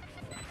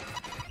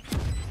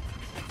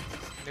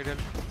 Needle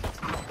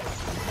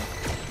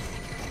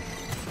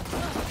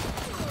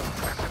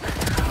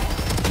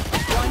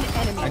One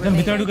enemy একদম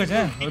ভিতরে remaining. ঢুকেছে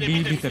ওই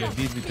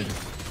বি ভিতরে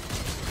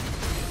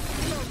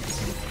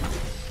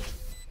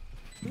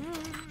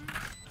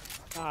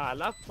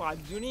আলা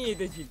পাঁচজনই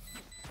এইতে ছিল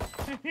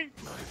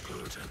My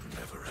burden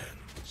never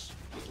ends.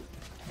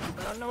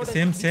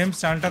 Same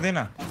স্টানটা দে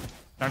না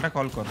স্টানটা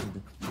কল কর শুধু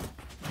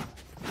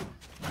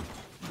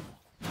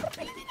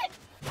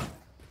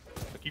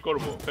কি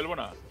করব ফেলবো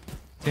না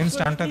সেম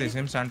স্টানটা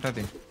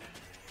দে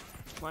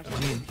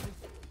জি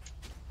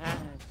হ্যাঁ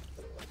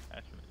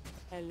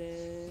হ্যালো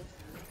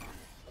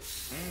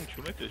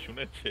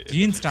শুনেছে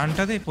জিন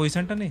স্টানটা দে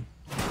পজিশনটা নেই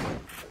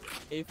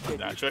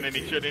শুনে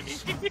নি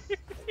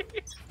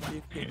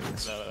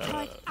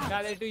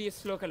দাদা একটু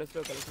স্লো খেলো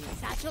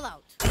Satchel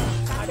out.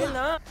 আরে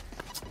না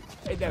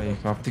এই দেখো এই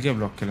সব থেকে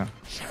ব্লক খেলা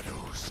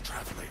Shadows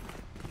traveling.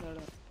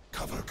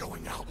 Cover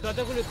going out.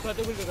 কতগুলো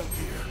দেখো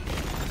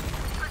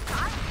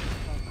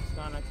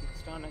স্টান আছে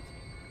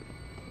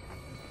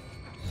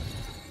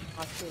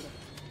আসছে ওরা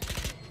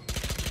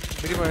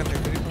ভেরি পয়েন্ট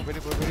ভেরি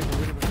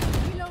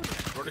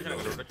রোটেশন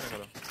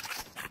করো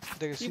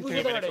দেখে কি সি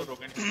বুঝতে পারে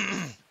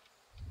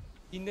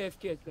ইন দ্য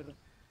এফকেএস করো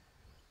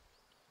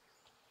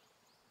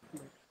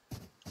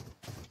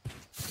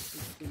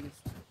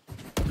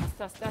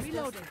আস্তে আস্তে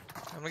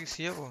আমরা কি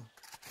সি যাবো?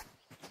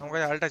 আমার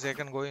কাছে আল্ট আছে, I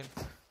can go in.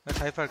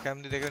 Cipher ক্যাম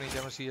দিয়ে দেখে নিচে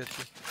আমরা সি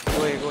যাচ্ছি।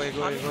 গো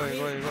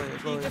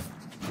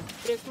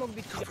ব্রেক স্মোক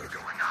দিচ্ছি।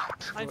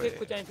 আমি ফির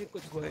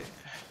কুছ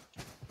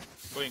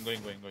গোইং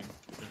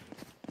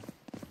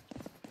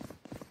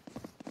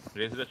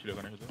রেজটা ছিল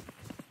ওখানে শুধু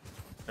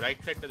রাইট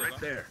সাইডটা দেখো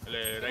তাহলে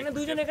রাইট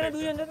এখানে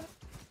দুইজন যাবে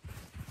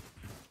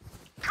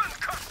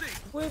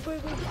ওই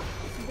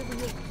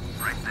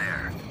Right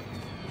there.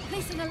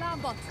 Placing alarm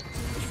bot.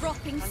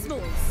 Dropping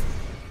smokes.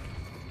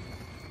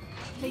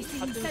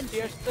 Placing sentry.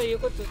 Yes, तो ये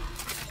कुछ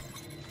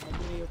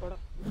अपने ये पड़ा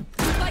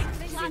Spike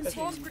plant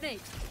bomb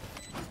grenade.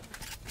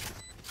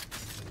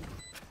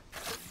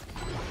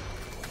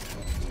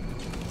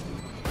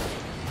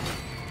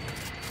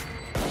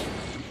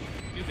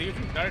 ये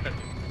देखिए डायरेक्ट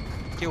আছে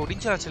কে ওডিন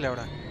চালাচ্ছে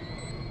লেওড়া?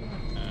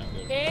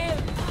 ए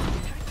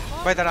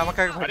ভাই দাঁড়া আমাকে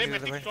আগে ফাটিয়ে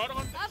দে ভাই।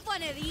 Have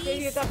one of these.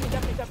 ये चाप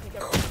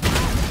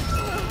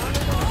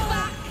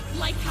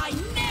Like I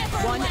never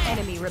One left.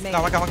 enemy remaining.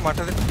 আমাকে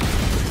মারতে দে।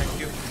 Thank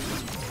you.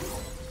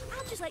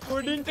 I'd just like to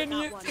Odin think can of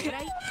use that one,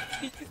 right?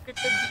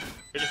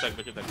 বেঁচে থাক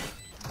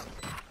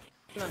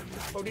না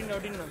ওডিন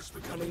না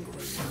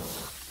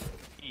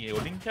ये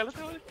ओडिन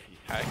চালাতে বলছি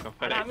হাই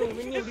কফারে আমি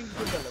ওডিন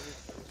চালাবো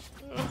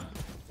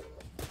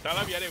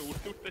চালাবি আরে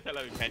উঠতে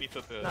চালাবি ফ্যানিস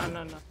হতে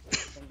না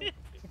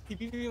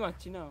টিপি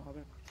মারছি না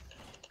হবে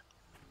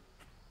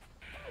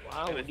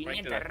ওয়াও ওডিন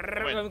আমি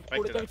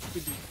করে তো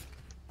টিপি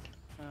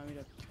আমি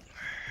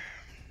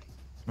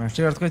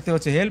মাস্টার আর্থ করতে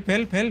হচ্ছে হেল্প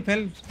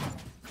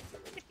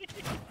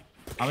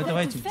আমি তো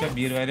ভাই চুপচাপ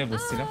বিয়ের বাইরে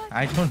বসছিলাম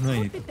I don't know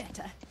it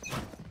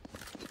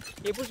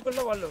A push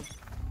করলে বলো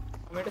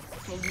আমি এটা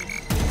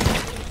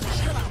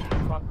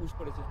পুশ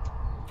করেছি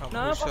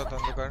না পুশ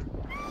অন্ধকার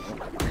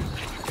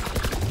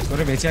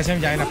তোরে বেঁচে আছে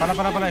আমি জানি না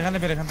পালা এখান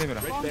থেকে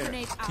বেরা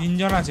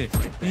তিনজন আছে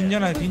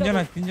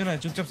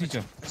চুপচাপ সিচো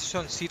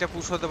শোন সিটা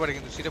পুশ হতে পারে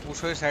কিন্তু সিটা পুশ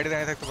হয়ে সাইডে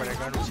দাঁড়িয়ে থাকতে পারে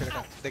কারণ সেটা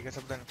দেখে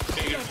সাবধান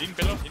জিন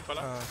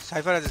পালা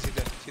সাইফার আছে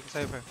সিটা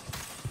সাইফার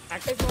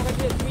একটা স্মোক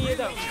আছে তুমি এ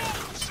দাও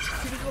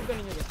সিরিজ স্মোক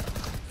নিয়ে যাবে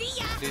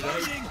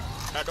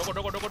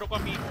ডোকো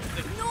আমি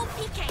No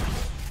peeking.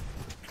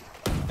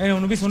 এই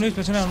 19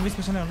 পেছনে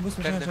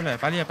চলে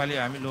পালিয়ে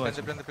আমি লো আছি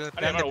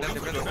প্ল্যান এর কোমে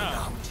করে যাবে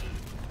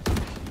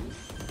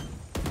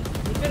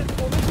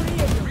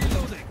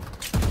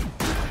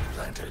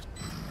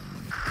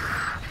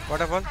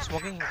waterfall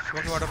smoking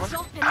waterfall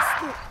Dropping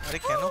smoke. আরে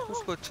কেন পুশ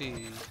করছি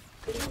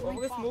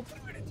ওকে স্মোক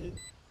করেছে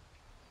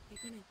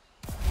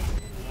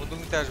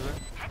মধুমিতে আসবে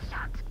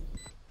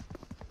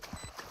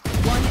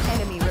One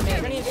enemy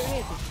remaining.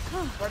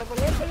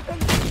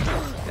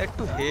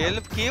 একটু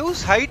হেল্প কেউ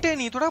সাইটে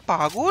নি তোরা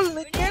পাগল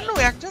না কেন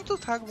একজন তো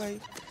থাক ভাই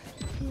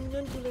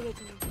তিনজন চলে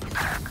গেছে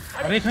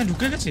আরে এখানে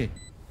ঢুকে গেছে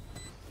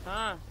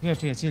হ্যাঁ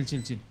ঠিক আছে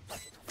চিল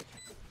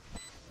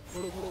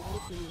ঘুরো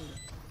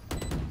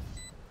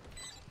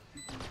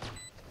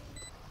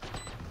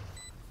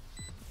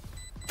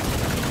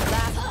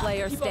Last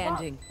player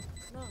standing.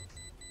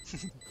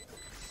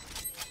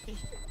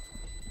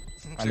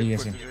 পালিয়ে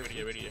গেছে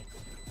বেরিয়ে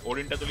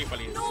ওডিনটা তুলি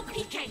পালিয়ে No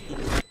peeking.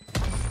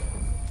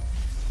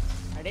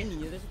 আরে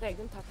নিজেদের সাথে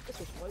একদম থাকতে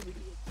তো সবাই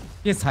বেরিয়ে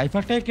এই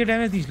সাইফারটা কে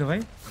ড্যামেজ দিছিল ভাই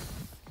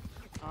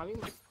আমি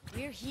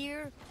We're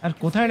here. আর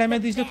কোথায়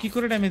ড্যামেজ দিছিল কি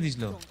করে ড্যামেজ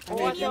দিছিল ও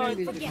আচ্ছা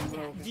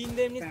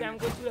জিন্দে এমনি স্প্যাম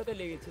করছিল তো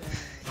লেগেছে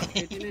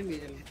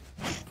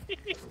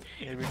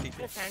এর বেটি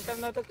ফ্যান্টম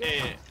না তো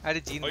আরে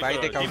জিন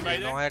বাইতে কাউন্ট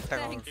 9000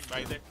 টাকা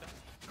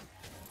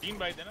জিন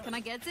বাই দে না Can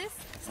I get this?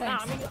 না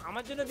আমি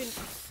আমার জন্য দিন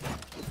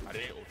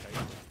আরে ওটাই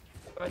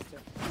আচ্ছা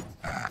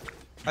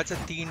আচ্ছা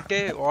তিনটে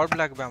অর্ব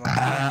লাগবে আমার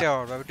তিনটে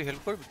অর্ব একটু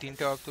হেল্প করবি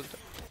তিনটে অর্ব তুলতে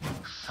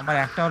আমার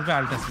একটা অর্বে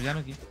আল্ট আছে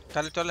জানো কি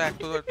তাহলে চলো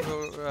একটা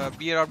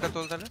বিয়ের অর্বটা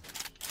তোল তাহলে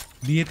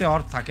বিয়েতে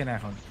অর্ব থাকে না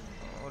এখন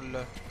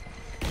ওল্লা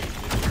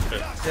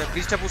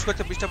ব্রিজটা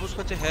পুশ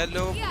করছে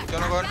হ্যালো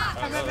জনগণ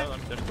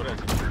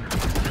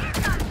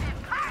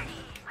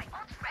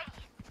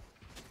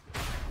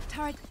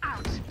Turret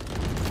out.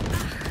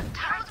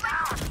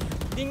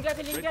 লিংক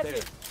আছে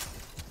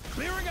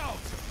Clearing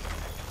out.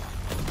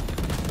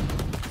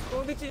 ও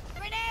দিচ্ছি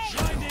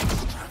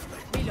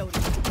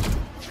Reloading.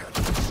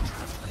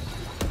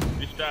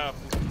 লিস্টটা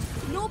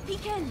No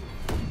peeking.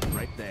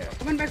 Right there.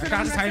 একটা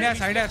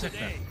সাইডে আছে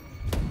একটা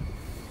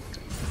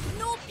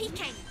No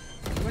peeking.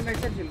 One back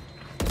side ছিল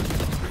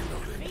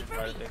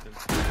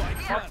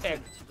hot tag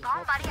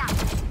Bomb buddy out.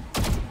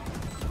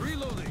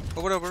 Reloading.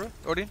 ওপরে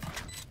Odin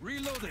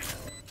Reloading.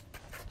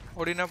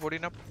 Up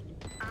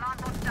Alarm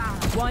bot down.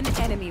 One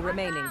enemy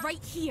remaining.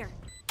 Right here.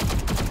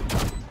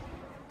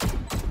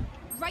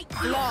 Right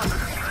here.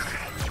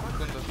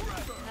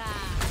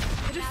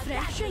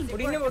 Refreshing.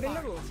 Odin নেবো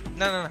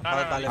না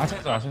ভালো আছে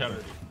তো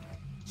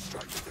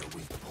Strike their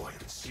weak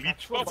points.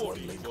 লিচ পাবো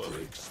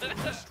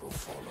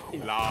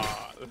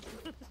লাল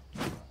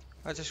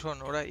আচ্ছা শোন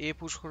ওরা এ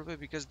পুশ করবে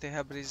because they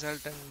have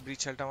result and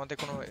ব্রিচাল্ট আমাদের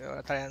কোনো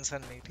তার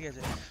অ্যানসার নেই ঠিক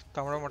আছে তো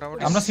আমরা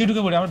মোটামুটি আমরা সি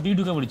ঢুকে পড়ি আমরা বি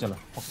ঢুকে পড়ি চলো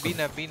বি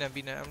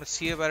না আমরা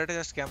সি এর বাইরেটা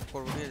জাস্ট ক্যাম্প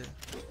করব ঠিক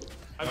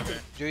আছে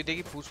যদি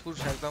দেখি পুশ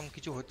একদম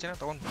কিছু হচ্ছে না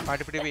তখন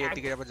পার্টি এর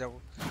দিকে আবার যাবো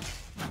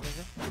ঠিক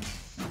আছে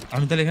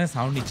আমি তাহলে এখানে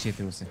সাউন্ড নিচ্ছি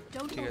এতে বসে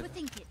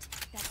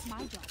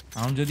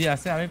সাউন্ড যদি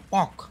আসে আমি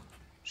পক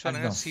শোন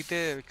না সিতে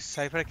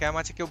সাইফারে ক্যাম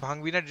আছে কেউ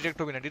ভাঙবি না ডিটেক্ট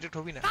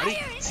হবি না আরে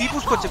সি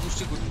পুশ করছে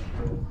পুষ্টি গুড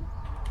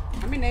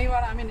আমি নেই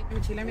আর আমি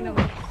ছিলামই না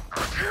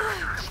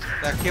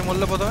দেখ কে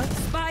মরলো প্রথমে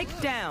স্পাইক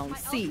ডাউন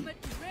সি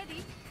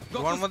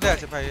তোমার মধ্যে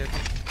আছে ভাই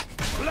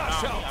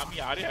আমি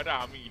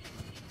আমি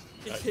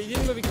সেই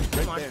দিন কবি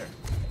মার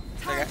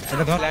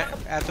এটা ধর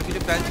এত কিছু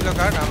প্ল্যান ছিল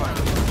কার আমার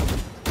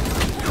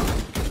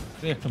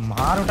একটু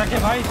মার ওটাকে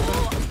ভাই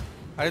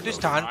আরে তুই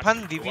স্টান ফান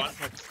দিবি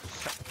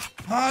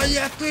ভাই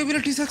এত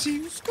এবিলিটিস আছে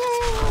ইউজ কর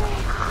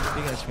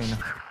ঠিক আছে ভাই না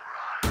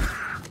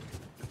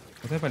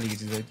কোথায় পালিয়ে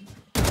গেছিস ভাই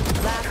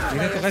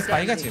এটা তো গাইস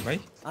পাই গেছে ভাই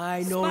I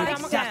know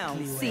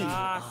exactly.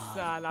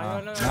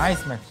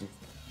 Nice matrix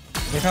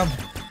দেখো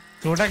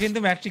তোটা কিন্তু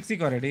ম্যাট্রিক্সই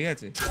করে ঠিক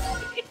আছে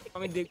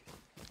আমি দেখ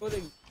ও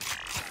দেখ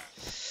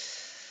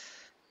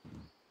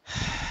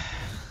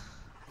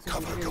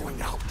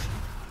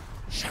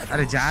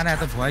আরে জান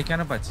এত ভয়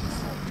কেন পাচ্ছিস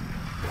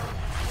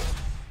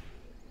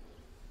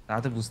তা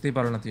তো বুঝতেই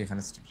পারো না তুই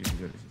এখানে স্ট্রিক্টলি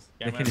করেছিস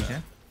দেখে নিস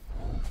হ্যাঁ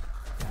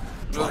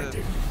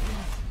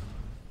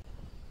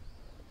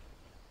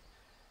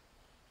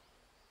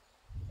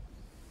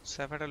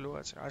সাইফারটা লো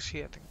আছে 80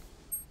 আই থিং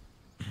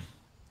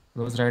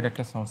ক্লোজ রাইট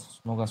একটা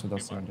স্মোক আছে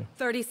 10 সেকেন্ডে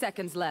 30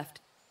 seconds left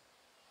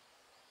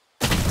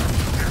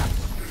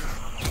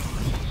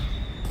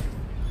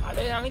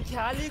আরে আমি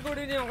খেয়ালই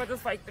করিনি ওকে তো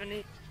ফাইটটা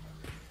নেই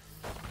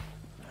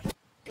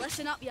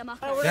Listen up,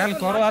 Yamaka. খেয়াল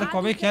করো আর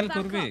কবে খেয়াল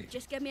করবে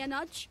Just give me a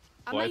nudge.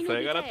 I Boy, might not be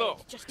say dead. to.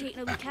 Just taking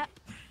a look at.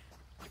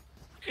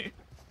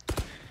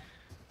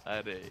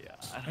 আরে यार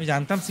আমি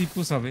জানতাম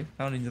সিপুস হবে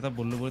কারণ নিনজা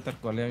বললো বলে তার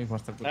কলে আমি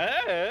ভরসা করি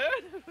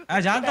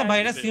হ্যাঁ জানতাম ভাই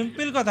এটা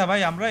সিম্পল কথা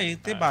ভাই আমরা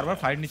এতে বারবার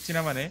ফাইট নিচ্ছি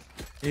না মানে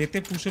এতে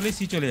পুশ হলেই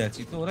সি চলে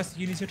যাচ্ছি তো ওরা সি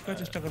ইনিশিয়েট করার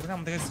চেষ্টা করবে না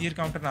আমাদের সি এর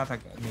কাউন্টার না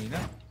থাকে নেই না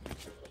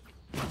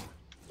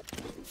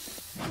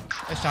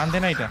স্টান দে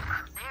না এটা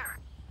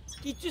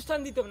কিচ্ছু স্থান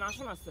দিতে হবে না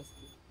আসুন আস্তে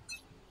আস্তে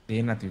দে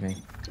না তুই ভাই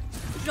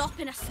Drop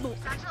in a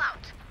smoke.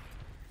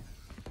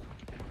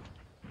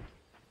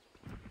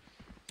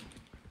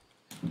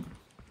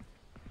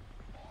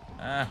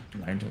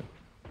 Blind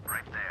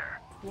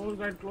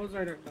close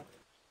right একটা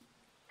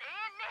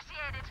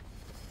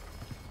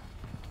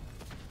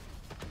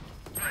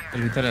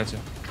এর ভিতরে আছে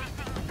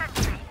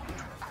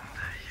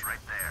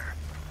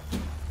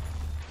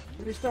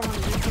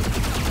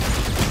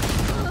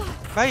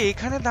ভাই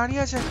এখানে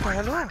দাঁড়িয়ে আছে একটা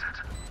হ্যালো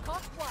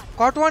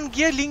কট ওয়ান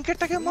গিয়ে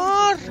লিংকেরটাকে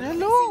মার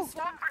হ্যালো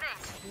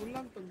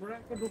বললাম তো বড়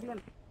একটা ঢুকলো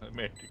না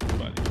ম্যাট্রিক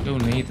বালি কেউ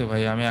নেই তো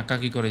ভাই আমি একা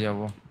কি করে যাব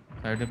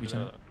সাইডে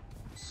পিছনে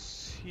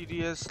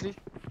সিরিয়াসলি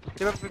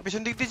এবার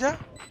পেছন দিক দিয়ে যা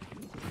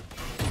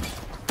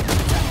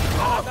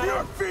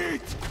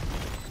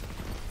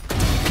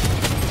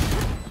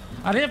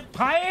আরে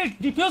ফাইট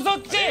ডিফিউজ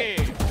হচ্ছে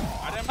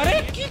আরে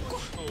কি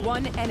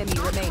one enemy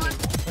remaining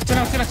হচ্ছে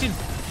না চিল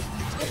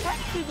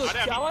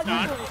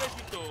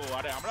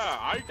আরে আমরা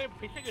আল্টে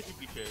ফেসে গেছি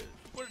পিছে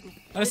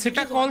আরে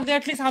সেটা কল দে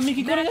at least আমি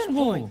কি করে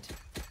জানবো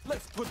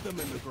Let's put them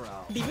in the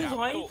ground. Divij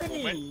হয় তো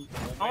নেই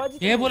আওয়াজ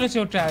কে বলেছে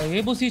ওটা এ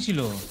বসিয়েছিল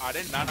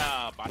আরে না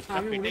বাসটা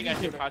ফেটে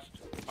গেছে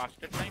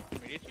ফার্স্ট টাইম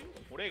মেরেছি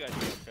পড়ে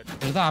গেছে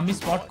এটা তো আমি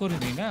স্পট করে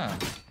দিই না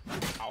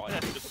আওয়াজ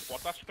আসছে তো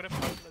পটাশ করে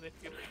ফাটলো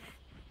দেখতে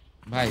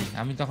ভাই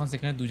আমি তখন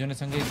সেখানে দুজনের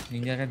সঙ্গে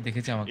নিনজাকে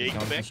দেখেছি আমাকে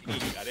কেমন পুশ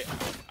করছে আরে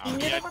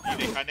আমি আর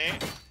এখানে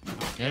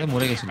এটা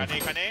মরে গেছিল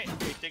এখানে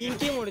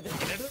তিনটে মরে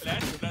যাচ্ছে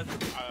plan plus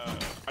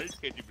Alt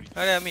KG bridge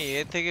আরে আমি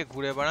এ থেকে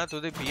ঘুরে বানা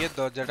তোদের বিয়ের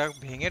দরজাটা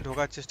ভেঙে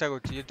ঢোকার চেষ্টা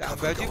করছি আমি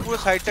ভাবছি পুরো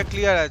সাইডটা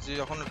ক্লিয়ার আছে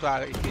যখন তো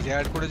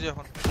অ্যাড করেছে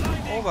যখন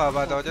ও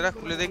বাবা দরজাটা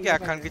খুলে দেখি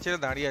এক খানকে ছেড়ে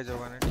দাঁড়িয়ে আছে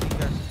ওখানে ঠিক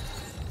আছে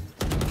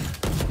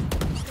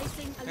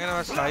এখানে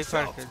আমার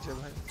স্নাইপার খেলছে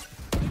ভাই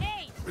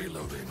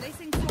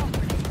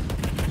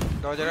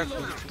দরজাটা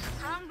খুলছি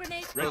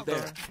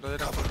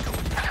দরজাটা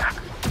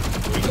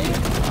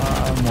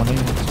মনে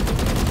হচ্ছে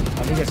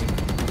ঠিক আছে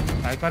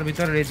স্নাইপার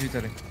ভিতরে রেজ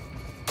ভিতরে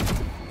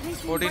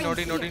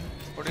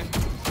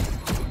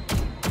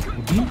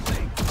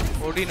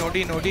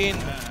ওডিন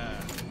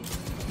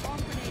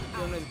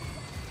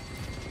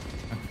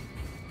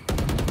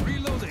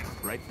Reloading.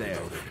 Right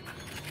there.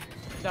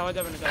 যাওয়া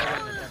যাবে না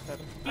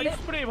আরে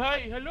স্প্রে ভাই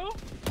হ্যালো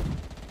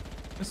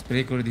স্প্রে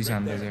করে দিয়েছে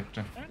আন্দাজে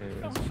একটা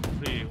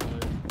স্প্রে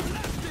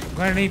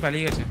ওখানে নেই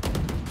পালিয়ে গেছে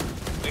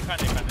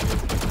এখানে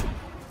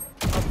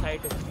সব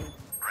সাইড আছে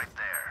রাইট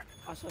देयर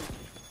আসল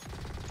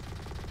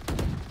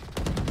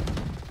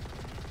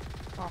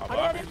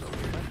আরে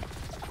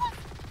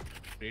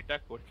এটা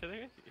করছে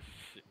দেখেছিস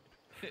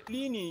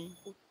ক্লিনই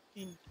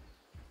তিন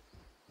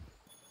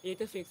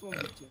এটা ফিক্স মোড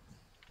হচ্ছে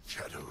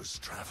Shadows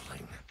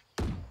traveling.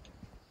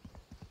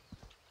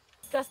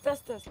 Test.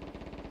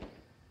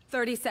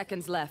 30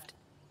 seconds left.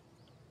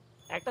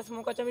 একটা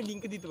স্মোক আছে আমি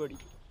লিংকে দিতে পারি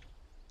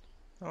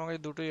আমাকে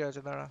দুটোই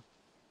আছে দাঁড়া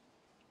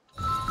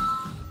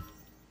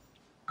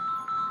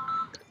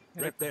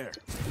Right there.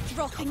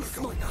 Dropping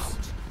smoke.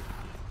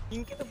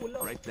 লিংকে তো বললাম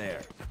Right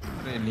there.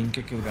 আরে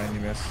লিংকে কেউ দেয়নি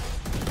ব্যাস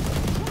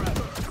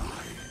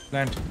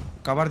প্ল্যান্ট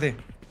কভার দে 10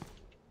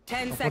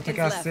 উপর seconds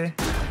থেকে আসছে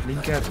left.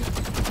 লিংকে আছে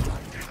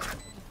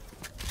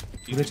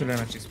ঘুরে চলে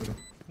আসছিস পুরো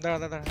দাঁড়া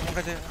আমার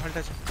কাছে হল্ট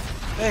আছে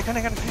এখানে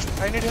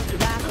আই নিড হেল্প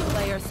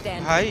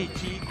ভাই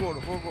কি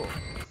করব গো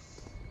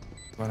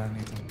করা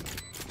নেই তো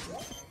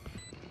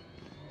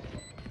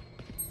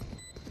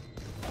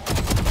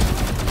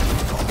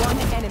One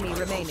enemy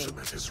remaining.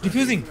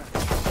 Diffusing.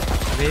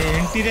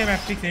 Entry রে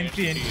matrix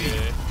entry.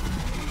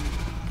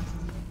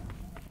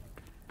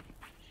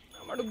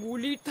 আমার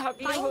গুলি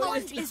থাকলে My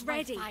launch is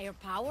ready.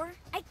 Firepower.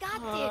 I got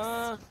this.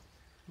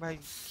 ভাই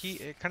কি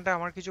এখানটা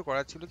আমার কিছু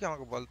করার ছিল কি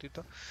আমাকে বল তুই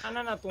তো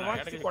না তোমার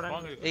কিছু করার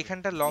নেই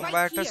এইখানটা লম্বা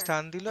একটা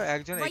স্টান দিল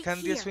একজন এখান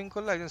দিয়ে সুইং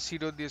করলো একজন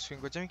সিডো দিয়ে সুইং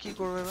করছে আমি কি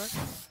করব এবার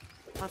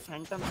আর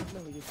ফ্যান্টম থাকলে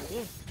হয়ে যেত রে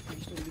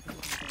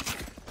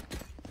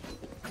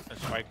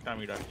স্পাইকটা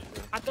আমি রাখছি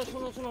আচ্ছা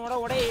শুনো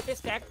ওরা এতে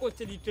স্ট্যাক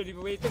করছে লিটারালি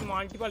এতে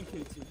মাল্টিপল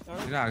খেলছে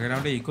এর আগের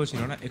রাউন্ডে ইকো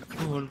ছিল না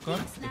একটু হোল্ড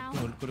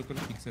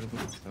করে ফিক্সের উপর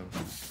করতে হবে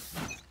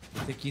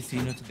এতে কি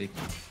সিন হচ্ছে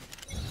দেখি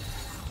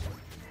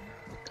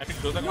একটা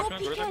ক্লোজ আপ অপশন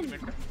করে দাও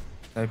মিনিটটা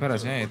সাইফার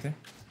আছে এতে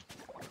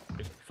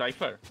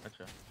সাইফার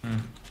আচ্ছা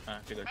হ্যাঁ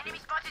ঠিক আছে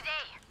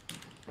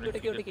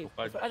ওটা কি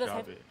আচ্ছা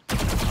সাইফার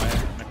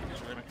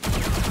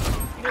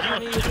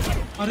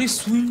আরে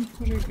সুইং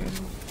করে গেল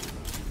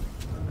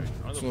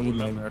Sorry,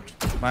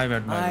 my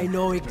bad. I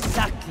know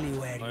exactly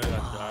where you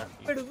are.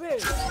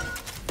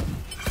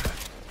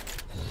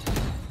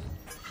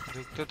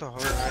 দেখতে তো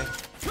হবে ভাই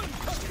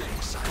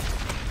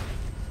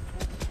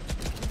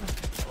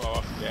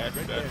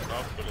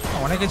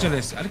অনেকে চলে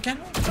এসেছে আরে কেন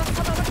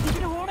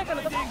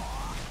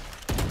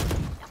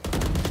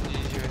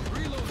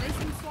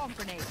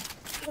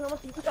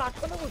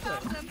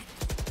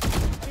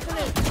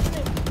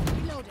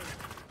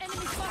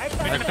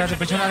একটা আছে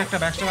পেছনে আরেকটা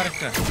ব্যাকস্টপ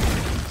আরেকটা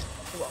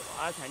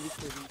আর স্যান্ডউইচ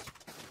করে দিই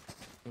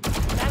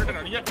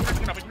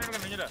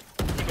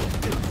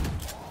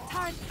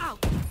Turn out.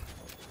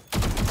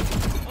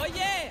 Oh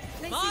yeah!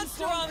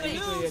 Monster on the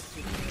loose!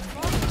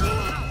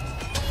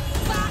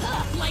 Back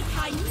up like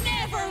I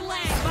never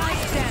left.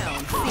 Spike down.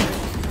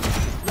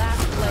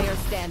 Last player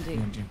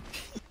standing.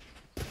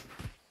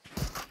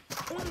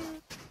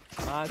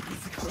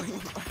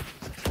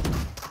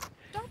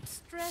 Don't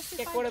stress if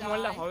K I করে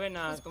মরলে die. হবে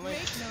না তোমার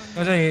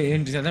আচ্ছা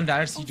এন্ট্রি একদম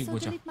ডাইরেক্ট সিটি Also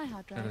গোছা delete my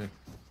hard drive.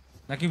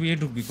 নাকি বিয়ে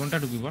ঢুকবি কোনটা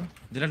ঢুকবি বল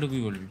যেটা ঢুকবি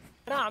বলবি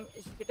না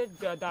এটা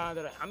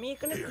দাঁড়া আমি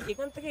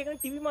এখান থেকে এখানে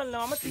টিভি মারলাম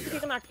আমার টিভি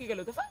এখানে আটকে গেল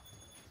তো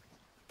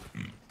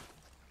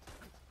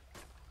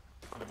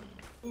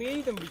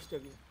মেরেই তো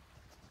বিচটাকে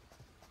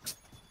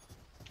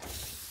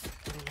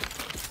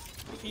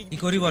কি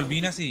করি বল বি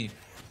না C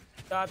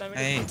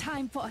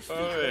Time for a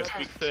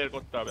pixel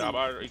করতে হবে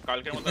আবার এই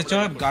কালকের মধ্যে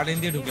চল গার্ডেন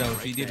দিয়ে ঢুকে যাও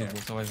ফ্রি দিয়ে ঢুকবো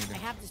সবাই মিলে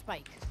I have the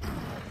spike.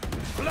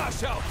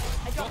 Flash out!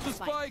 I got the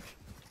Spike!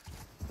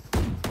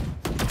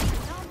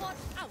 Someone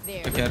out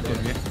there. Care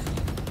করবি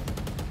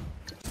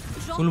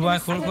খুল ভাই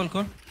খোল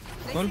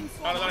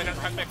দাঁড়া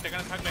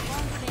এখানে থাকবে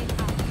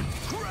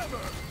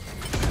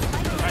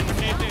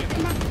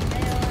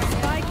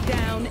Spike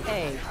down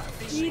A.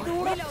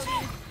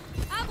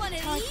 I want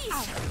to leave.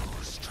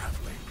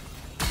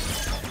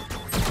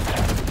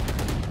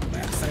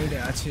 Back সাইডে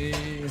আছে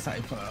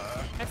সাইফার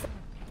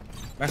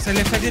ব্যাক সাইড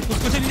লেফট সাইডে পুশ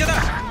করছে নিজেরা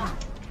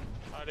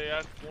আরে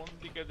यार কোন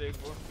দিকে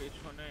দেখবো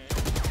পেছনে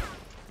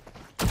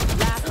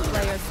Last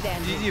player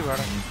standing. জি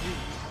বাড়া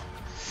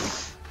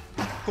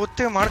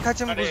কোত্তে মার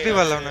খাচ্ছে আমি বুঝতে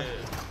পারলাম না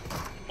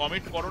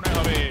কমিট করো না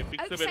হবে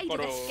পিক্সেল বের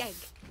করো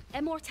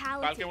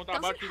Immortality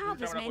doesn't have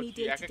as many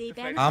day-to-day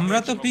benefits. আমরা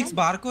তো পিক্স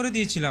বার করে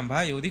দিয়েছিলাম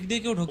ভাই ওদিক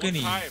দিয়ে কেউ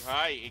ঢোকেনি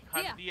ভাই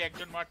এখান দিয়ে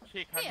একজন মারছে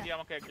এখান দিয়ে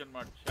আমাকে একজন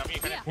মারছে আমি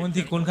এখানে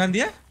কোনখান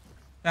দিয়ে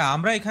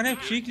আমরা এখানে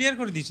ট্রি ক্লিয়ার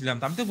করে দিয়েছিলাম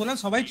আমি তো বললাম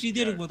সবাই ট্রি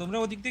দিয়ে ঢুকবো তোমরা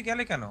ওদিক দিয়ে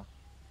গেলে কেন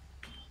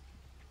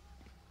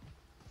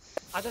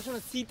আচ্ছা শোনো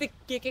সিতে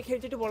কে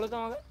খেলছে একটু বলো তো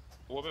আমাকে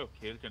ওবে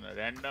খেলছে না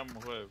র‍্যান্ডম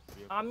হয়ে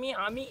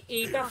আমি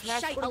এইটা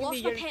ফ্ল্যাশ করে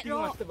দিয়ে টিম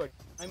মারতে পারি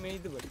আমি মেরে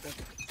দিতে পারি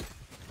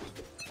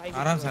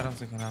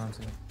আরামসে খেল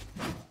আরামসে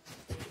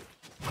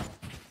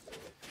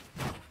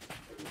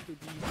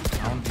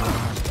সাউন্ড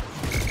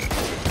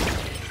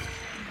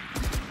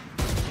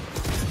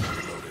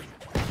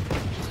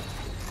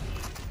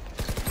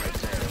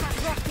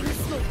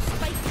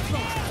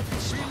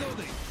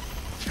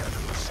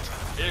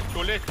एक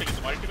चले এসেছে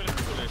কিন্তু মাল্টিপল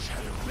চলে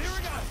এসেছে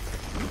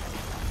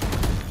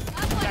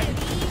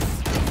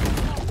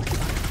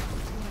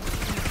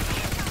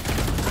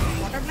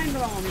ওয়াটার লাইন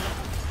দাও আমি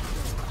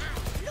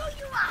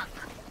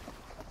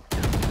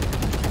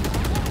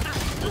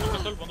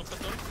বন্ধুটা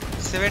চল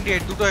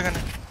 78 দুটো এখানে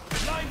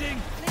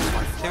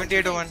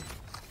 78 ওয়ান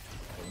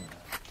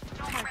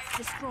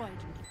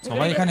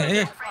সবাই এখানে এ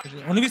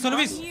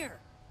 19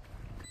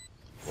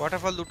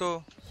 ওয়াটারফল দুটো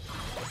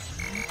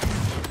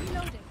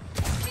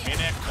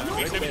মেনে একটা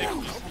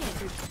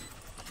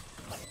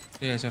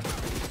ঠিক আছে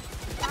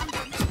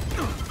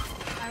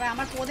আরে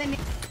আমার কোদে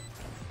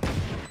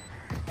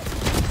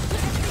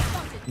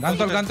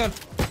গান্তল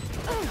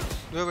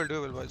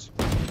ডুয়েবল বয়স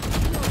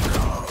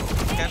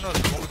কেন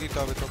মুখ দিতে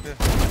হবে তোকে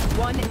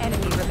One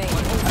enemy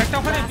remaining. আরেকটা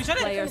ওখানে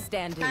পিছনে Player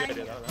standing.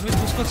 আমি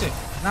পুশ করছে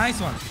নাইস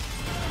ওয়ান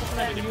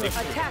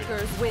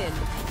Attackers win.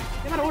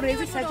 এবার ও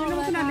রেজে সাইকেলের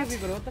মতো না নেবি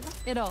ব্রো তো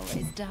It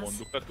always does.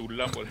 বন্দুকটা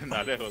তুললাম বলে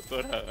নালে হতো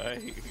না ভাই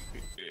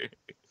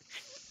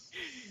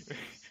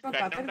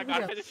ফ্যান্টমটা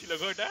কার কাছে ছিল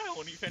গো এটা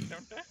উনি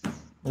ফ্যান্টমটা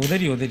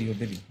ওদেরই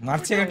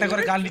মারছে একটা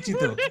করে গাল নিচ্ছি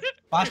তো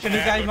পাঁচটা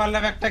ঢুকে আমি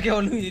মারলাম একটাকে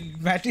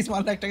ম্যাট্রিক্স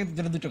মারলাম একটাকে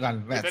জন্য দুটো গাল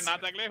ব্যাস এটা না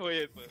থাকলে হয়ে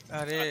যেত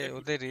আরে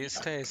ওদের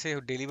রেসটা এসে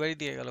ডেলিভারি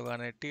দিয়ে গেল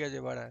গানের ঠিক আছে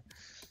বাড়া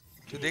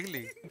তুই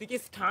দেখলি দিকে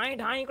ঠাই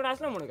ঢাই করে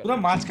আসলাম মনে গেল পুরো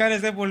মাঝখানে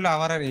এসে পড়লো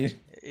আমার আর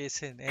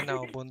এসে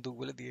নাও বন্দুক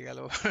বলে দিয়ে গেল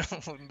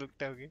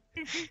বন্দুকটা ওকে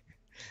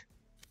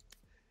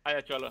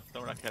আচ্ছা চলো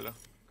তোমরা খেলো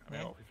আমি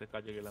অফিসে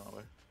কাজে গেলাম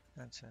আবার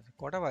আচ্ছা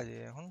কটা বাজে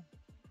এখন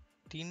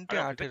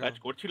 3:08 কাজ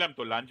করছিলাম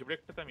তো লাঞ্চ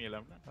ব্রেকটাতে আমি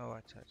এলাম না ও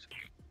আচ্ছা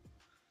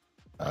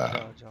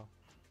যাও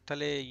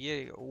তাহলে ইয়ে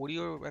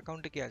ওরিও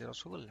অ্যাকাউন্টে কি আছে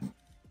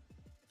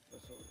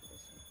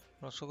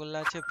রসগোল্লা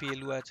আছে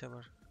পেলু আছে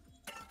আবার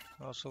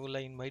রসগোল্লা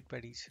ইনভাইট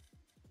পাঠিয়েছে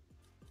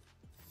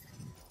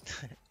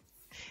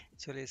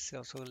চলে এসছে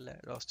রসগোল্লা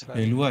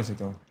পেলু আছে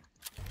তো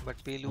বাট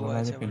পেলু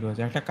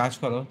আছে একটা কাজ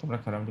করো তোমরা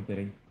খারাপ তো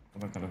পেরেই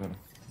তোমরা খেলো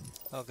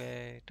ওকে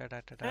টাটা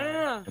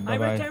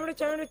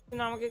চাই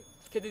না আমাকে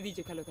খেতে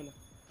দিয়েছে খেলো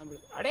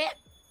আরে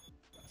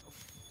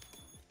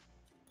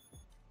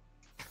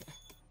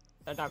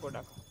ডাকো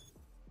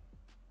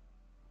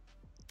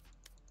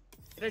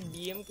এটা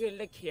ডিএম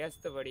খেললে খেয়ে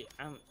আসতে পারি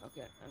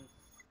ওকে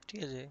ঠিক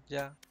আছে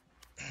যা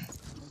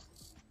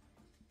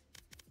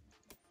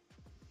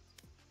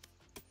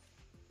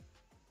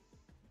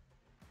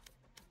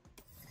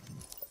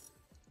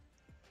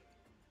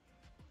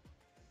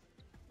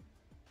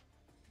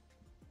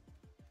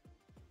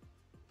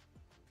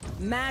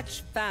Match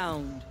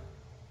found.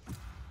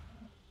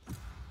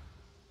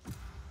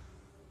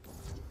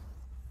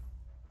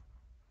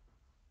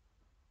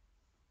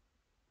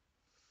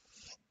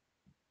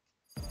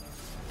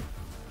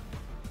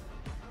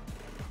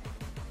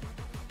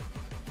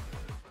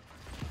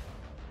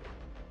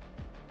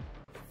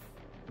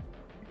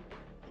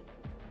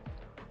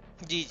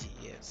 GG,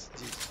 yes,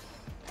 GG.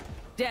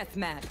 Death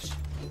match.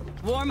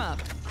 Warm up.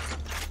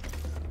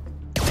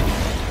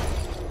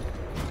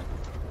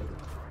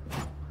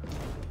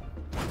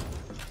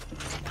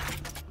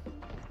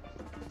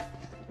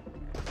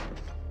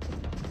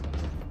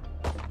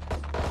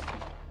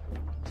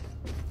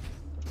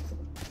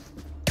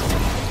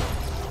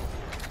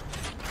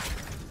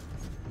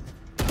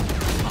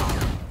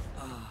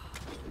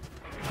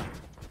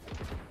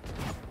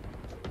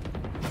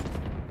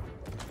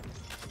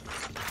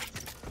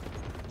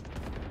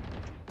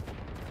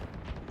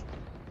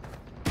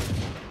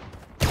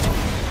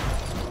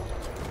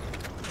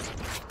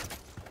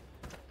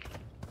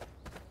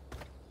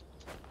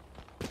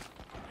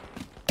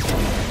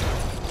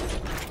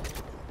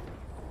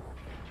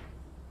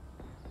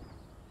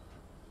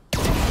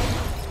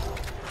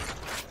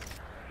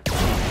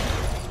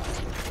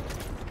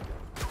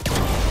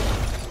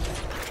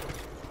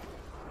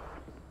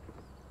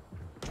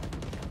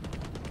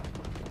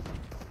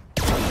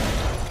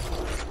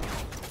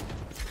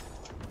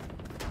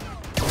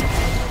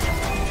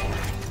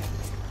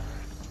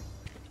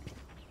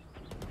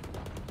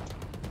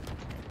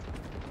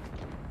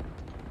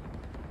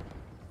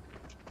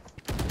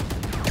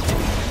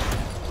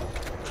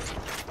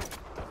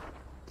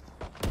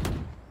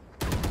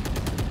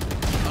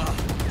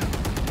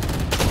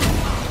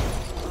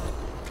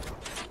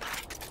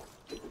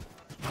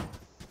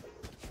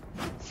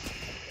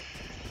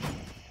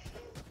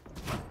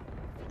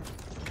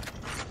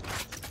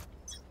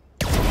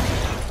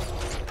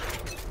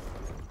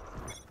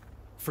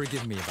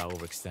 Forgive me if I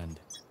overextend.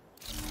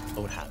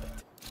 Old habit.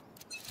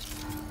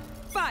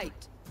 Fight!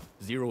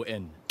 Zero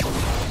in.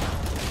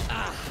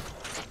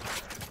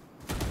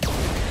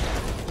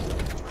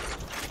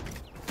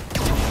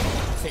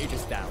 Sage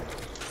is down.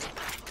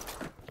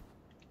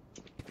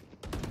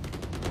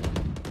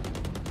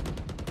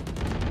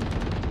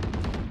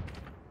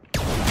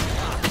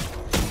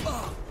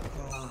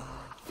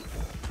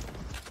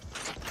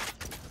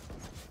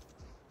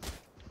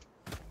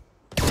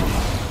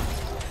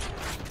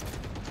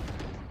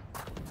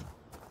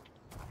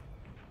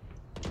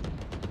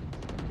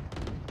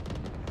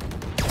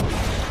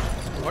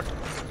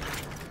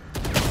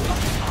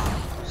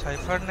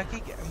 Cipher নাকি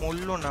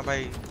মরলো না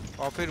ভাই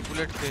অফের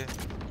বুলেট কে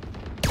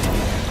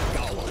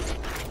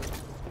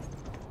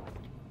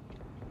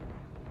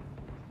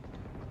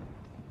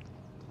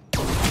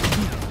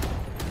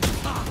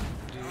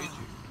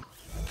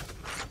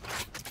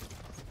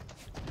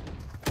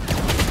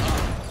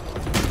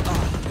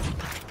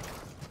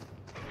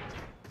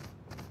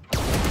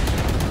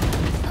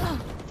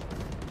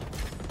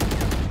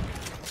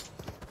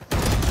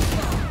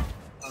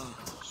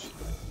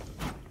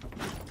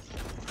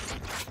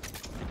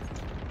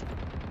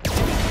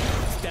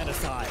Stand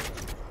aside.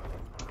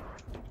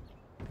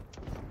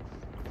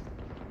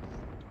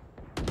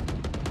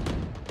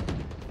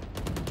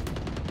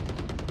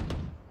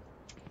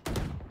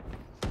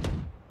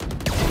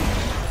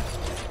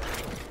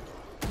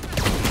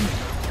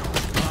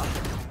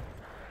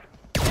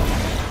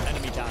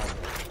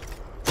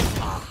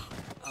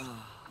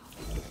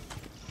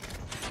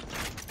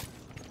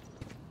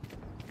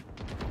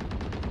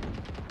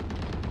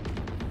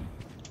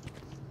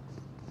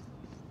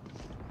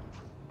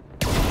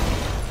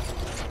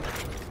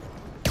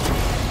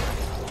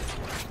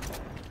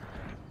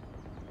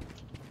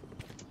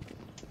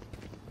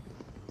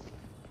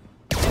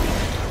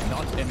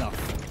 enough.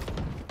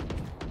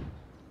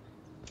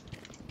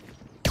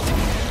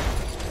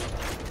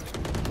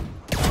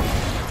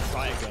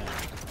 Try again.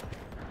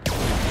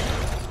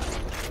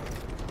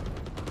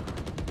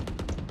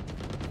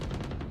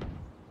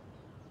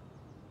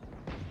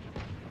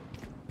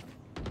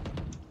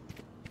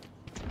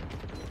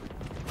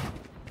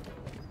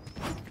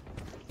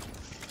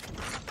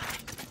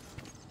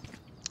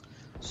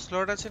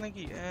 Slot আছে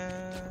নাকি?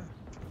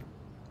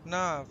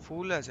 না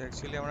ফুল আছে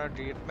অ্যাকচুয়ালি। আমরা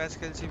ডেট ম্যাচ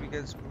খেলছি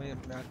বিকজ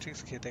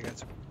ম্যাট্রিক্স খেতে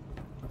গেছে।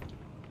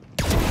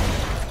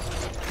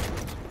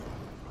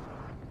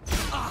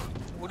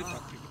 ওরে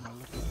বাপরে কি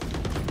মারলো!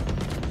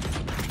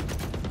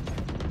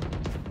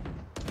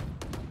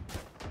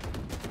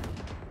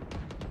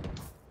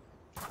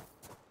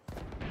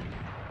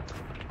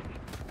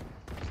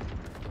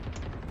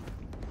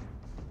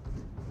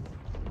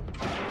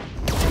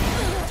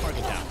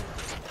 Target down.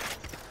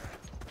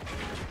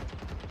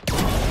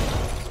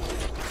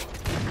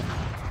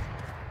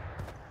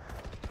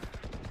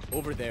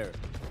 Over there.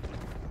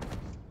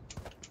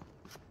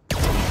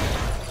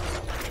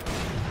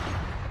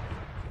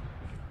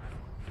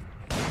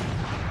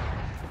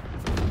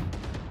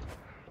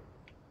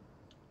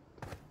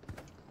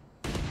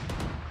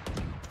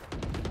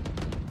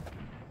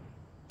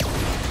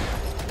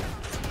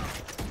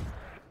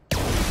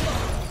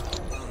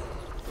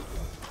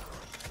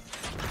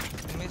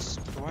 Missed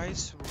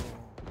twice, bro.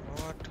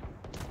 What?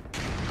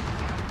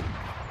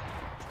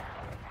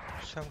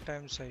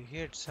 Sometimes I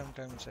hit,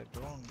 sometimes I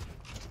don't.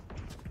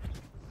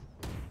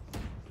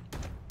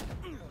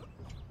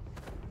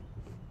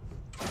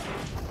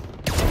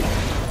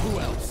 Who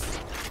else?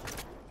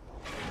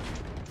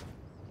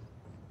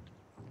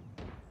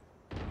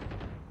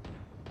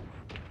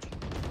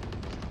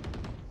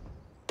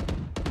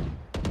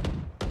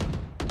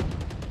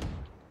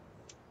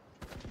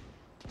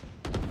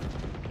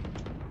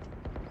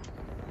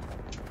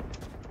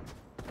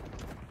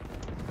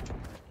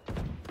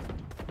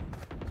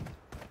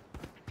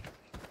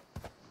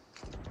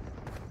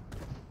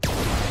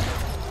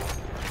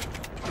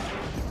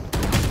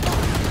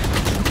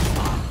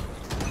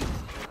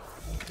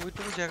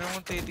 ওইটুকু জায়গার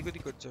মধ্যে এদিক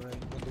ওদিক করছে ভাই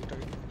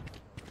বন্দুকটাকে।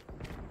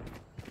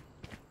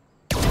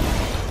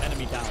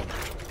 Enemy down.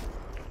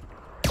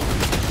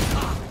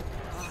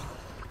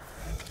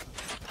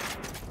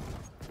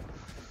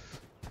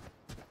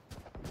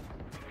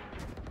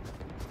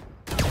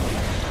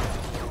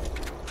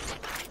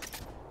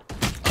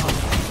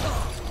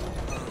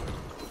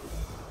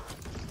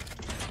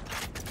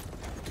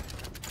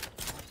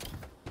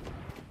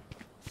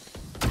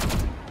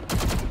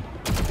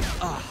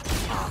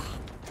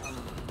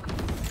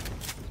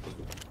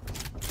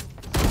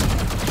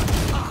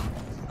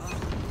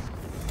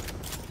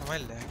 Am I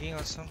lagging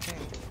or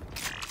something?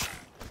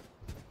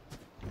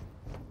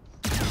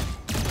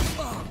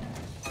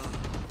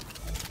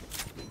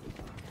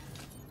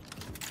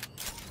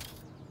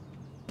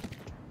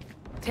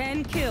 Ten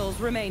kills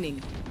remaining.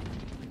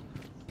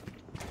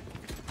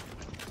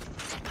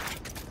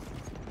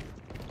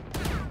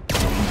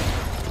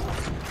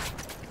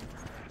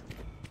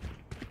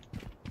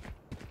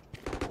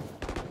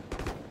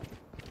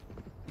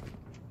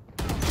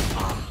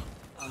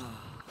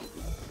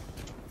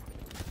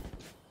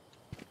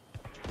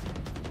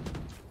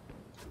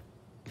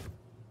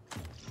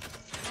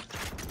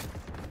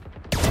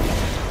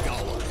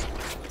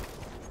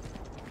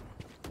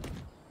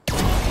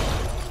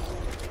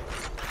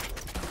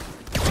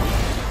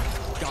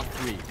 Got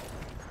 3.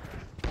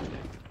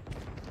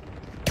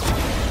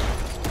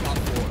 Got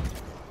 4.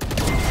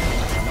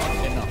 Not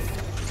enough.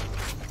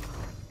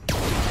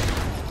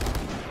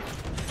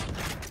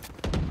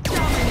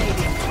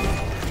 Dominating.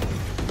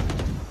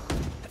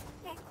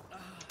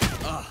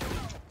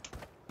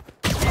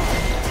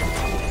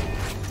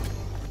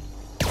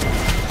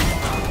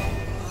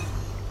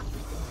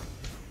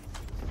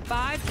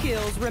 Five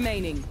kills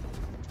remaining.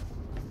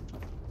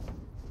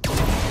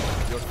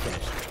 You're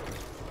finished.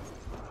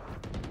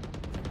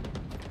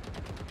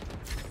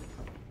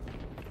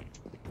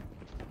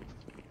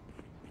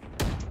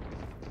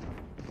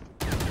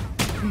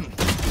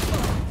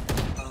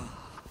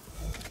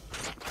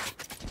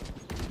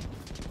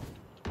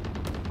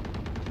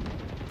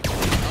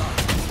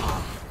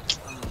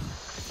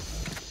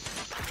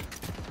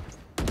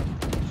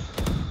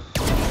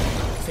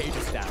 Sage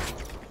is down.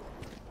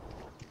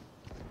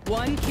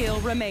 One kill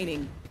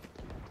remaining.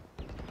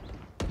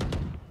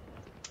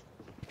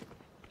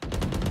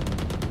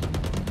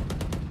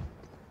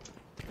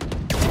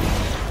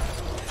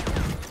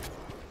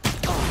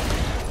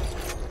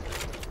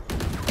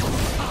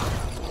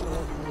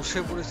 বসে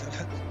পড়েছে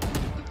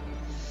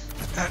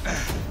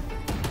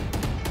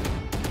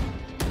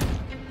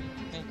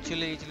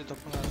চলে গেছিল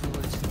তখন আসবো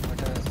বলছিলাম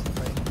ওটা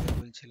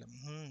বলছিলাম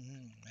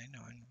আই নো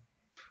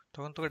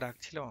তখন তোকে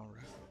ডাকছিলাম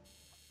আমরা।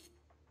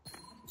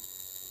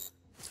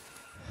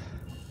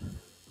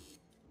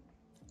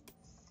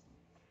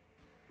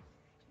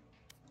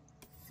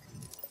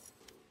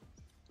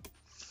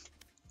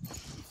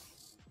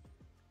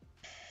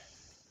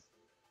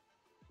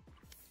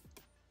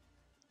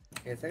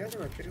 ऐसा कैसे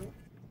बात करूँ?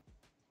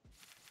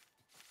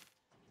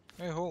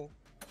 I hope.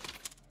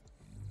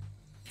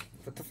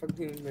 What the fuck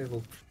do you mean by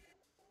hope?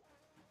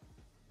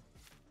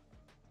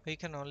 We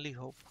can only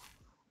hope.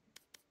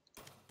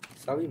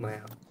 Sabi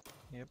Maya.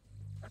 Yep.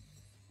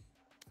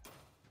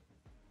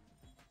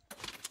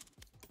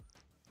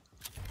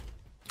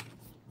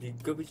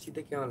 Biggo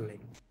bichita ke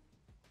online?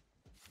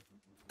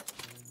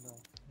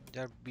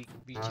 যার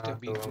বিচিটা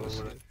বিগ বস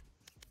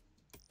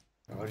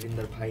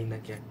অরিন্দর ভাই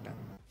নাকি একটা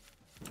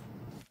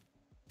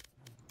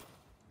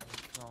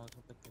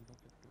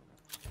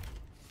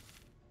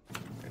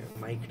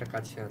মাইকটা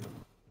কাছে আনো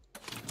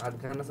আধ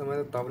ঘন্টা সময়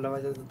তো তবলা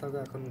বাজাতে থাকো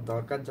এখন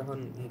দরকার যখন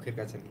মুখের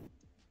কাছে নেই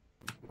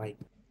mic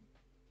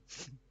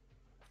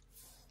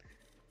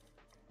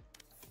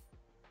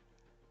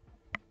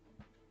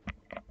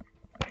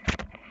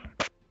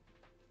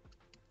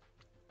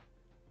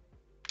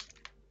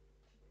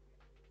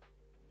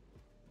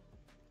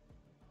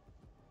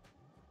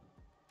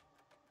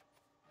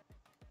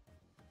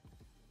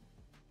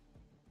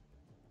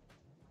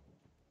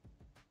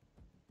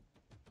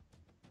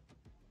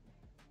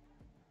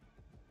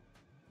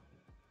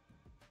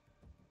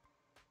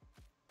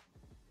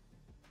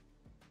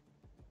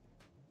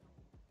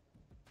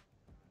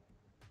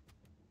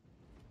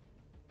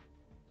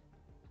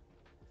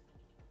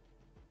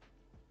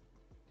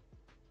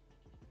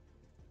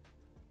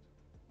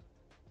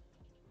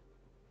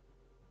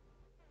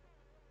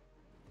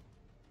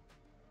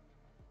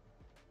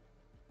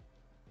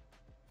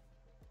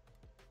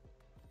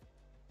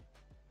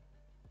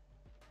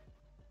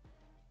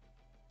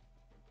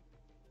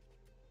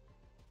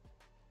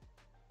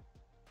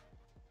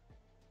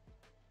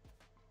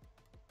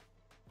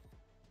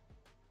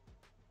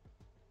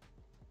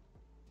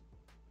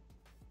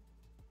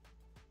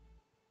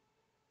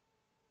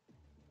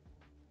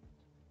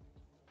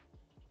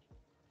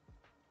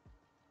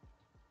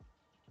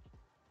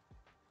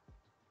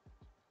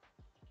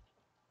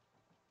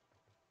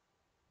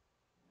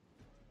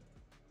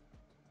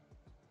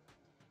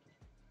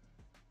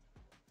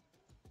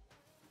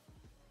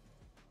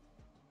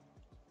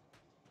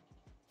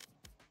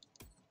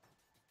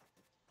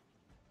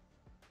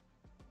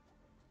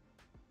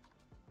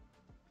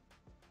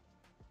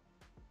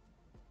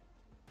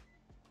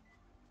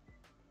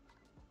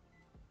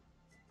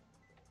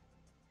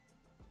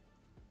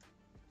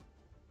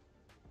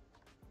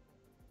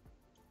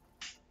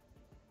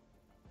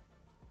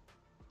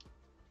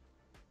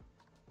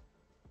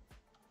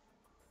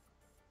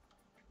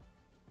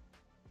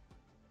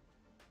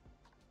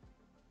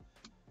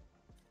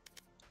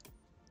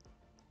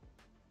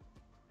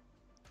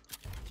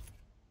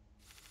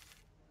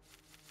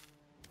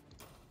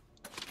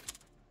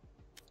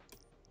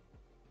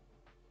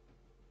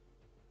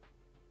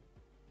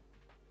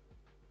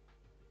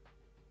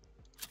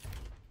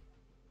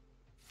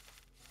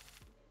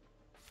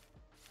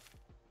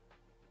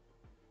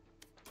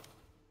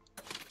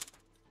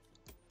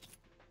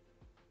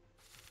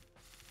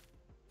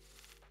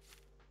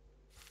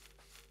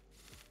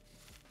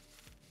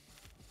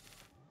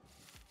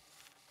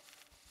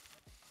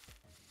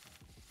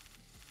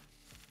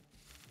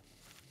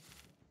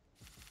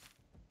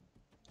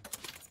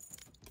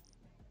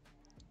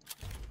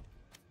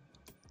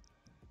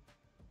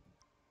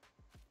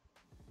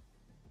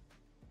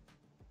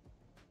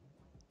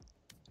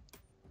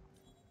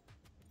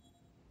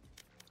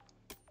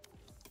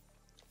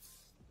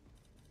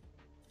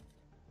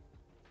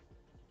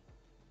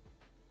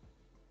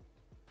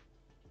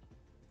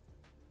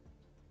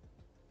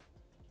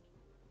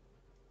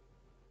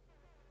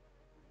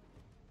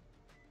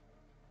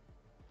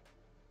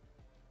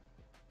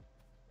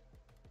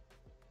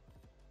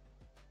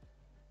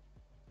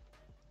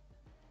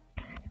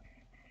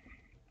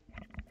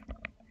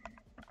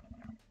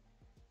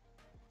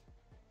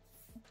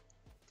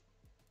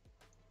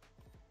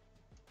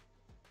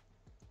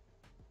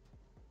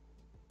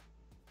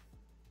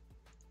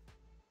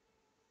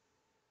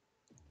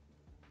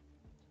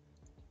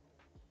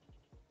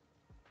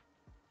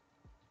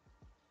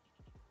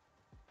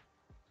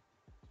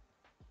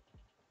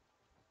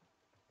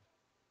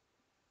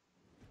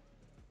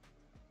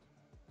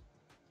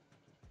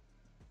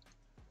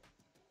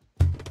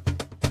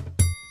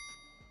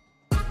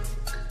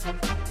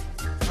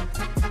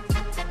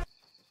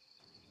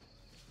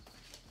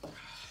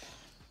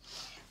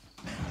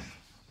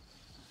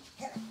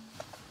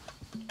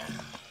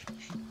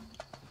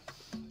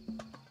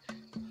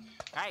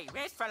Hey,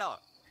 waste fellow!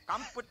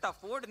 Come put the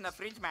food in the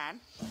fridge, man.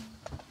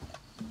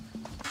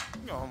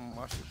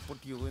 I should put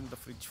you in the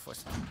fridge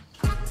first.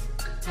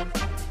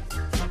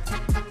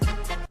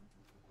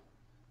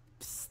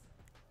 Psst.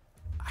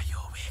 Are you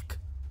awake?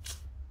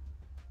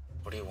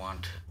 What do you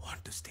want?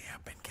 Want to stay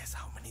up and guess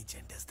how many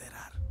genders there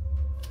are?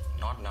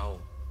 Not now.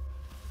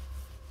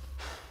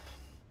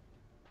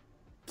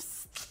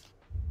 Psst.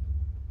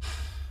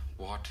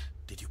 What?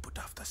 Did you put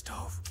off the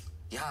stove?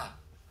 Yeah.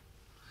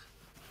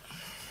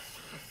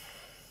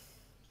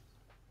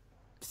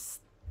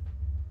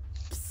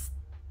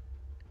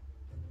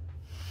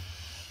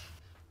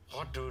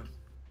 What, dude?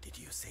 Did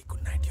you say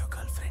goodnight to your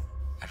girlfriend?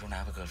 I don't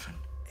have a girlfriend.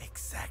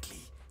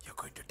 Exactly. You're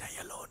going to die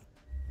alone.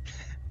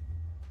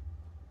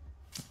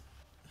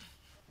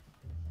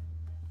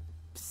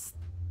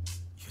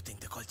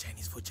 they call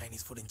Chinese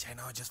food in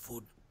China or just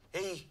food?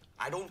 Hey,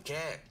 I don't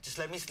care. Just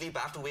let me sleep.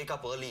 I have to wake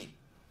up early.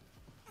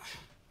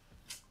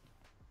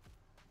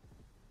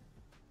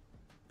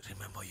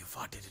 Remember you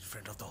farted in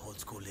front of the whole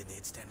school in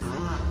 8th standard.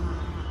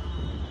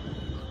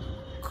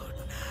 Good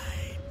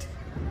night.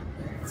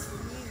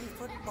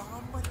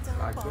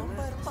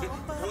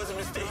 It was a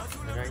mistake.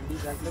 I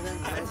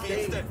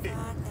missed that day.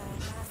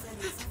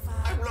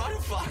 I'm not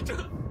a farter.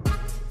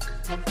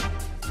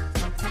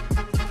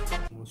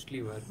 Mostly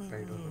work,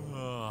 I don't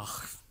know.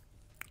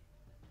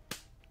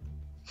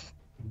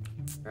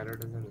 Carrot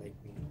doesn't like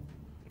me.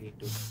 Me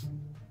too.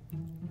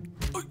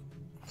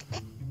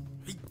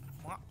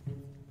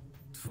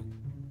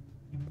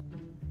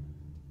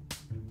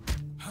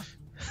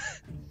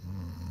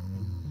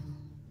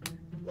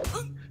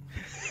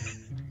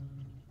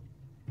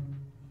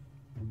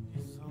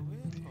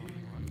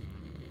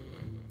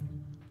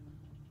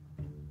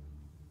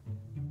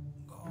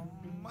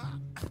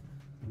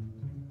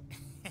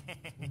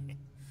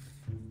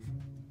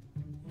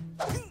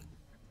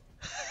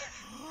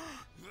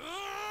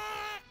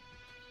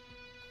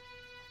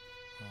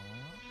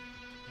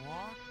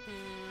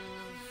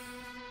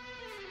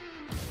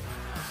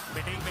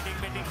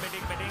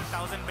 Betting,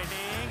 1000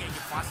 betting,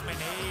 fast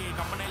betting,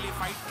 commonly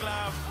fight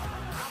club.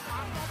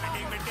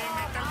 Betting,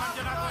 mental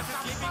Manjuna versus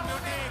Sleeping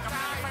Beauty,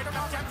 commonly fight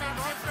club champion,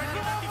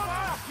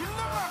 2024.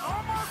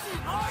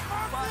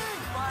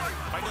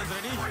 Fighters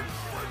ready?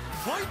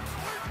 Fight!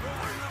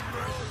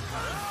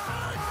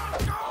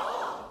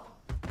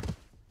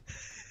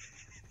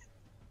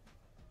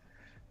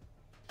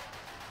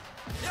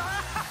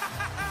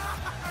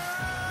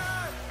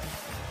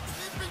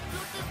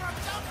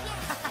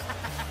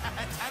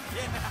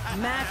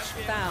 Match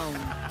found.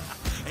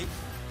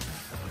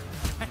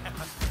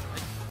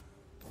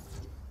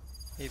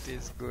 It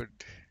is good.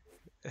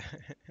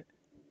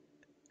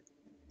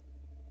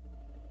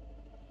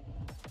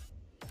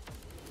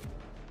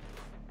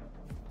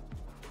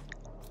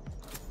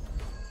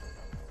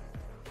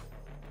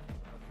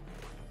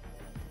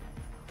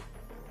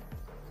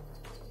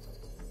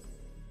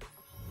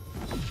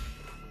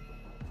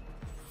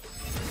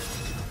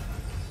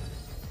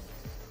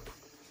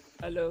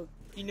 Hello,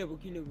 Kinobu.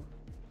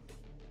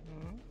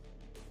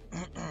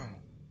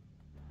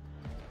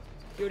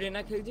 কেউ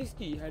রেনা খেলছিস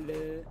কি? Hello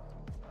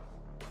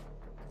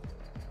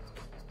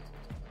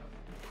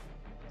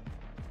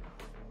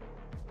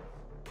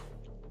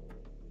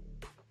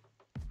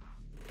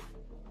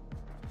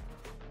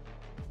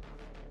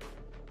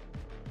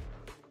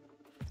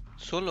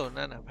solo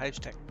না 5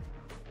 stack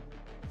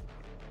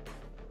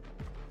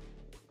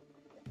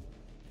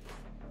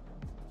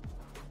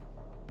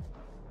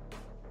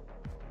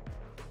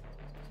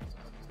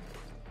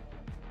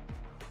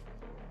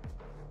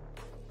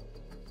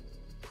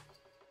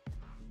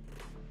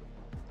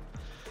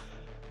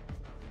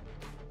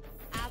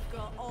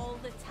all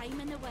the time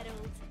in the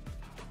world.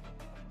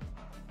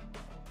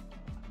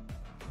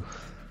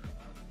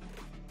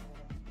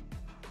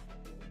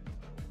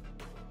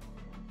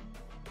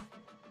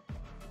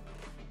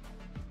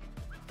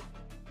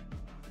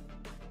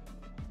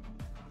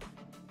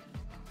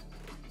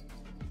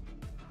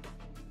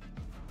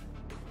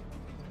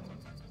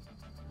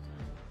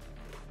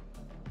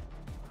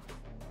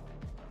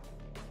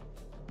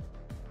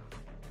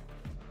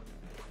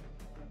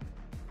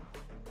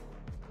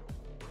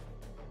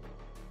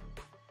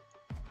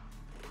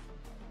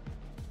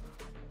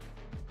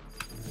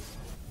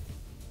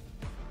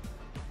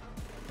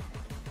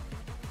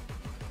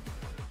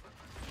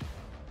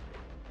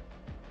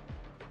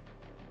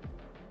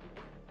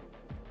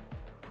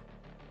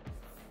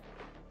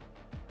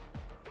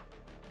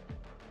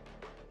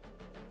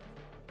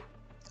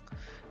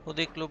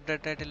 ওদের ক্লাবটার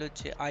title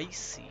হচ্ছে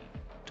আইসি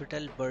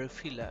total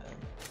বারফিলা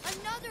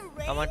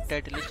আমার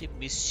title হচ্ছে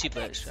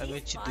মিসচিভাস আমি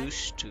হচ্ছে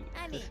দুষ্টু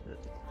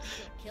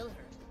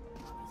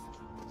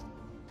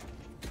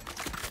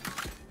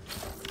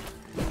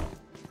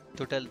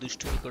টোটাল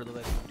দুষ্টুমি করে দেবো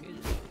এখন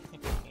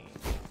ঠিক আছে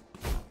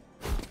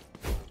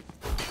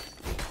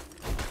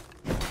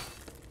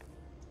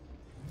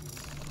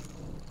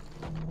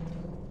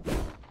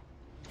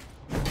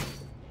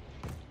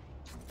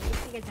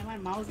ঠিক আছে আমার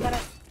মাউস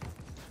বাড়া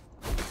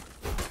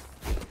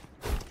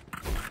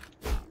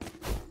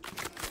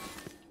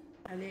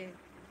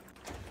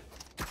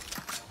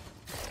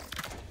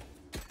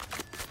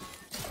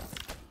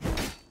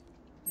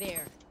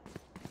There.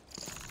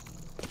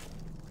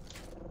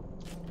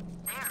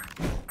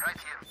 Right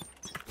here.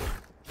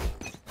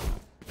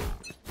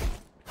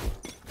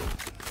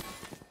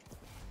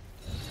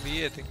 B,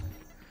 I think.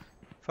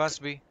 Fast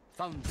B.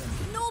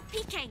 No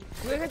peeking.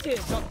 Where is it?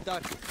 Shot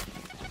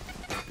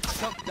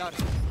dart.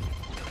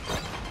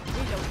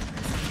 Reload.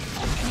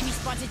 Enemy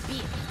spotted B.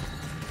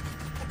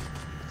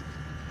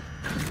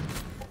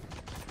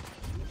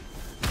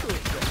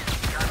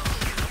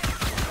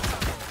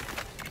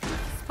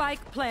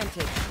 Spike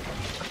planted.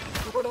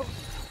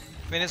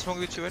 When is smoke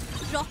with you?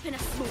 Drop in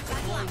a smoke.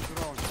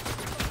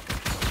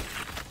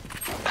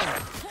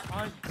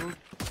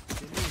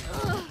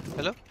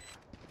 Hello?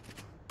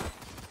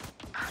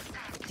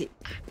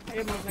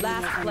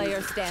 Last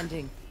player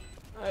standing.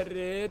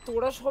 আরে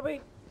তোরা সবাই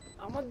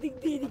আমার দিক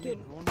দিয়ে এদিকে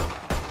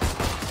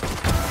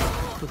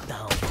Put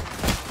down.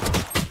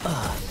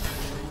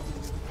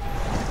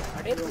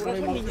 আরে তোরা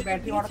সব নিজে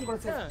ব্যাটারি অর্ডার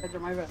করেছে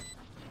জমাইবা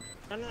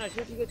না না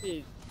সে ঠিক আছে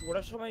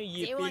ওরা সবাই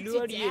পেলু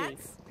আর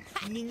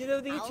নিনজাদের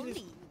দিকে ছিল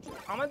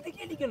আমার দিকে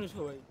এলি কেন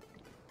সবাই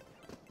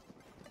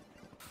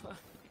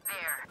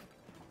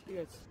ঠিক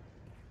আছে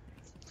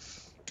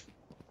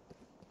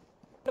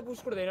এটা পুশ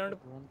করে দেয় না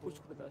পুশ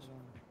করে দাও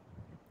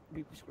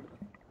বি পুশ করে দাও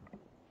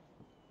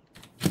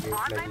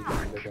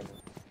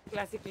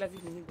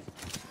ক্লাসিক নিনজা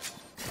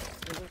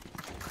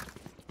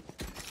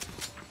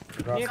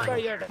नेट का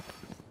यार्ड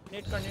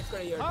नेट का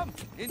yard Come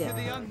into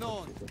the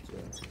unknown.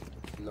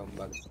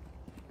 लंबा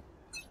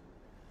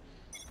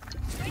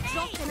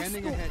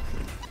Standing ahead.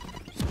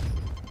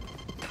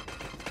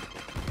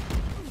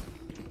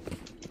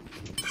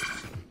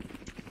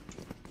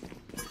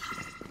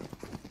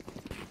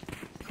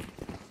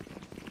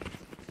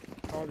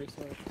 sorry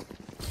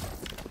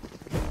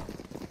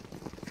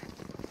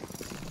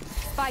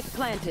Spike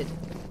planted.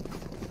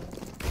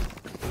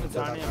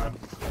 जाने यार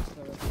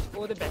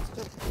वो तो बेस्ट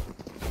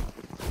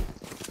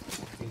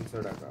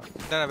 300 টাকা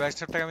দাঁড়া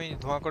ব্যাকস্ট্যাপটাকে আমি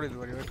ধোঁয়া করে দেব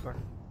ওয়েট কর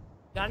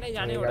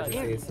জানে ওটা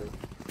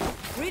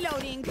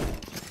Reloading.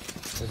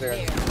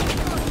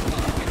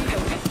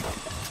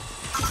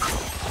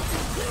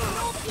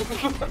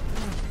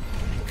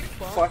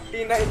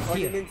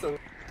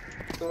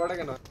 তোমাটা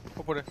কেন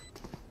উপরে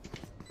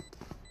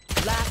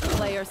Last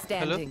player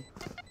standing.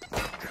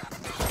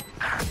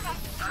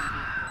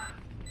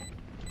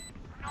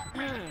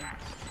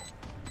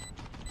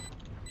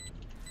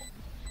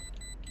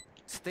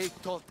 Stay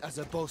taut as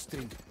a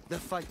bowstring. The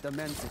fight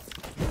demands it.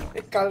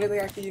 কালকে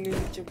থেকে একটা জিনিস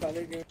দিচ্ছে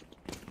কালকে game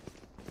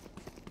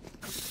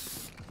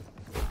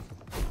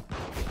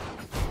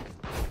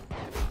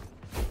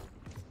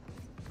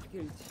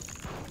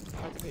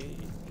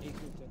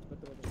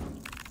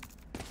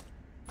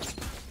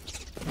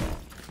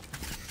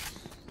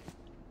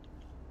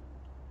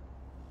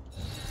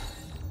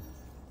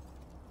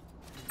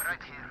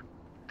Right here.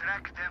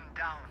 Track them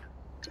down.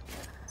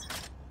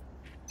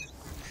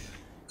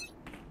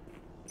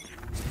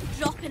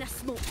 Drop in a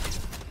smoke.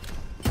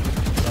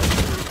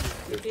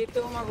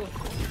 Dito mago.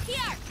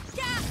 Here,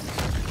 yeah.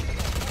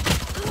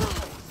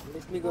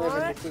 Let me go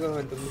ahead.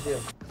 तुम नीचे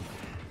आओ.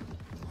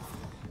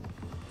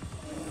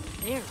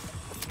 Here.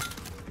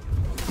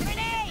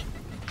 Grenade.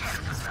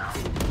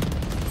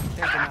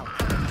 Take them out.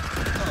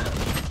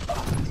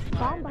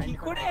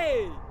 Kikore.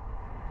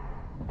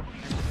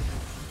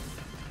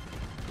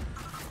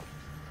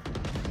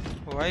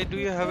 Why do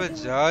you have a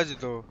judge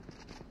though?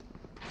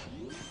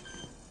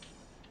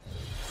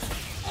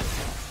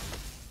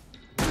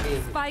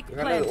 Spike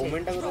planted.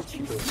 ওমেনটা কোথায়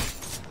ছিল?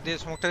 দে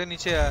স্মোকটাকে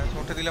নিচে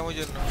স্মোকটা দিলাম ওই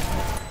জন্য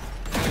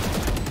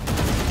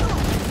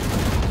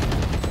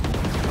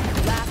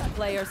Last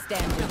player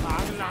standing.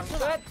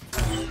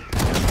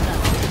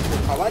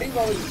 খাবারই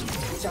বাবু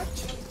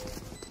চাচ্ছি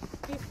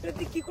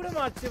কিপটাতে কি করে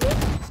মারছে বে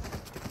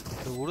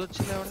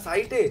দৌড়চ্ছিল ওরা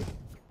সাইডে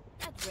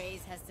That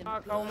raise has some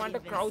কাউমানটা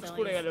Crouch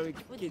করে গেল ওই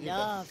কি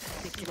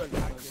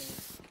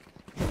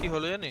কি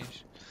হলো জানিস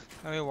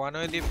আমি ওয়ান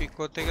ওয়ে দিয়ে পিক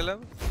করতে গেলাম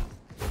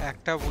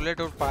একটা বুলেট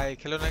ওর পায়ে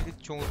খেলো নাকি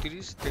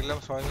 34 দেখলাম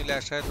সবাই মিলে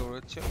একসাথে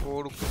দৌড়চ্ছে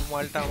ওর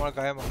মালটা আমার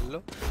গায়ে মারলো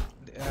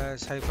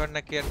সাইফার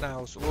না কেয়ার না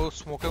হাউস ও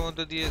স্মোকের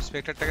মধ্যে দিয়ে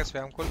স্পেক্টারটাকে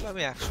স্প্যাম করলো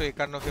আমি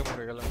 151 কে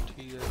মরে গেলাম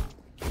ঠিক আছে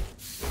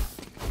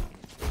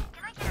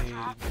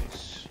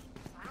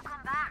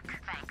Welcome back.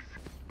 Thanks.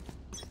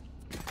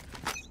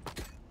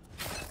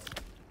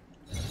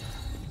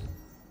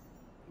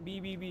 বি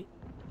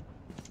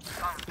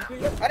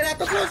আরে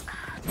এত ক্লোজ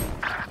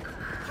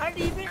আর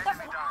ডিবিটা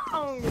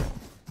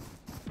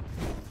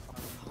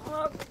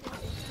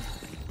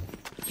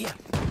Here.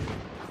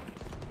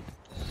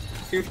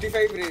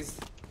 55 রেস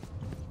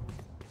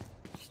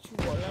কিছু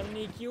বলার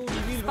নেই কেউ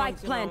reveal Spike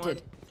planted.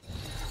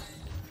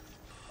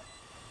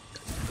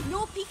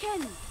 no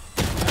peeking.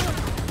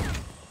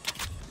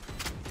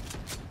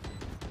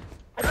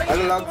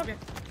 Hello, log.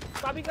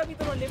 कभी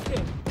তোমার লেফটে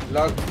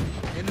লগ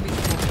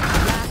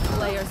Last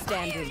player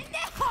standing.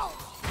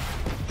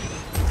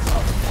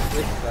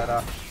 তারা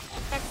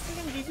এক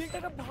সেকেন্ড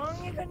রিভিলটাকে ভাঙ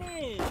এখানে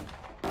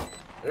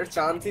এর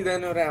চান্সই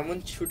দেন ওরা এমন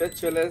ছুটে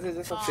চলে এসেছে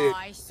যে সব set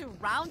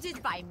surrounded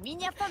by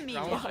minha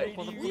família.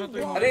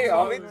 আরে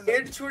আমি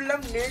নেট ছুড়লাম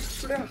নেট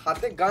ছুড়ে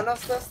হাতে গান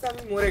আস্তে আস্তে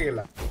আমি মরে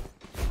গেলাম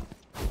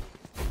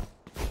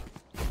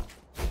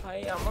ভাই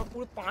আমার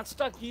পুরো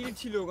 5টা কিল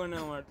ছিল ওখানে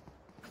আমার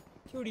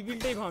কেউ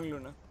রিভিলটাই ভাঙলো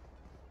না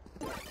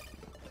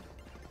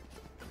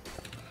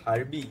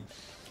হারবি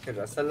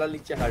রাসাল্লা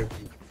লিখছে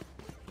হারবি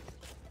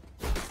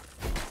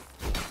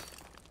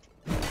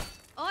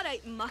All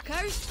right,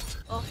 muckers.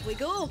 Off we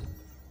go.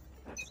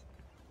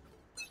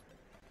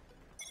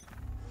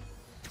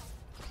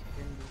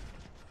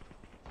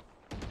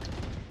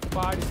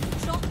 Party.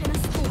 Drop in a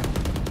smoke.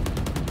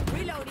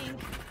 Reloading.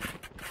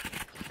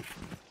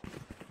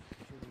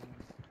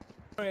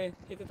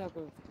 এতে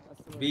থাকো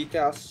বিতে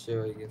আসছে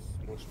আই গেস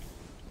মোস্ট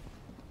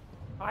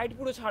হাইট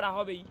পুরো ছাড়া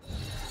হবেই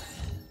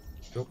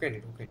ঢোকেনি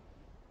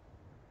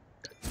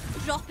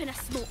Drop in a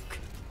smoke.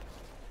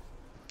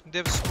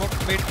 They've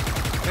smoked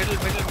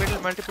middle,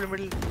 multiple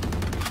middle.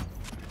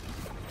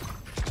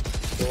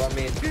 So I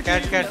mean,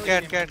 Cat.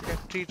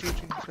 Tree.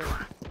 Sorry.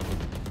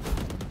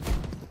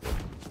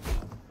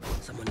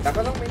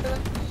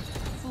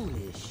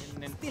 Foolish.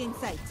 Still in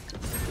sight.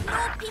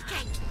 No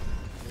peeking.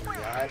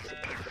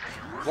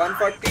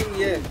 114,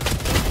 yeah.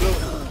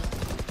 Close.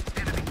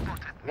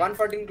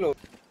 114 close.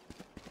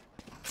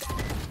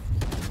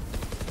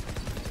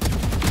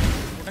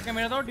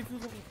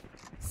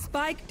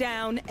 Spike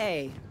down A.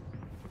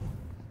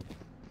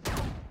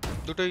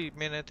 দুটোই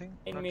main I think.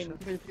 In main.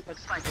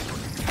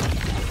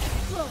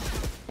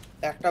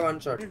 একটা one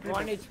shot.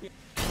 1 HP.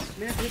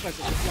 मेरा 3 पास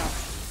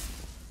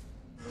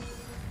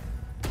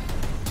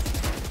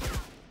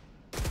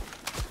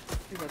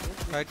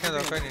Right now,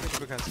 I need to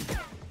be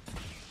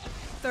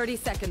 30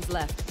 seconds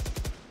left.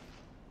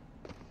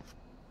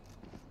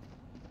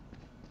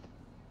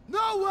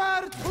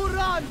 Nowhere to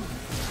run.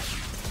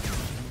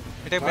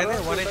 It is main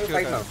 1 HP.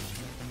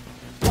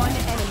 One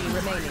enemy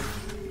remaining.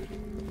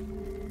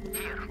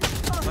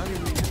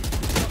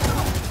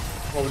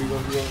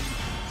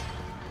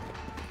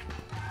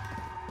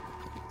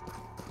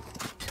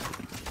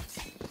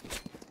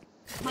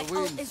 My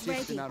ult is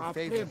ready.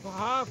 Apre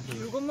baap,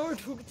 এরকম ভাবে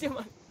ঢুকছে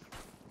মানে।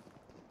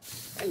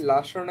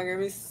 Last round আগে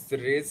আমি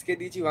raise কে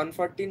দিয়েছি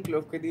 114,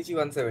 clove কে দিয়েছি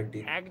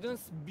 117। একজন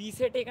বি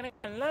সেট এখানে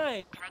খেললাই।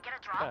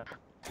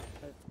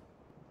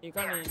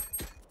 এখানে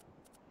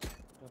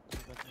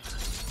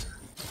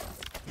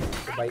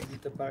তো বাইক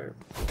দিতে পার।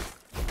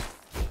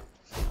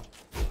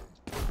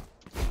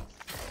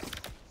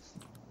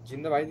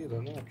 জিন্দা বাইক দিত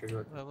না একটা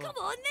বার। Come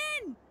on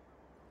then.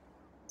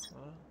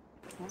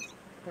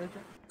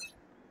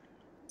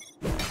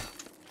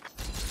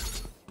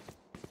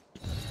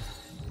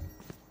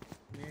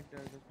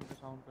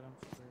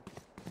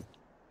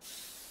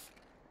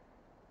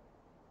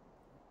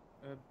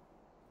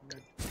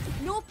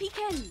 No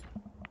peeking.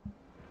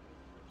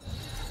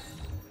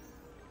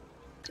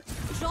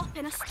 Drop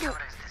in a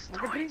smoke.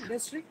 Okay,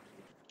 let's three.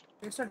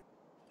 Next one.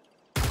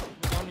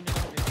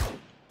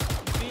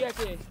 Three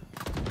আছে।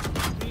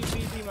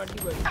 Three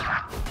multiple.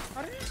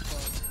 अरे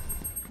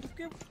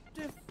ओके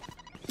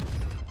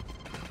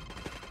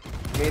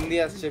মেহেন্দি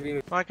আসছে বি।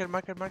 Market.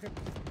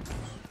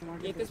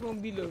 এতে স্মোক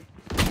দিল।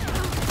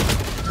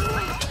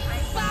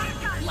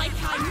 Like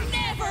I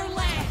never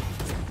left.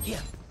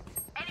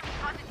 Enemy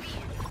spotted B.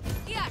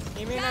 Yeah.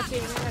 MN আছে।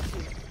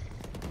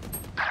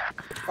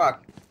 Fuck.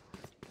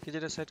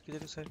 किधर side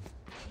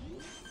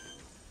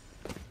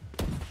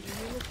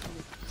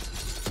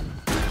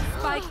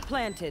Spike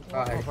planted.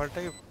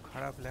 ओवरटा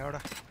खराब Levda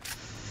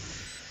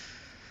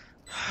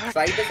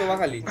side पे सोवा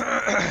खाली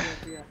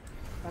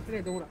साथे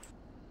दौड़ा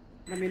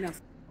ना मेना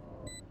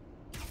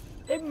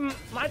ए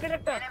मार्केट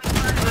একটা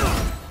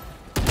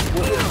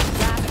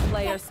Last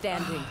player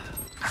standing.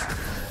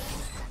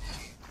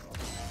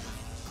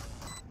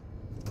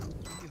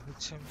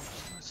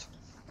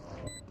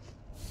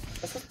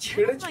 আচ্ছা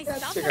ছেড়ে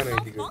যাচ্ছে কেন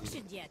এদিকে?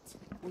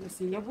 ওই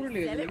সিঙ্গাপুরে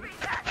লেগে গেল।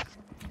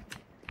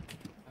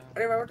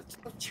 আরে বাবাটা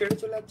ছেড়ে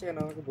চলে যাচ্ছে কেন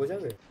আমাকে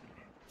বোঝাবে?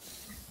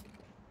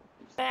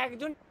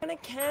 একজন মানে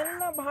খেল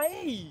না ভাই।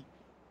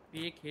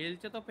 এ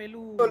খেলছে তো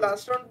পেলু। তো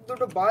লাস্ট রাউন্ড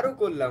দুটো বারও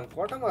করলাম,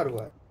 কটা মারবো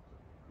আর?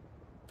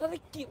 তাহলে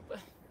কি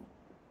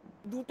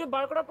দুটো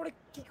বার করার পরে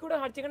কি করে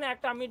হারছে? কেন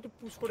একটা আমি একটু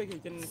পুশ করে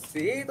খেলছেন।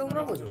 সেই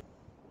তোমরা বোঝো।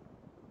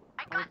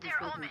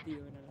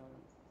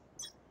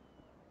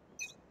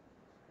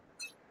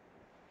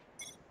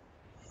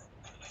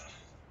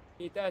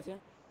 এটা আছে।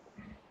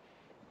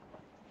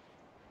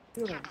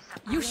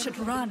 You should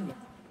run.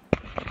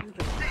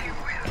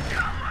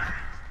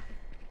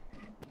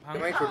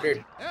 Am I shooted?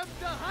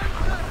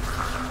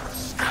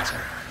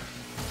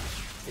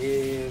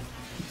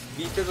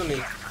 बीचे तो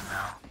नहीं।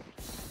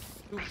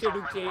 ঢুকছে।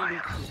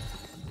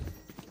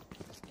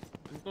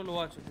 দুটো লো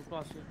আছে।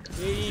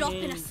 Drop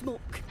in a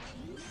smoke.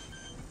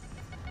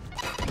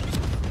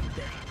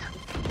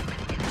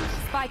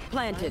 Spike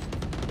planted.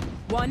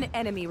 One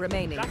enemy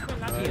remaining. Last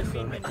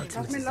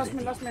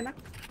man.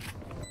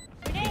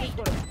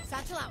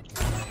 Satchel out.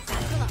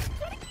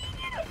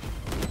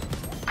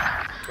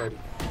 Sorry.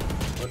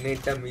 और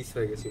नेटটা মিস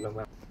হয়ে গেছিল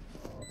আমার।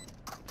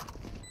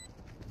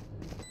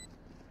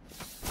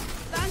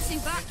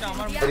 Dancing back.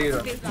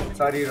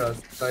 Sorry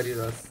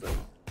Ross.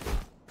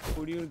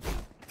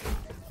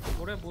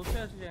 ওরে বসে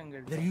আছে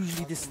angle. They're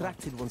usually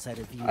distracted once I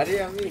reveal. আরে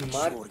আমি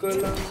মার্ক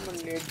করলাম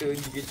নেট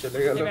ওইদিকে চলে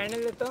গেল।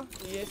 প্যানেল দে তো।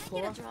 ইয়েস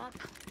হোয়া।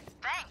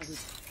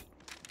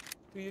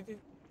 তুই যদি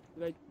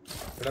লাইক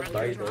এটা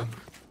বাই দাও।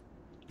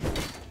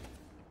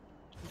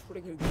 পুরো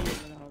খেলতে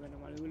হবে না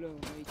মালগুলো।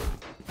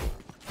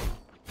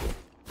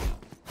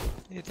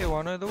 এতে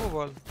ওয়ান হয়ে দেবো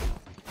বল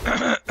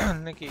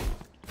নাকি?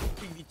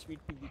 পিক দিচ্ছি।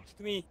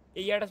 তুমি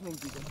এই একটা স্মোক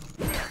দিতে।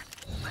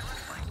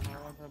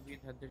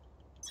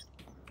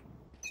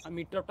 আমি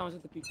মিড টপটা আমার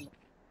সাথে পিক।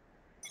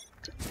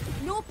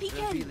 No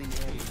peeking.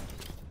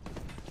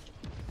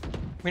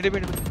 মিডে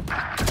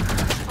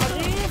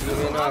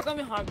আরে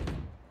আমি হাগ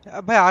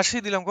ভাই 80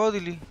 দিলাম, কত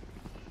দিলি?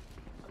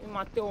 আমি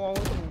মারতে ও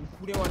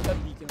ঘুরে ওয়ানটা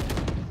দিতে।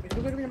 B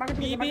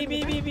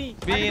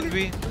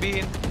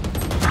in.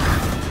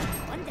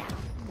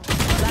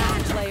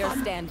 Last player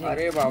standing.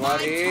 আরে বাবা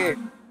রে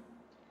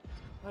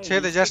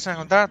ছেড়ে দে জাস্ট না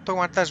দা তো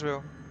মারতে আসবে ও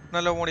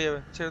নালে ও মরে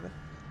যাবে ছেড়ে দে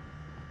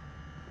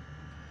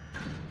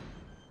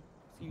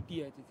সিটি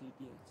আছে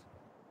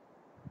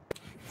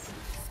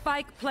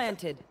Spike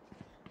planted.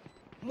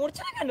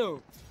 মরছে না কেন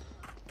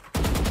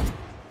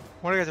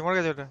মরে গেছে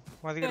ওটা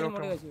মাদিকে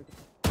ডক্টর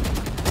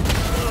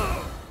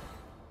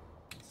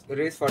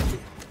রেস 40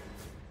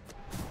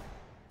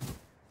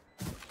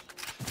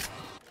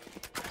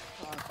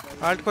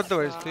 আল্ট করতে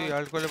পারিস তুই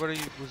আল্ট করলে পরে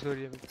বুঝতে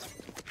পারি আমি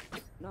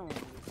না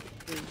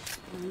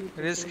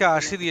রেসকে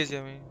 80 দিয়েছি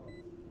আমি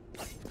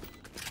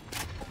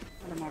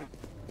আরে মার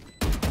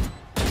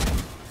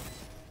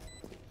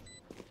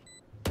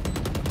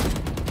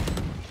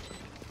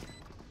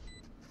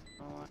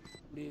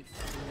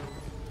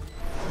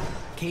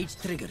Cage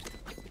triggered.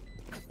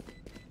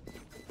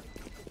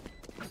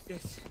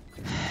 Yes.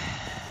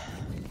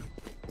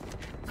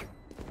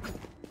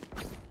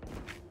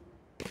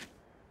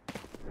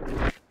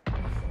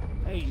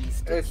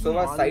 ए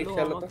सोबा साइड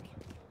খেলো তো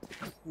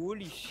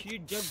holy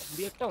shit जब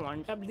ঘুরে একটা ওয়ান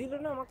ট্যাপ দিল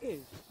না আমাকে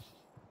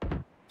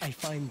I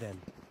find them.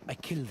 I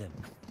kill them.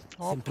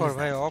 Of কর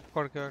ভাই অফ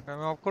কর কে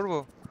আমি অফ করব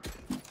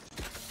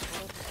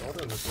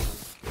করো না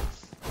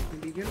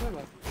বিগেল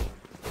বাবা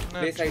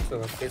play side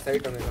Soba play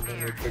side আমি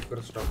নেট পেট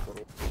করে স্টপ করব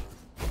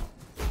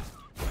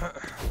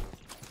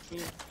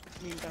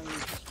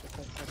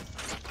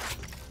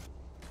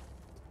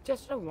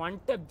জাস্ট ওয়ান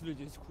ট্যাপ দিল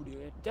জাস্ট ঘুরে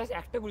জাস্ট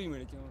একটা গুলি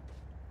মেরেছে আমার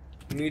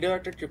মিডে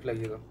একটা ট্রিপ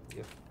লাগিয়ে দাও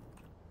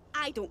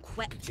I don't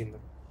quit. জিন্দা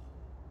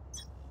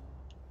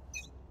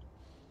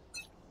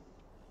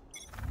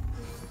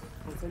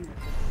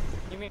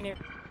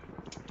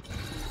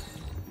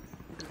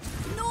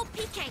No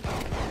peeking.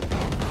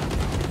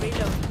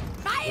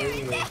 Fire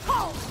in the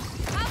hole.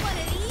 I want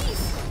to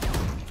these.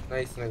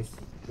 Nice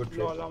good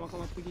try লল আমাকে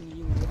মারতে কি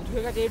নিয়ে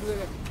ঢুকে গেছে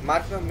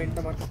মার্ক না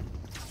মেনটা মার্ক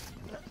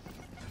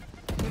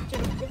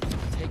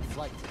Take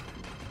flight.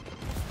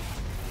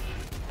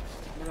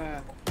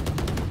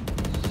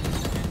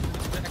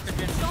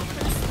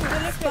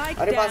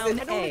 আরে পাশে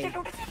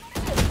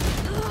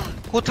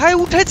কোথায়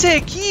উঠেছে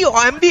কি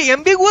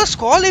এমবিগুয়াস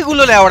কল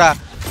এগুলো লেওড়া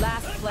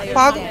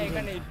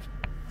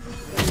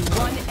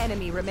One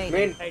enemy remaining.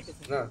 মেন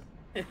না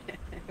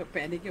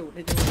প্যানিকে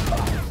উঠেছে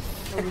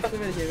বুঝতে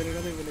পেরেছি এর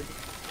কথাই বলেছি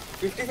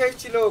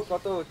 55 ছিল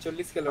কত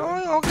 40 কিলো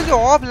ওকে যে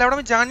অফ লেওড়া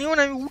আমি জানিও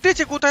না আমি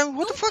উঠেছে কোথায়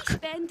what the fuck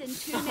Spending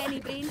too many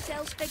brain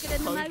cells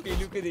figuring them out.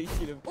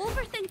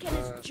 Overthinking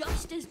is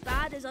just as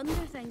bad as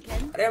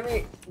underthinking. আরে আমি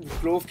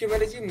গ্লোভ কে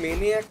মেরেছি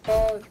মেনে একটা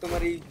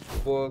তোমার এই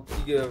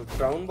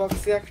ব্রাউন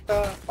বক্সে একটা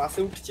পাশে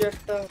উঠছে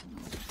একটা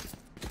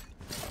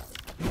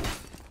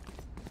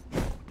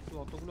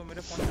অতগুলো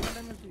মেরে 50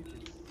 ড্যামেজ দিয়েছে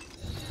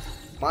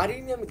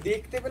মারিনি আমি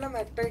দেখতে পেলাম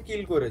একটাকে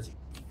কিল করেছি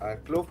আর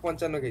glove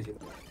 55 KG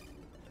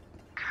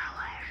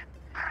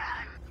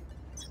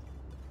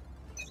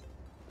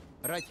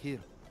Right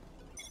here.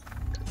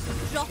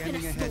 Dropping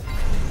a smoke.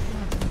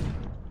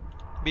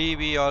 B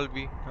all B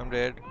I'm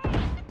dead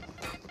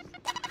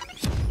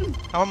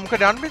আমার মুখে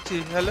ডান পেয়েছি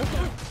হ্যালো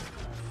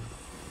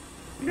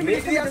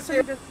মেজি আছে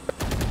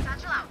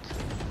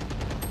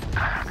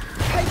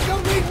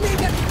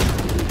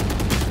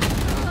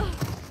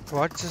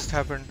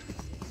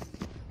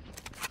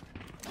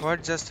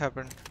What just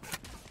happened?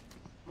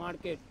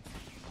 Market.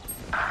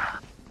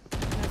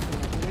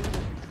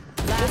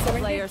 Last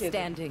player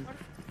standing.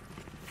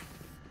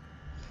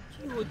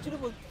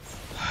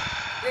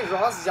 এই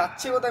রস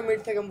যাচ্ছে কোথায় মিড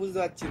থেকে বুঝতে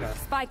পারছি না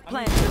Spike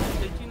planted.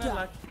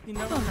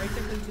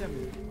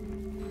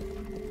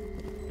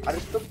 আরে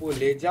তো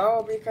বলে যাও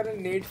আমি এখানে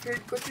নেট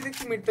ফিল্ড করছি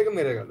দেখছি মিড থেকে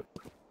মেরে গেল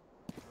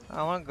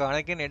আমার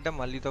গানে কে নেটটা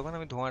মারলি তখন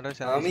আমি ধোঁয়াটা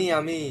চালাচ্ছি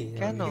আমি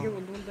কেন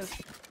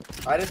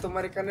আরে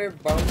তোমার এখানে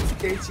বাউন্স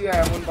খেয়েছি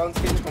এমন বাউন্স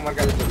খেয়েছি তোমার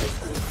কাছে চলে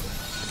এসেছে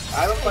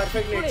আর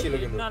পারফেক্ট নেট ছিল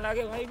কিন্তু না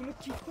লাগে ভাই এগুলো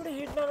ঠিক করে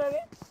হেড না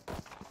লাগে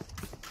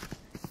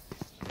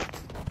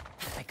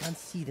I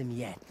can't see them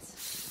yet.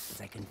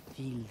 I can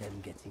feel them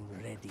getting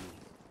ready.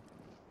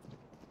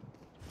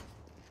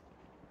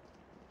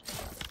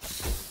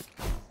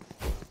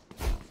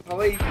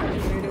 সবাই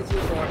মেরেছে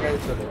তোমার কাছে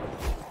চলে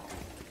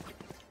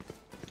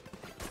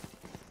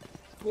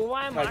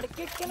গোয়ায়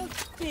মার্কেট কেন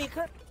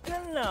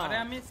এখানে না আরে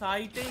আমি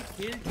সাইটে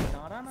খেলছি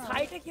দাঁড়া না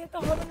সাইটে খেলতে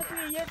হবে না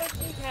তুই এইটা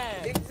ঠিক হ্যাঁ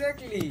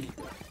এক্স্যাক্টলি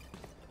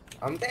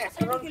আমি তো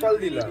একটা রাউন্ড কল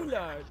দিলাম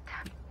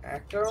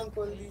একটা রাউন্ড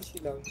কল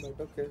দিয়েছিলাম but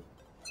okay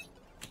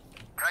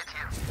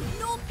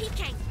No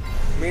peeking.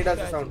 Made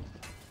আছে সাউন্ড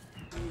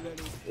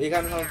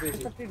এখানে সাউন্ড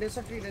পেয়েছি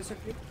ডেসার্ট্রি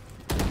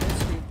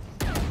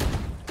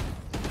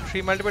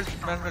 3 মাল্টিপল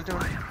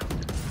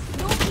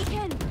No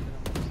peeking.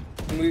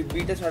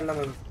 বিটা ছাড়লাম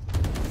আমি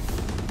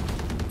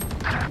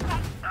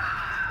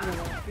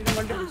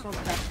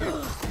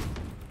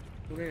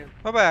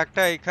বাবা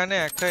একটা এখানে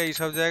একটা এই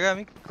সব জায়গায়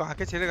আমি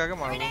কাকে ছেড়ে কাকে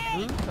মারবো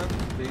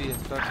বেরিয়ে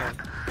তো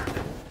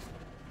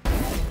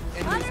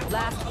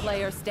Last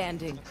player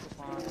standing.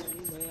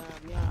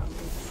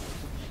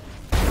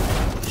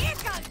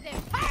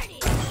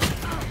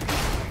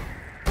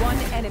 One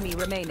enemy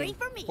remaining.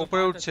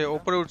 উপরে উঠছে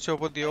উপরে উঠছে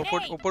উপর দিয়ে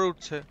উপরে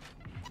উঠছে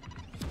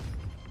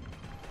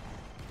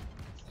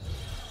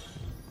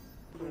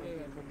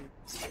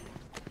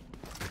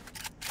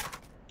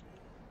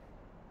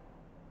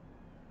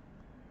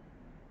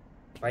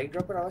বাইক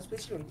ড্রপের আওয়াজ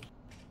পেয়েছিল না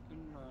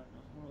না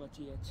আমার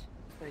কাছেই আছে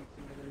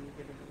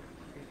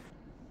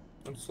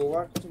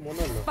সোয়ার কিছু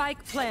মনে হলো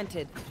Spike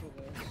planted.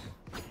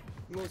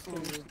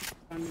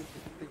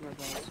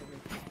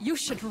 You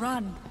should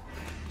run.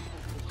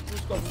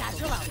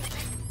 Satchel out.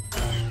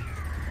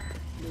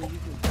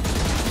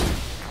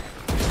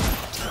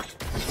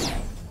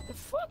 The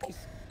fuck is?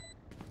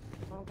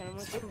 Oh, can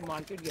I go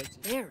market গেছি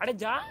আরে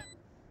যা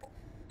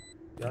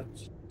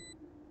যাচ্ছি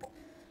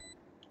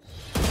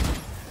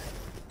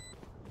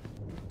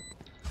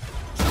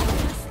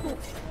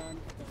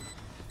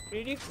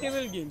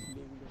predictable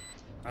gameplay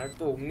আর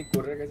তো অমনি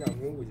করে গেছে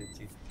আমিও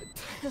বুঝেছি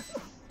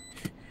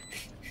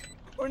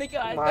অনেকে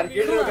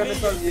মার্কেটের ওখানে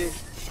সব যে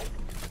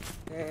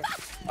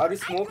আর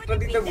স্মোকটা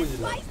দিতে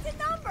বুঝলাম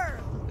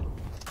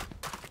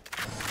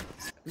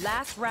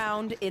Last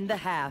round in the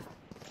half.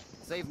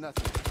 Save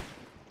nothing.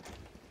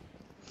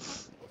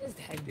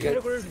 Headgear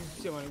করে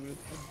ঢুকছে মানগুলো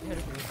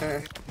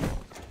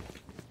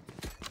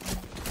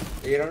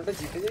এই রাউন্ডটা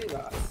জিতে যাই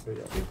বাস হয়ে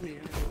যাবে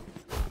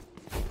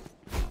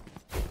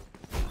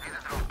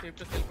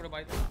ক্রিপ্টো সেল করে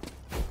বাই দাও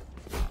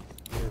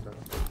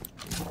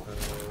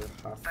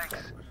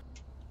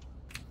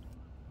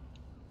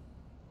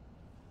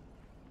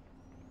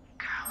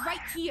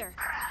Right here.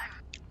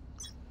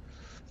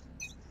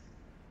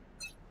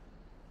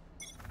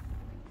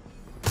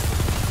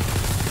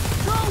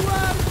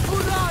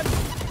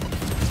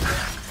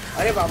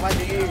 अरे बाबा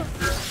जी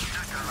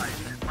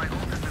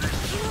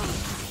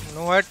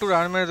নোয়ার টু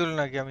রান মেরে দিল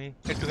নাকি আমি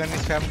একটুখানি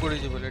স্প্যাম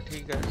করেছি বলে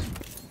ঠিক আছে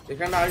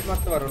এখানে আল্ট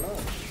মারতে পারো না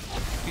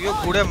তুইও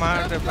ঘুরে মার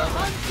রে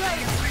বাবা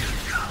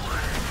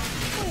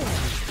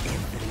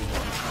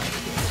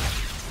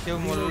কেউ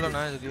মরলো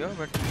না যদিও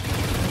বাট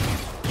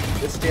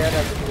স্টেয়ার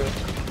আছে পুরো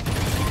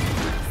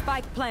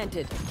Spike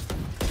planted.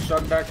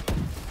 Shot ডাট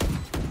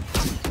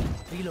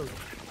Reload.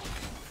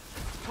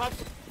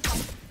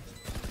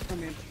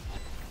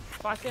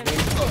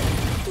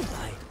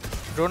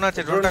 Drone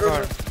আছে ড্রোনটা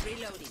কর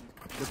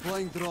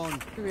Deploying drone.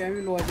 আমি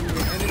লো আছি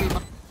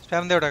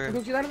স্প্যাম দে ওটাকে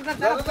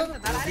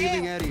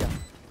Revealing area.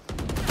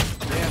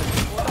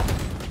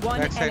 One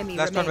back side enemy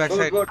last one back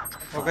remaining. Side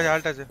ওকে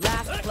আল্ট আছে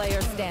Last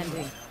player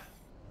standing.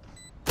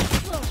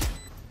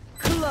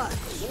 Clutch.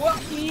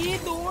 কি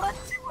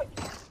দৌড়াচ্ছে ভাই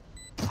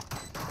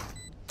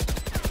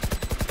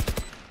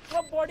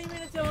সব বডি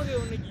মেরেছে আমাকে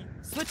অনেকই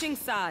Switching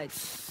sides.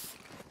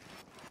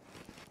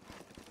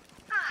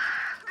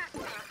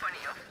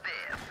 Symphony of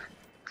Death.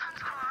 Don't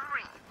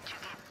worry, you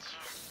get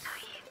used to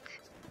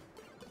it.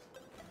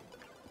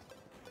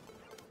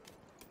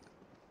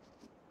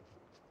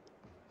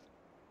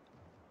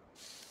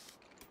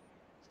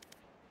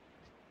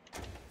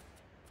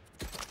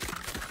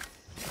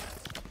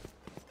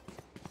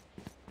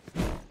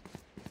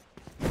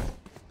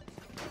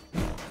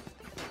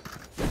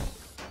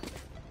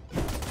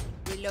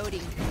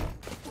 Reloading.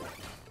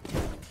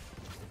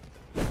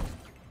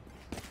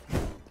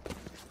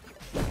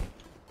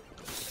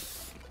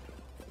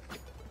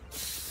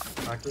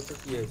 आके से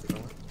किया है इसका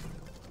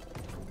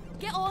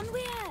Get on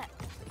with it.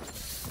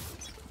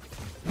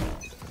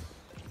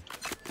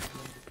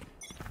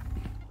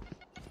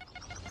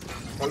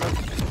 चलो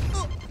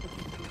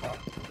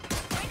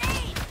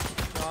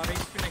और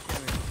HP ने किया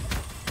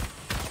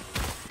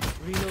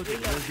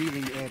Reloading.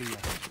 Revealing area.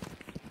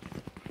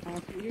 हां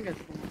ये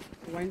कैसे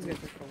वाइंस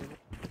कैसे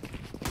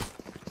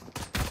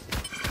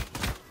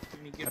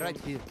Right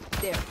here.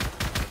 There.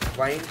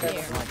 वाइन का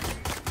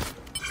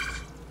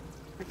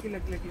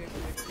लग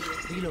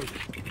Reload.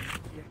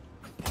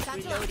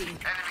 Reloading.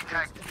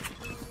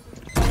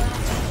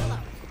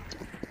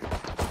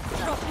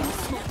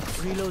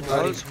 Reload.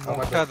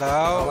 স্মোকটা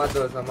দাও আমার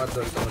দোস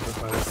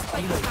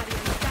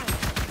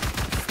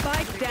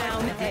Spike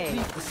down A.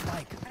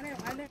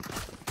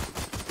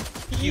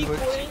 কি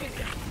হচ্ছে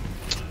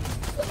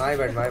মাই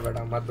ব্যাড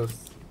আমার দোস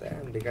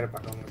দিকারে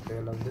পাকা মারতে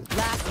গেলাম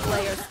Last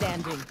player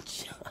standing.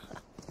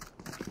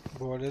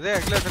 বলে দে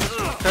একলা তাহলে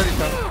স্মোকটা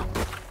দিতাম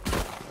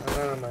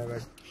না মাই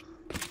ব্যাড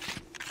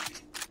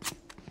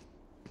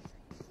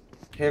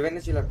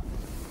হেভেনে ছিল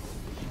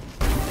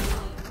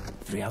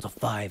 3 out of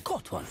 5.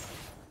 Got one.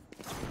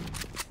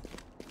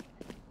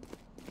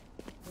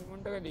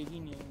 কোনটাকে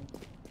দেখিনি আমি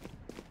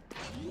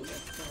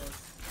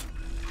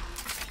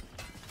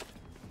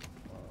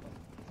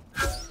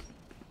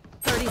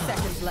 30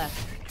 seconds left.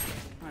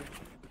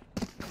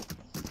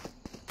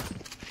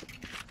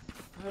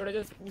 ওরা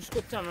জাস্ট পুশ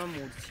করছে আমরা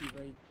মরছি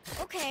ভাই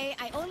Okay,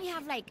 I only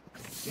have like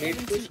Mid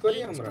push kori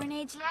amra.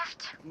 grenades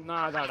left. না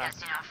দাঁড়া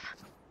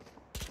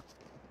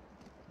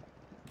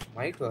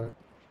মাইক হয়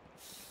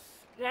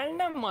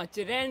র্যান্ডম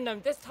মারছে র্যান্ডম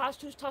জাস্ট ঠাস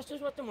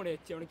মারতে মরে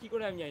যাচ্ছে আমরা কি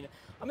করে আমি জানি না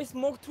আমি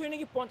স্মোক থ্রুয়ে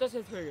নাকি 50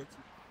 হেলথ হয়ে গেছি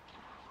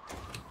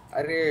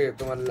আরে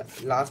তোমার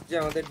লাস্ট যে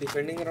আমাদের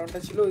ডিফেন্ডিং রাউন্ডটা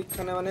ছিল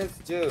ওইখানে মানে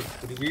যে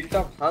রিভিলটা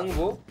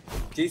ভাঙবো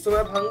যেই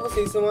সময় ভাঙবো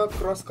সেই সময়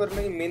ক্রস করে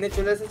নাকি মেনে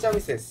চলে এসেছে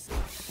আমি শেষ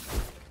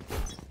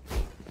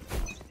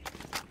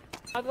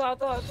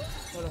দাঁড়া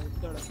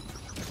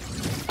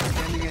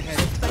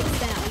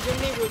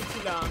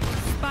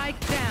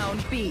Spike down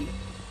B.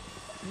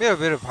 বেরো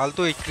বেরো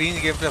ফালতু এই ক্রিঞ্জ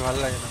গেমটা ভালো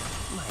লাগে না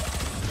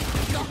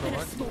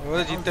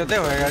ওরে জিততে দে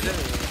হয়ে গেছে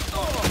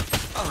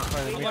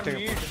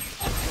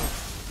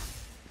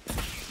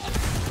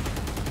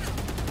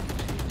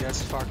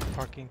just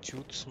fucking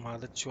shoots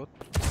mother chot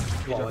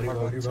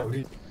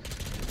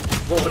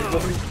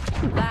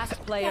Last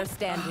player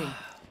standing.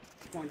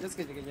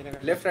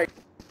 Left right.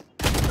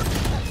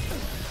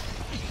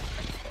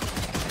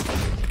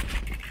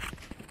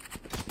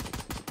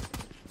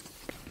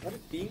 What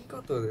a ping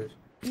cut over.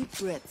 Deep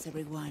breaths,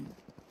 everyone.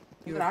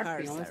 Your hearts are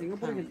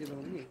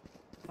pounding.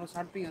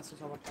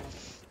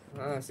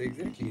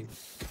 Exactly.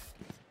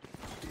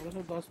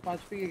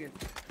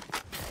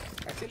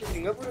 Actually,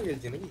 Singapore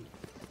খেলছে নাকি?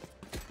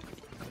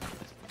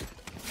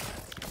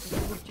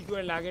 কি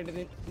করে লাগে এটা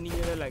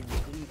নিজেরা লাগবে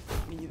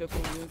নিজেরা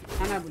কোন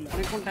না বলে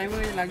অনেকক্ষণ টাইম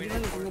হয়ে লাগছিল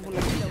না সিঙ্গাপুর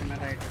লাগছিল না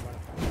রাইট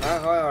হ্যাঁ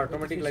হয়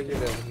অটোমেটিক লাগিয়ে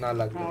দেয় না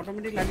লাগবে হ্যাঁ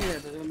অটোমেটিক লাগিয়ে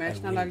দেয় তো ম্যাচ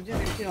না লাগছে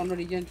দেখছি অন্য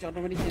রিজন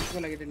অটোমেটিক চেঞ্জ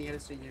করে লাগে এটা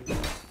নিয়ারেস্ট রিজন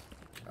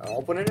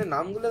অপোনেন্টের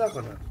নামগুলো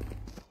দেখো না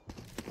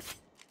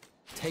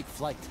Take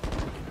flight.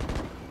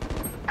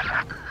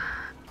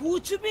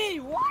 कुछ भी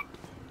व्हाट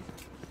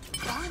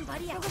कौन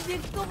बढ़िया तो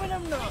देख तो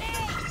फिल्म ना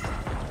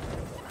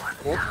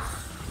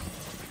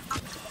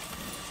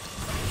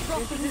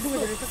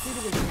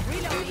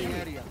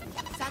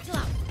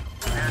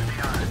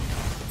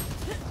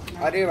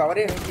আরে বাবা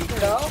রে ঠিক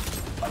দাও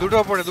দুটো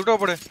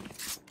পড়ে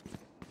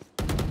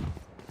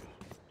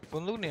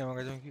বন্দুক নেই আমার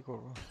কাছে কি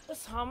করব তো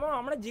সামা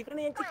আমরা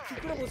যেখানে যাচ্ছি ঠিক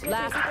করে বসে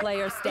Last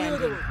player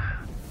standing.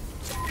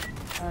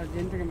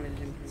 জেন থেকে মেরে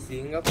জেন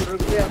সিঙ্গাপুরের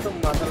গুলো এত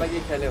মাথা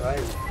লাগিয়ে খেলে ভাই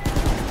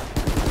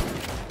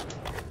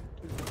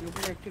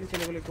সিঙ্গাপুর অ্যাকচুয়ালি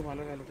ছেলেগুলো একটু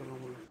ভালো খেলে তো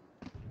বলে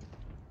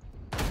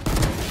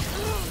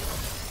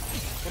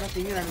পুরো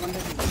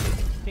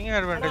পিংয়ের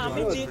অ্যাডভান্টেজ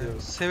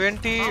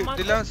 70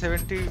 দিলাম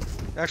 70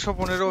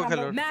 115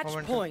 খেলো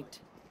কমেন্ট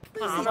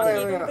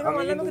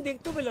আমি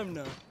দেখতে পেলাম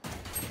না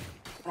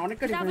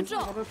অনেকটা ডিফারেন্স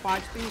হবে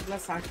 5 পিং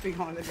প্লাস 60 পিং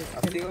আমাদের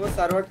সিঙ্গাপুর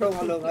সার্ভারটাও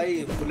ভালো ভাই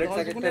বুলেট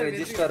প্যাকেটটা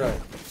রেজিস্টার হয়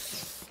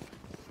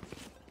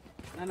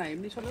না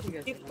এমনি চলে ঠিক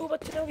আছে একটু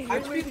বাচ্চাটা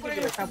হিট করে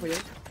গেলে টপ হয়ে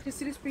যায়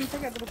সিরিজ পিং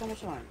থেকে এত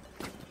সমস্যা হয়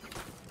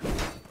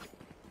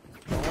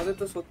আমাদের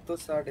তো 70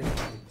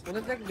 60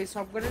 ওদের দেখ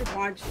সফটওয়্যারের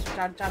 5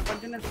 4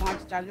 5 জনের 5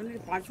 4 জনের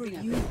 5 পিং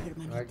আছে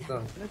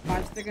একদম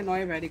 5 থেকে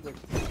 9 ভ্যারি করে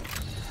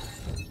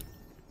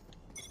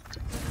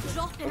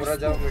তোমরা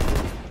যাও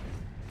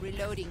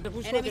Reloading.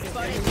 Enemy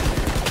spotted.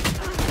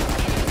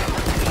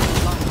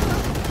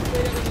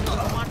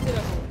 मारते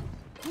रहो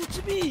कुछ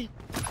भी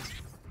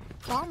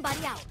Bomb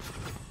buddy out.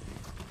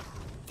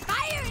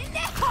 Fire in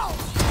the hole.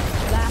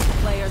 Last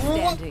player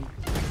standing.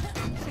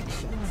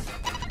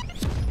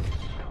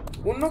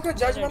 অন্যকে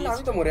জাজ মারলে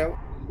আমি তো মরে যাব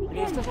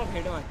रेस तो सब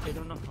हेड मारते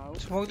डोंट नो हाउ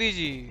स्मोक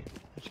दीजिए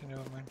अच्छा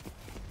नेवर माइंड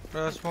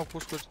पूरा स्मोक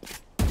पुश कर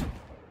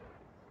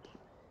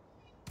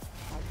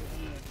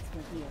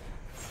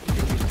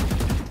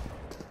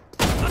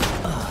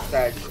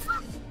Sad.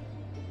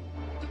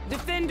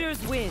 Defenders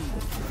win.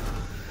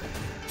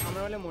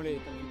 আমরা বলে মরে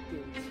যেতাম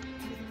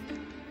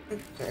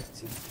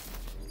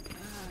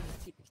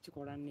কিছু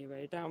করার নেই ভাই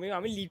এটা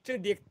আমি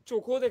লিটারে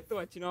চোখও দেখতে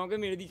পাচ্ছি না আমাকে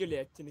মেরে দিয়ে চলে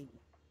যাচ্ছে নাকি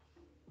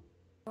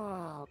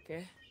ওকে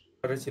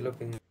আরে ছিল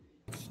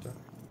পিংটা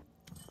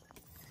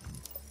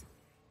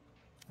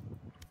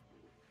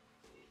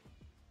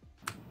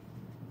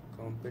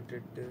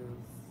কম্পিটিটিভ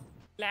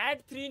ফ্ল্যাট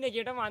 3 নাকি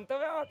এটা মানতে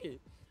হবে আমাকে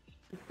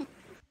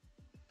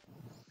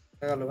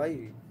গেল ভাই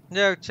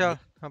যাক চল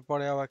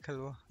পরে আবার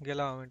খেলবো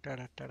গেলাম আমি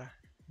tata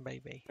bye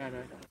bye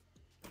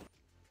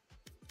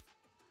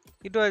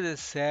It was a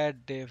sad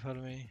day for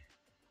me.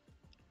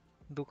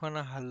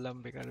 দুখানা হারলাম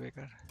বেকার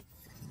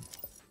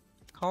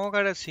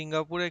খামোকাটা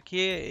সিঙ্গাপুরে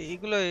কে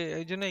এইগুলো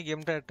এই জন্য এই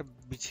গেমটা একটা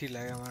বিচ্ছিরি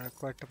লাগে আমার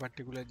কয়েকটা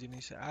পার্টিকুলার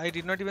জিনিস I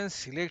did not even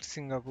select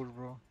Singapore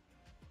bro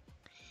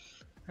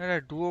এটা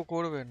ডুও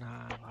করবে না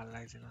ভালো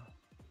লাগছে না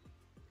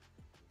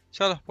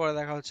চলো পরে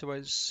দেখা হচ্ছে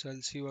বয়স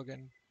I'll see you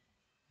again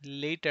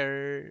later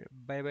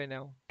bye bye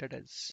now tatas